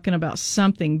and talking about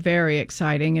something very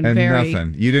exciting and very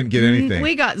nothing. You didn't get anything.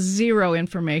 We got zero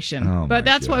information. Oh, but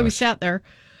that's why we sat there.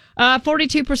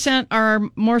 42% are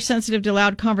more sensitive to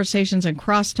loud conversations and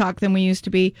crosstalk than we used to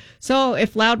be. So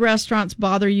if loud restaurants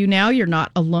bother you now, you're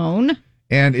not alone.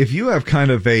 And if you have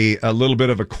kind of a little bit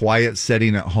of a quiet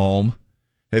setting at home,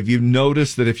 have you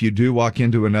noticed that if you do walk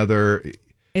into another...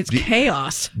 It's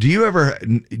chaos. Do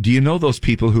you know those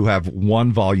people who have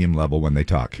one volume level when they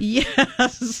talk?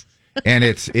 Yes. And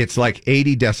it's like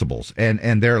 80 decibels.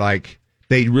 And they're like...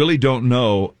 They really don't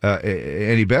know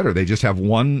any better. They just have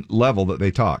one level that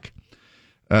they talk.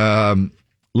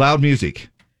 Loud music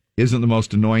isn't the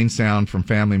most annoying sound from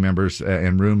family members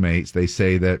and roommates. They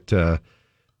say that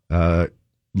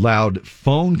loud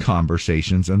phone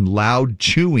conversations and loud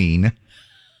chewing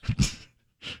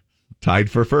tied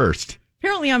for first.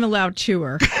 Apparently I'm a loud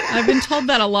chewer. I've been told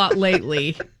that a lot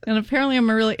lately. And apparently I'm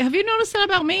have you noticed that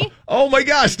about me? Oh my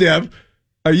gosh, Deb.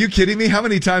 Are you kidding me? How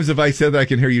many times have I said that I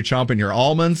can hear you chomping your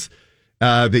almonds?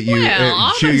 That you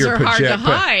chew your almonds are hard to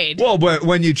hide. Well, but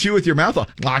when you chew with your mouth,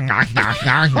 because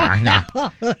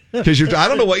I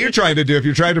don't know what you're trying to do. If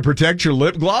you're trying to protect your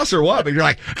lip gloss or what, but you're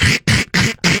like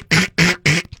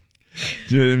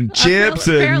chips.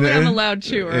 Apparently, I'm a loud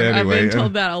chewer. Anyway, I've been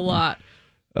told that a lot.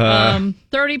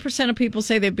 30% of people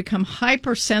say they've become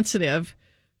hypersensitive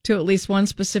to at least one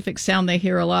specific sound they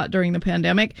hear a lot during the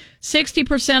pandemic.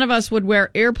 60% of us would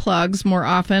wear earplugs more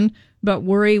often, but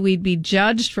worry we'd be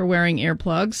judged for wearing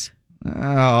earplugs.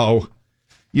 Oh,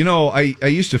 I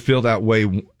used to feel that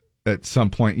way at some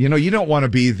point. You don't want to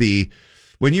be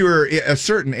when you were a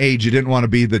certain age, you didn't want to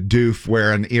be the doof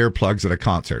wearing earplugs at a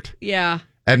concert. Yeah.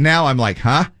 And now I'm like,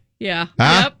 huh? Yeah.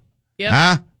 Huh? Yep.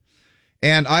 Huh?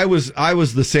 And I was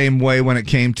the same way when it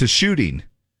came to shooting.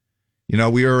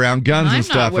 We were around guns and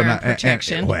stuff. I'm not wearing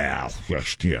protection.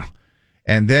 Yeah.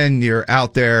 And then you're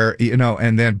out there,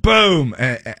 and then boom.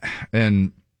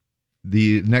 And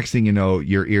the next thing you know,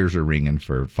 your ears are ringing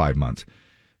for 5 months.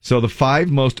 So the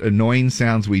 5 most annoying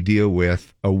sounds we deal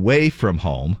with away from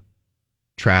home: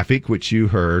 traffic, which you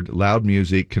heard, loud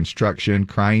music, construction,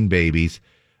 crying babies,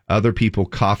 other people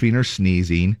coughing or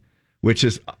sneezing, which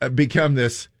has become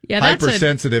this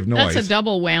hypersensitive noise. That's a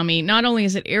double whammy. Not only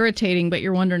is it irritating, but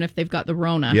you're wondering if they've got the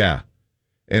Rona. Yeah.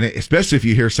 And especially if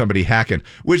you hear somebody hacking,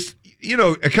 which,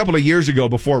 a couple of years ago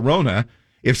before Rona,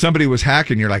 if somebody was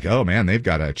hacking, you're like, oh man, they've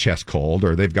got a chest cold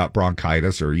or they've got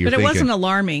bronchitis or But it wasn't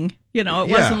alarming. It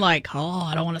wasn't like, oh,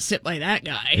 I don't want to sit by that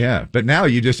guy. Yeah. But now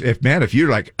if you're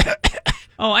like...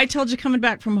 Oh, I told you coming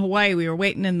back from Hawaii, we were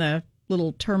waiting in the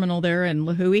little terminal there in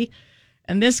Lahui,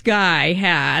 and this guy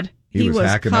He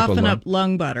was coughing up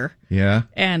lung butter. Yeah.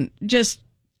 And just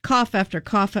cough after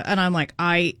cough. And I'm like,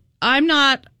 I'm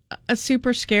not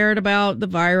super scared about the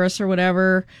virus or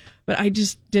whatever, but I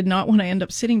just did not want to end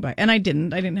up sitting by. And I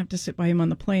didn't have to sit by him on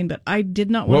the plane, but I did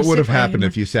not want to sit by him. What would have happened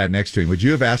if you sat next to him? Would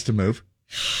you have asked to move?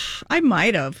 I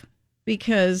might have,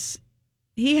 because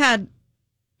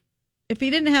if he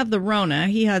didn't have the Rona,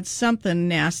 he had something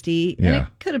nasty. Yeah. And it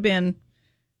could have been,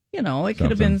 it could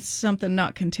have been something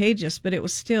not contagious, but it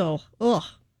was still, ugh.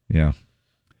 Yeah.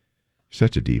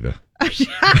 Such a diva.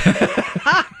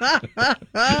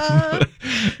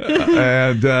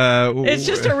 And it's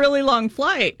just a really long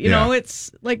flight. You know,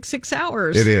 it's like 6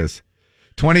 hours. It is.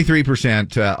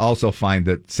 23% also find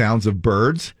that sounds of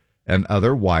birds and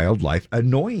other wildlife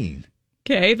annoying.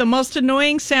 Okay, the most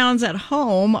annoying sounds at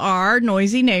home are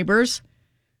noisy neighbors,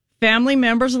 family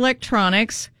members'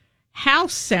 electronics,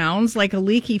 house sounds like a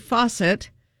leaky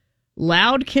faucet,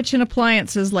 loud kitchen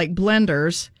appliances like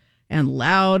blenders, and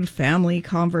loud family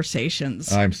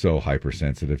conversations. I'm so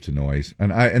hypersensitive to noise,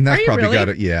 and that's probably really? got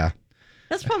it. Yeah,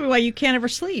 that's probably why you can't ever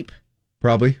sleep.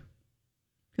 Probably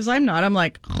because I'm not. I'm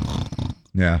like,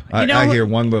 yeah. I hear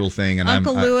one little thing, and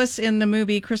Uncle Lewis in the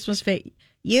movie Christmas Fate.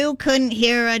 You couldn't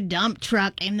hear a dump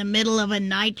truck in the middle of a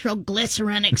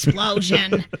nitroglycerin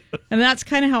explosion. And that's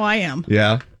kind of how I am.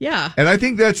 Yeah. Yeah. And I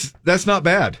think that's not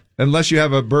bad, unless you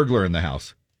have a burglar in the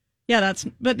house. Yeah,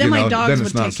 but then my dogs then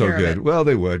it's would not take so care good. of it. Well,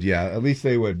 they would, yeah. At least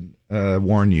they would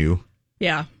warn you.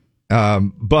 Yeah.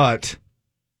 But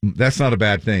that's not a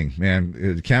bad thing,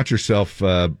 man. Count yourself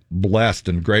blessed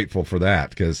and grateful for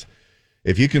that, because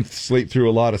if you can sleep through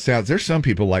a lot of sounds, there's some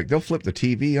people they'll flip the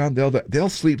TV on, they'll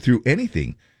sleep through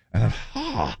anything. And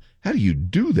how do you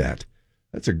do that?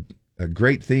 That's a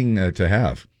great thing to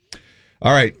have.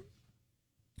 All right.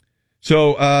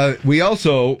 So we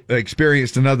also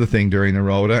experienced another thing during the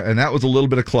Rota, and that was a little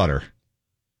bit of clutter.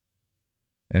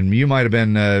 And you might have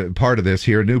been part of this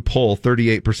here. A new poll,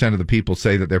 38% of the people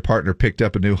say that their partner picked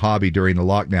up a new hobby during the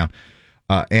lockdown.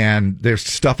 And there's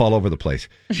stuff all over the place.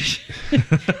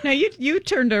 Now, you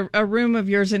turned a room of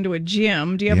yours into a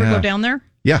gym. Do you ever go down there?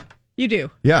 Yeah. You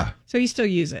do? Yeah. So you still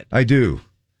use it? I do,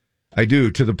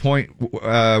 to the point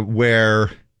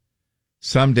where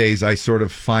some days I sort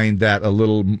of find that a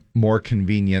little more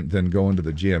convenient than going to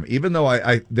the gym, even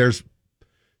though there's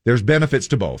benefits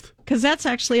to both. Because that's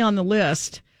actually on the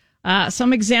list.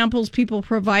 Some examples people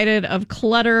provided of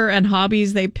clutter and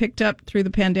hobbies they picked up through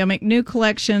the pandemic. New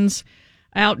collections,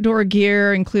 outdoor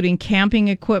gear, including camping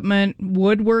equipment,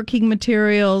 woodworking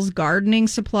materials, gardening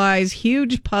supplies,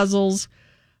 huge puzzles,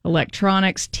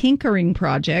 electronics, tinkering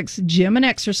projects, gym and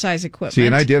exercise equipment. See,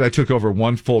 and I took over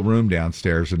one full room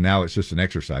downstairs, and now it's just an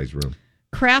exercise room.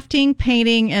 Crafting,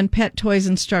 painting, and pet toys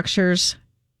and structures.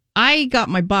 I got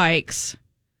my bikes,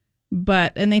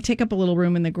 and they take up a little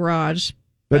room in the garage.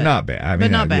 But not bad. I mean,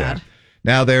 but not bad. Yeah.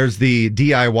 Now, there's the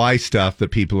DIY stuff that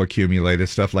people accumulated,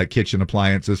 stuff like kitchen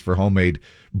appliances for homemade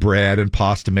bread and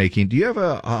pasta making. Do you have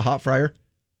a hot fryer?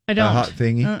 I don't. A hot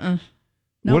thingy?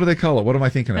 Nope. What do they call it? What am I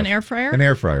thinking of? An air fryer? An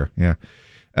air fryer, yeah.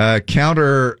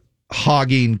 Counter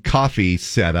hogging coffee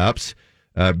setups,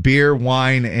 beer,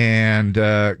 wine, and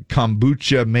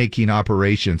kombucha making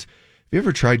operations. Have you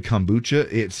ever tried kombucha?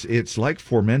 It's like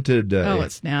fermented.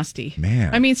 It's nasty.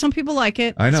 Man. I mean, some people like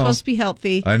it. I know. It's supposed to be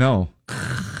healthy. I know.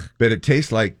 But it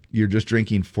tastes like you're just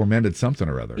drinking fermented something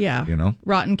or other. Yeah. You know?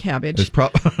 Rotten cabbage. It's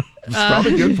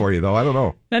probably good for you, though. I don't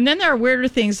know. And then there are weirder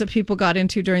things that people got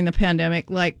into during the pandemic,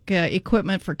 like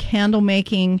equipment for candle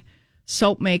making,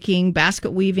 soap making,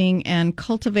 basket weaving, and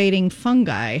cultivating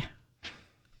fungi.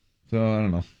 So, I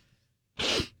don't know.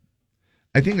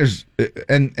 I think there's,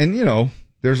 and you know,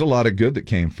 there's a lot of good that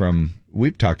came from,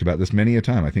 we've talked about this many a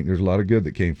time. I think there's a lot of good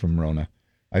that came from Rona.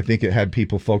 I think it had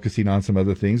people focusing on some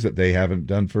other things that they haven't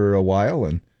done for a while.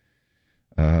 And,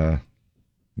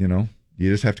 you know,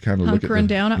 you just have to kind of look at hunkering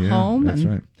down at home. That's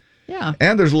right. Yeah.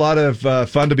 And there's a lot of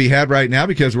fun to be had right now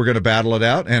because we're going to battle it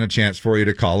out and a chance for you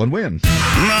to call and win.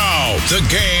 Now, the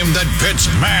game that pits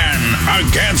man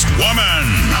against woman.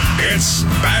 It's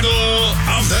Battle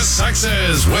of the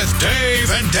Sexes with Dave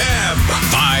and Deb.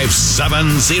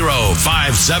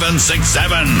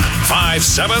 570-5767.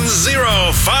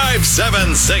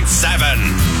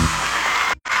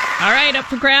 570-5767. All right, up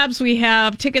for grabs, we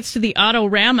have tickets to the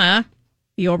Autorama.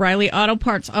 The O'Reilly Auto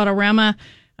Parts Autorama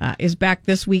is back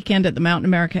this weekend at the Mountain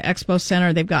America Expo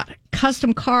Center. They've got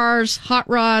custom cars, hot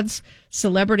rods,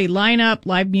 celebrity lineup,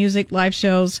 live music, live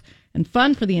shows, and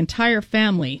fun for the entire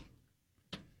family.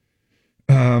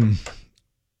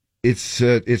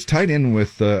 It's tied in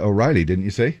with O'Reilly, didn't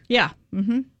you say? Yeah.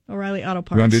 Mm-hmm. O'Reilly Auto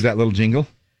Parts. You want to do that little jingle?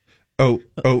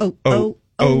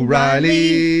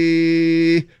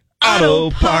 O'Reilly Auto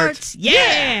Parts.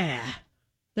 Yeah.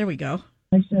 There we go.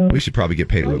 We should probably get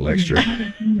paid a little extra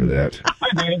for that.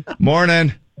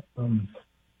 Morning.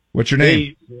 What's your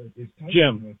name?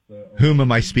 Jim. Whom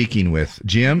am I speaking with?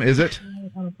 Jim, is it?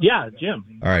 Yeah,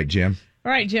 Jim. All right, Jim.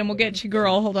 All right, Jim, we'll get you,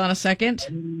 girl. Hold on a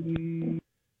second.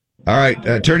 All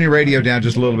right, turn your radio down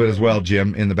just a little bit as well,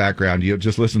 Jim, in the background. You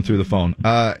just listen through the phone.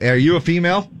 Are you a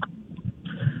female?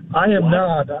 I am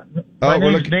not. My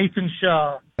name's Nathan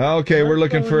Shaw. Okay, we're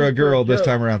looking for a girl this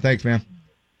time around. Thanks, man.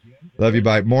 Love you.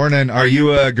 Bye. Morning. Are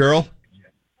you a girl?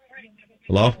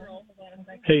 Hello?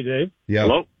 Hey, Dave. Yeah.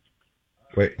 Hello?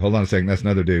 Wait, hold on a second. That's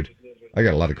another dude. I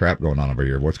got a lot of crap going on over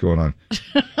here. What's going on?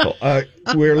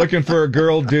 We're looking for a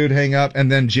girl. Dude, hang up.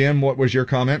 And then, Jim, what was your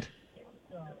comment?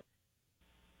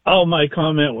 Oh, my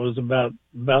comment was about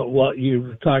what you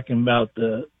were talking about,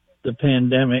 the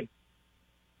pandemic.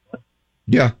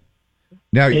 Yeah.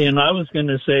 Now, and I was going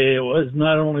to say it was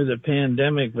not only the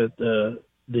pandemic, but the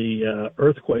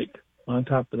earthquake on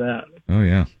top of that. Oh,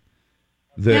 yeah.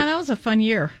 Yeah, that was a fun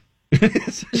year.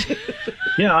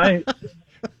 Yeah,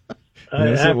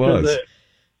 Yes, it was.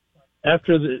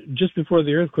 Just before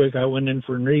the earthquake, I went in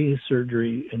for knee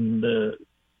surgery, and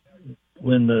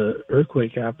when the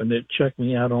earthquake happened, it checked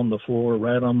me out on the floor,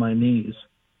 right on my knees.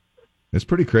 It's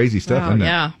pretty crazy stuff, isn't it?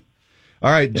 Yeah.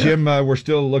 All right, Jim, we're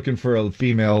still looking for a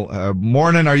female.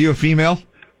 Morning, are you a female?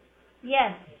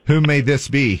 Yes, Who may this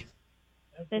be?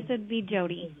 this would be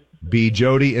Jody. Be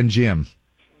Jody and Jim.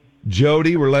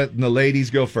 Jody, we're letting the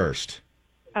ladies go first.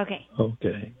 Okay.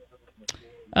 Okay.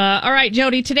 All right,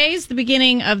 Jody, today's the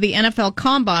beginning of the NFL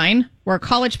Combine, where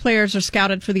college players are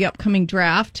scouted for the upcoming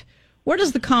draft. Where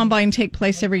does the Combine take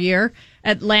place every year?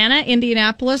 Atlanta,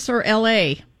 Indianapolis, or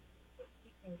L.A.?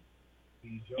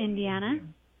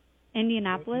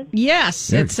 Indianapolis?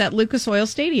 Yes, it's at Lucas Oil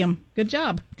Stadium. Good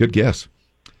job. Good guess.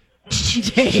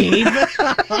 Dave.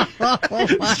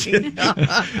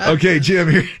 Okay,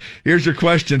 Jim, here's your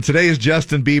question. Today is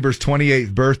Justin Bieber's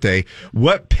 28th birthday.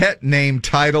 What pet name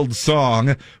titled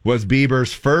song was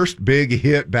Bieber's first big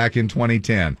hit back in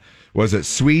 2010? Was it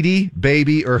Sweetie,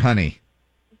 Baby, or Honey?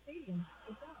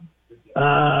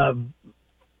 I'm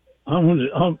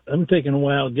taking a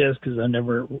wild guess because I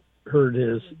never heard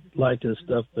his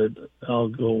stuff, but I'll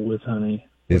go with Honey.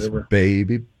 Whatever. It's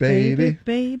Baby, Baby.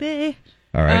 Baby.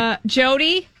 All right.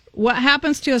 Jody, what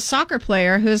happens to a soccer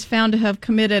player who is found to have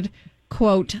committed,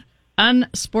 quote,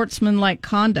 unsportsmanlike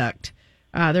conduct?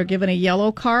 They're given a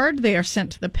yellow card, they are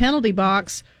sent to the penalty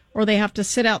box, or they have to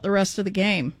sit out the rest of the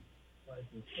game.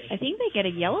 I think they get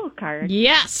a yellow card.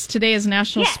 Yes, today is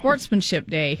National Sportsmanship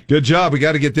Day. Good job. We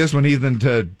got to get this one, Ethan,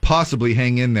 to possibly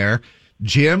hang in there.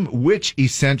 Jim, which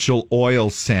essential oil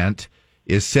scent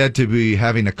is said to be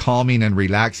having a calming and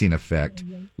relaxing effect?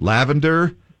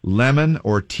 Lavender, lemon,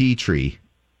 or tea tree?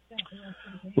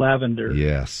 Lavender.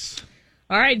 Yes.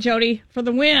 All right, Jody, for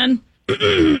the win.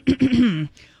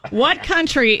 What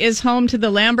country is home to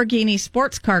the Lamborghini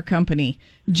sports car company?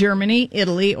 Germany,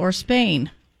 Italy, or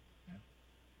Spain?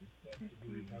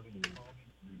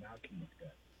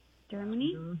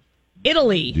 Germany?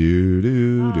 Italy.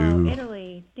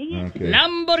 Italy. Dang it. Okay.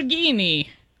 Lamborghini.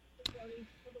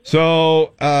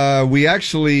 So we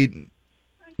actually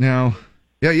now,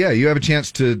 you have a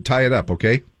chance to tie it up,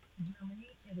 okay?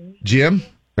 Jim,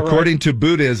 according to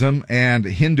Buddhism and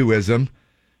Hinduism,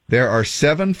 there are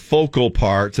 7 focal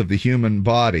parts of the human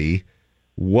body.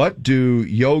 What do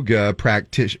yoga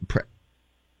practitioners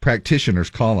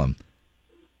call them?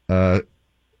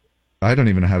 I don't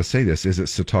even know how to say this. Is it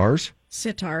sitars?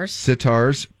 Sitars.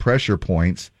 Sitars, pressure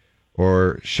points,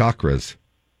 or chakras?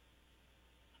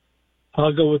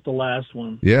 I'll go with the last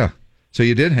one. Yeah. So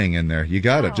you did hang in there. You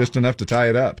got it. Just enough to tie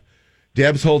it up.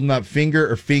 Deb's holding up finger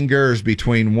or fingers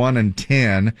between 1 and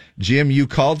 10. Jim, you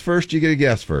called first. You get a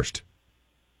guess first.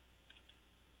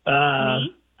 No,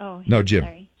 Jim.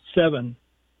 Sorry. 7.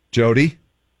 Jody?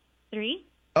 3.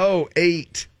 Oh,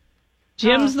 8.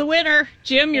 Jim's the winner.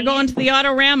 Jim, you're going to the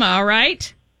Autorama, all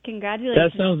right?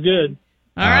 Congratulations. That sounds good.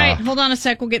 All right, hold on a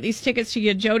sec. We'll get these tickets to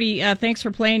you. Jody, thanks for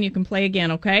playing. You can play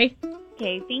again, okay?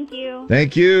 Okay, thank you.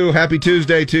 Thank you. Happy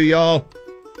Tuesday to y'all.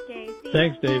 Okay, see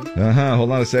Thanks, Dave.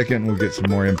 Hold on a second. We'll get some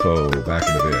more info back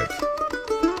in a bit.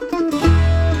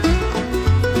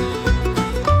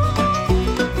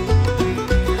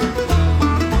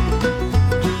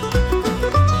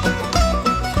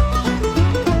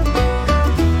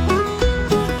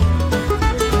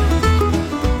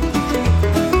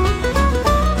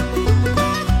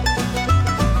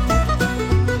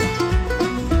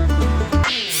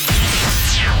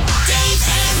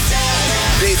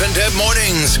 Dave and Deb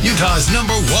Mornings, Utah's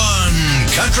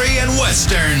 #1 country and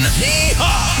western.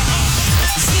 Yeehaw!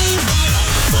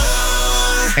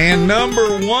 And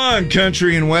 #1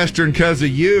 country and western because of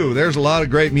you. There's a lot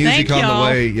of great music Thank on y'all. the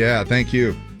way. Yeah, thank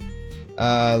you.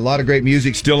 A lot of great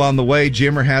music still on the way.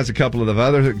 Jimmer has a couple of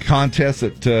other contests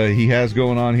that he has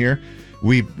going on here.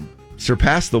 We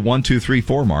surpassed the 1, 2, 3,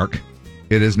 4 mark.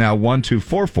 It is now 1, 2,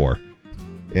 4, 4.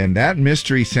 And that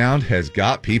mystery sound has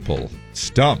got people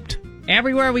stumped.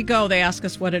 Everywhere we go, they ask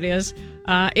us what it is.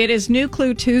 It is New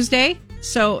Clue Tuesday,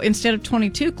 so instead of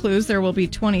 22 clues, there will be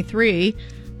 23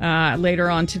 later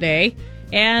on today.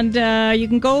 And you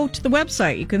can go to the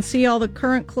website. You can see all the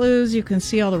current clues. You can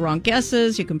see all the wrong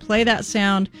guesses. You can play that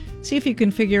sound. See if you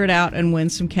can figure it out and win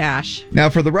some cash. Now,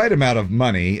 for the right amount of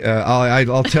money,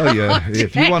 I'll tell you,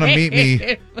 if you want to meet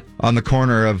me on the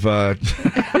corner of...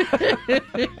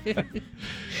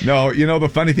 No, you know, the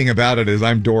funny thing about it is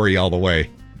I'm Dory all the way.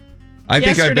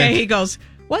 Yesterday he goes,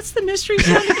 what's the mystery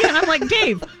sound again? I'm like,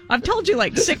 Dave, I've told you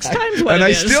like 6 times what and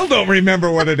it is. I still don't remember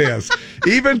what it is.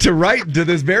 Even to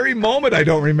this very moment, I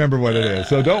don't remember what it is.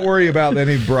 So don't worry about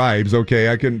any bribes, okay?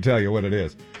 I couldn't tell you what it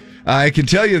is. I can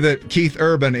tell you that Keith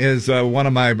Urban is one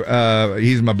of my,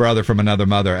 he's my brother from another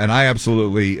mother, and I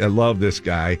absolutely love this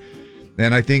guy.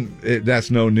 And I think that's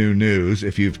no new news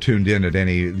if you've tuned in at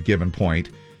any given point.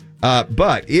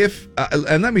 But if,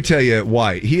 and let me tell you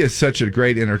why, he is such a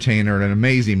great entertainer and an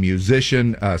amazing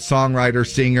musician, songwriter,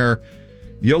 singer.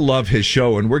 You'll love his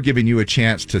show, and we're giving you a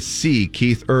chance to see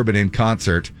Keith Urban in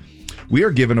concert. We are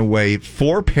giving away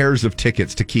 4 pairs of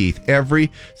tickets to Keith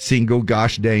every single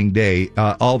gosh dang day,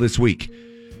 all this week.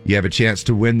 You have a chance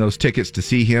to win those tickets to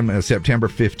see him September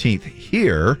 15th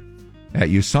here at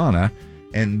USANA,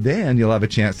 and then you'll have a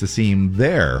chance to see him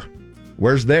there.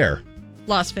 Where's there?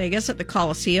 Las Vegas at the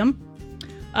Coliseum.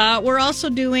 We're also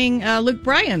doing Luke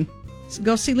Bryan. So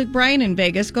go see Luke Bryan in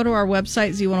Vegas. Go to our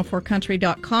website,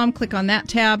 z104country.com. Click on that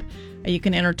tab. You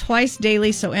can enter twice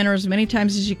daily, so enter as many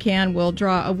times as you can. We'll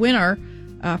draw a winner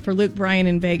for Luke Bryan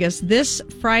in Vegas. This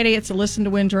Friday, it's a Listen to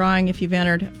Win drawing if you've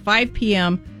entered 5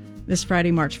 p.m. this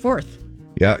Friday, March 4th.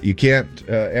 Yeah, you can't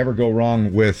ever go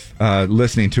wrong with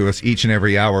listening to us each and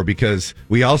every hour, because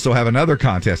we also have another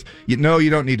contest. You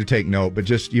don't need to take note, but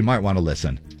just you might want to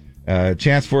listen.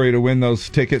 Chance for you to win those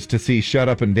tickets to see Shut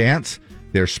Up and Dance,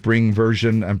 their spring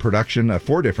version and production,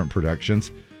 4 different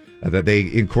productions that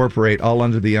they incorporate all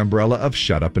under the umbrella of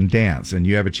Shut Up and Dance. And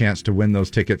you have a chance to win those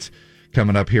tickets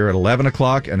coming up here at 11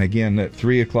 o'clock and again at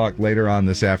 3 o'clock later on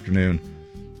this afternoon,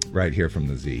 right here from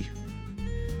the Z.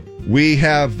 We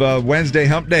have Wednesday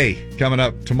Hump Day coming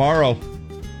up tomorrow,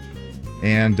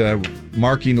 and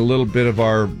marking a little bit of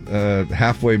our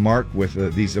halfway mark with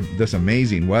this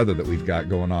amazing weather that we've got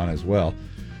going on as well.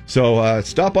 So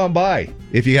stop on by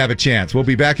if you have a chance. We'll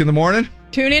be back in the morning.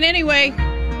 Tune in anyway.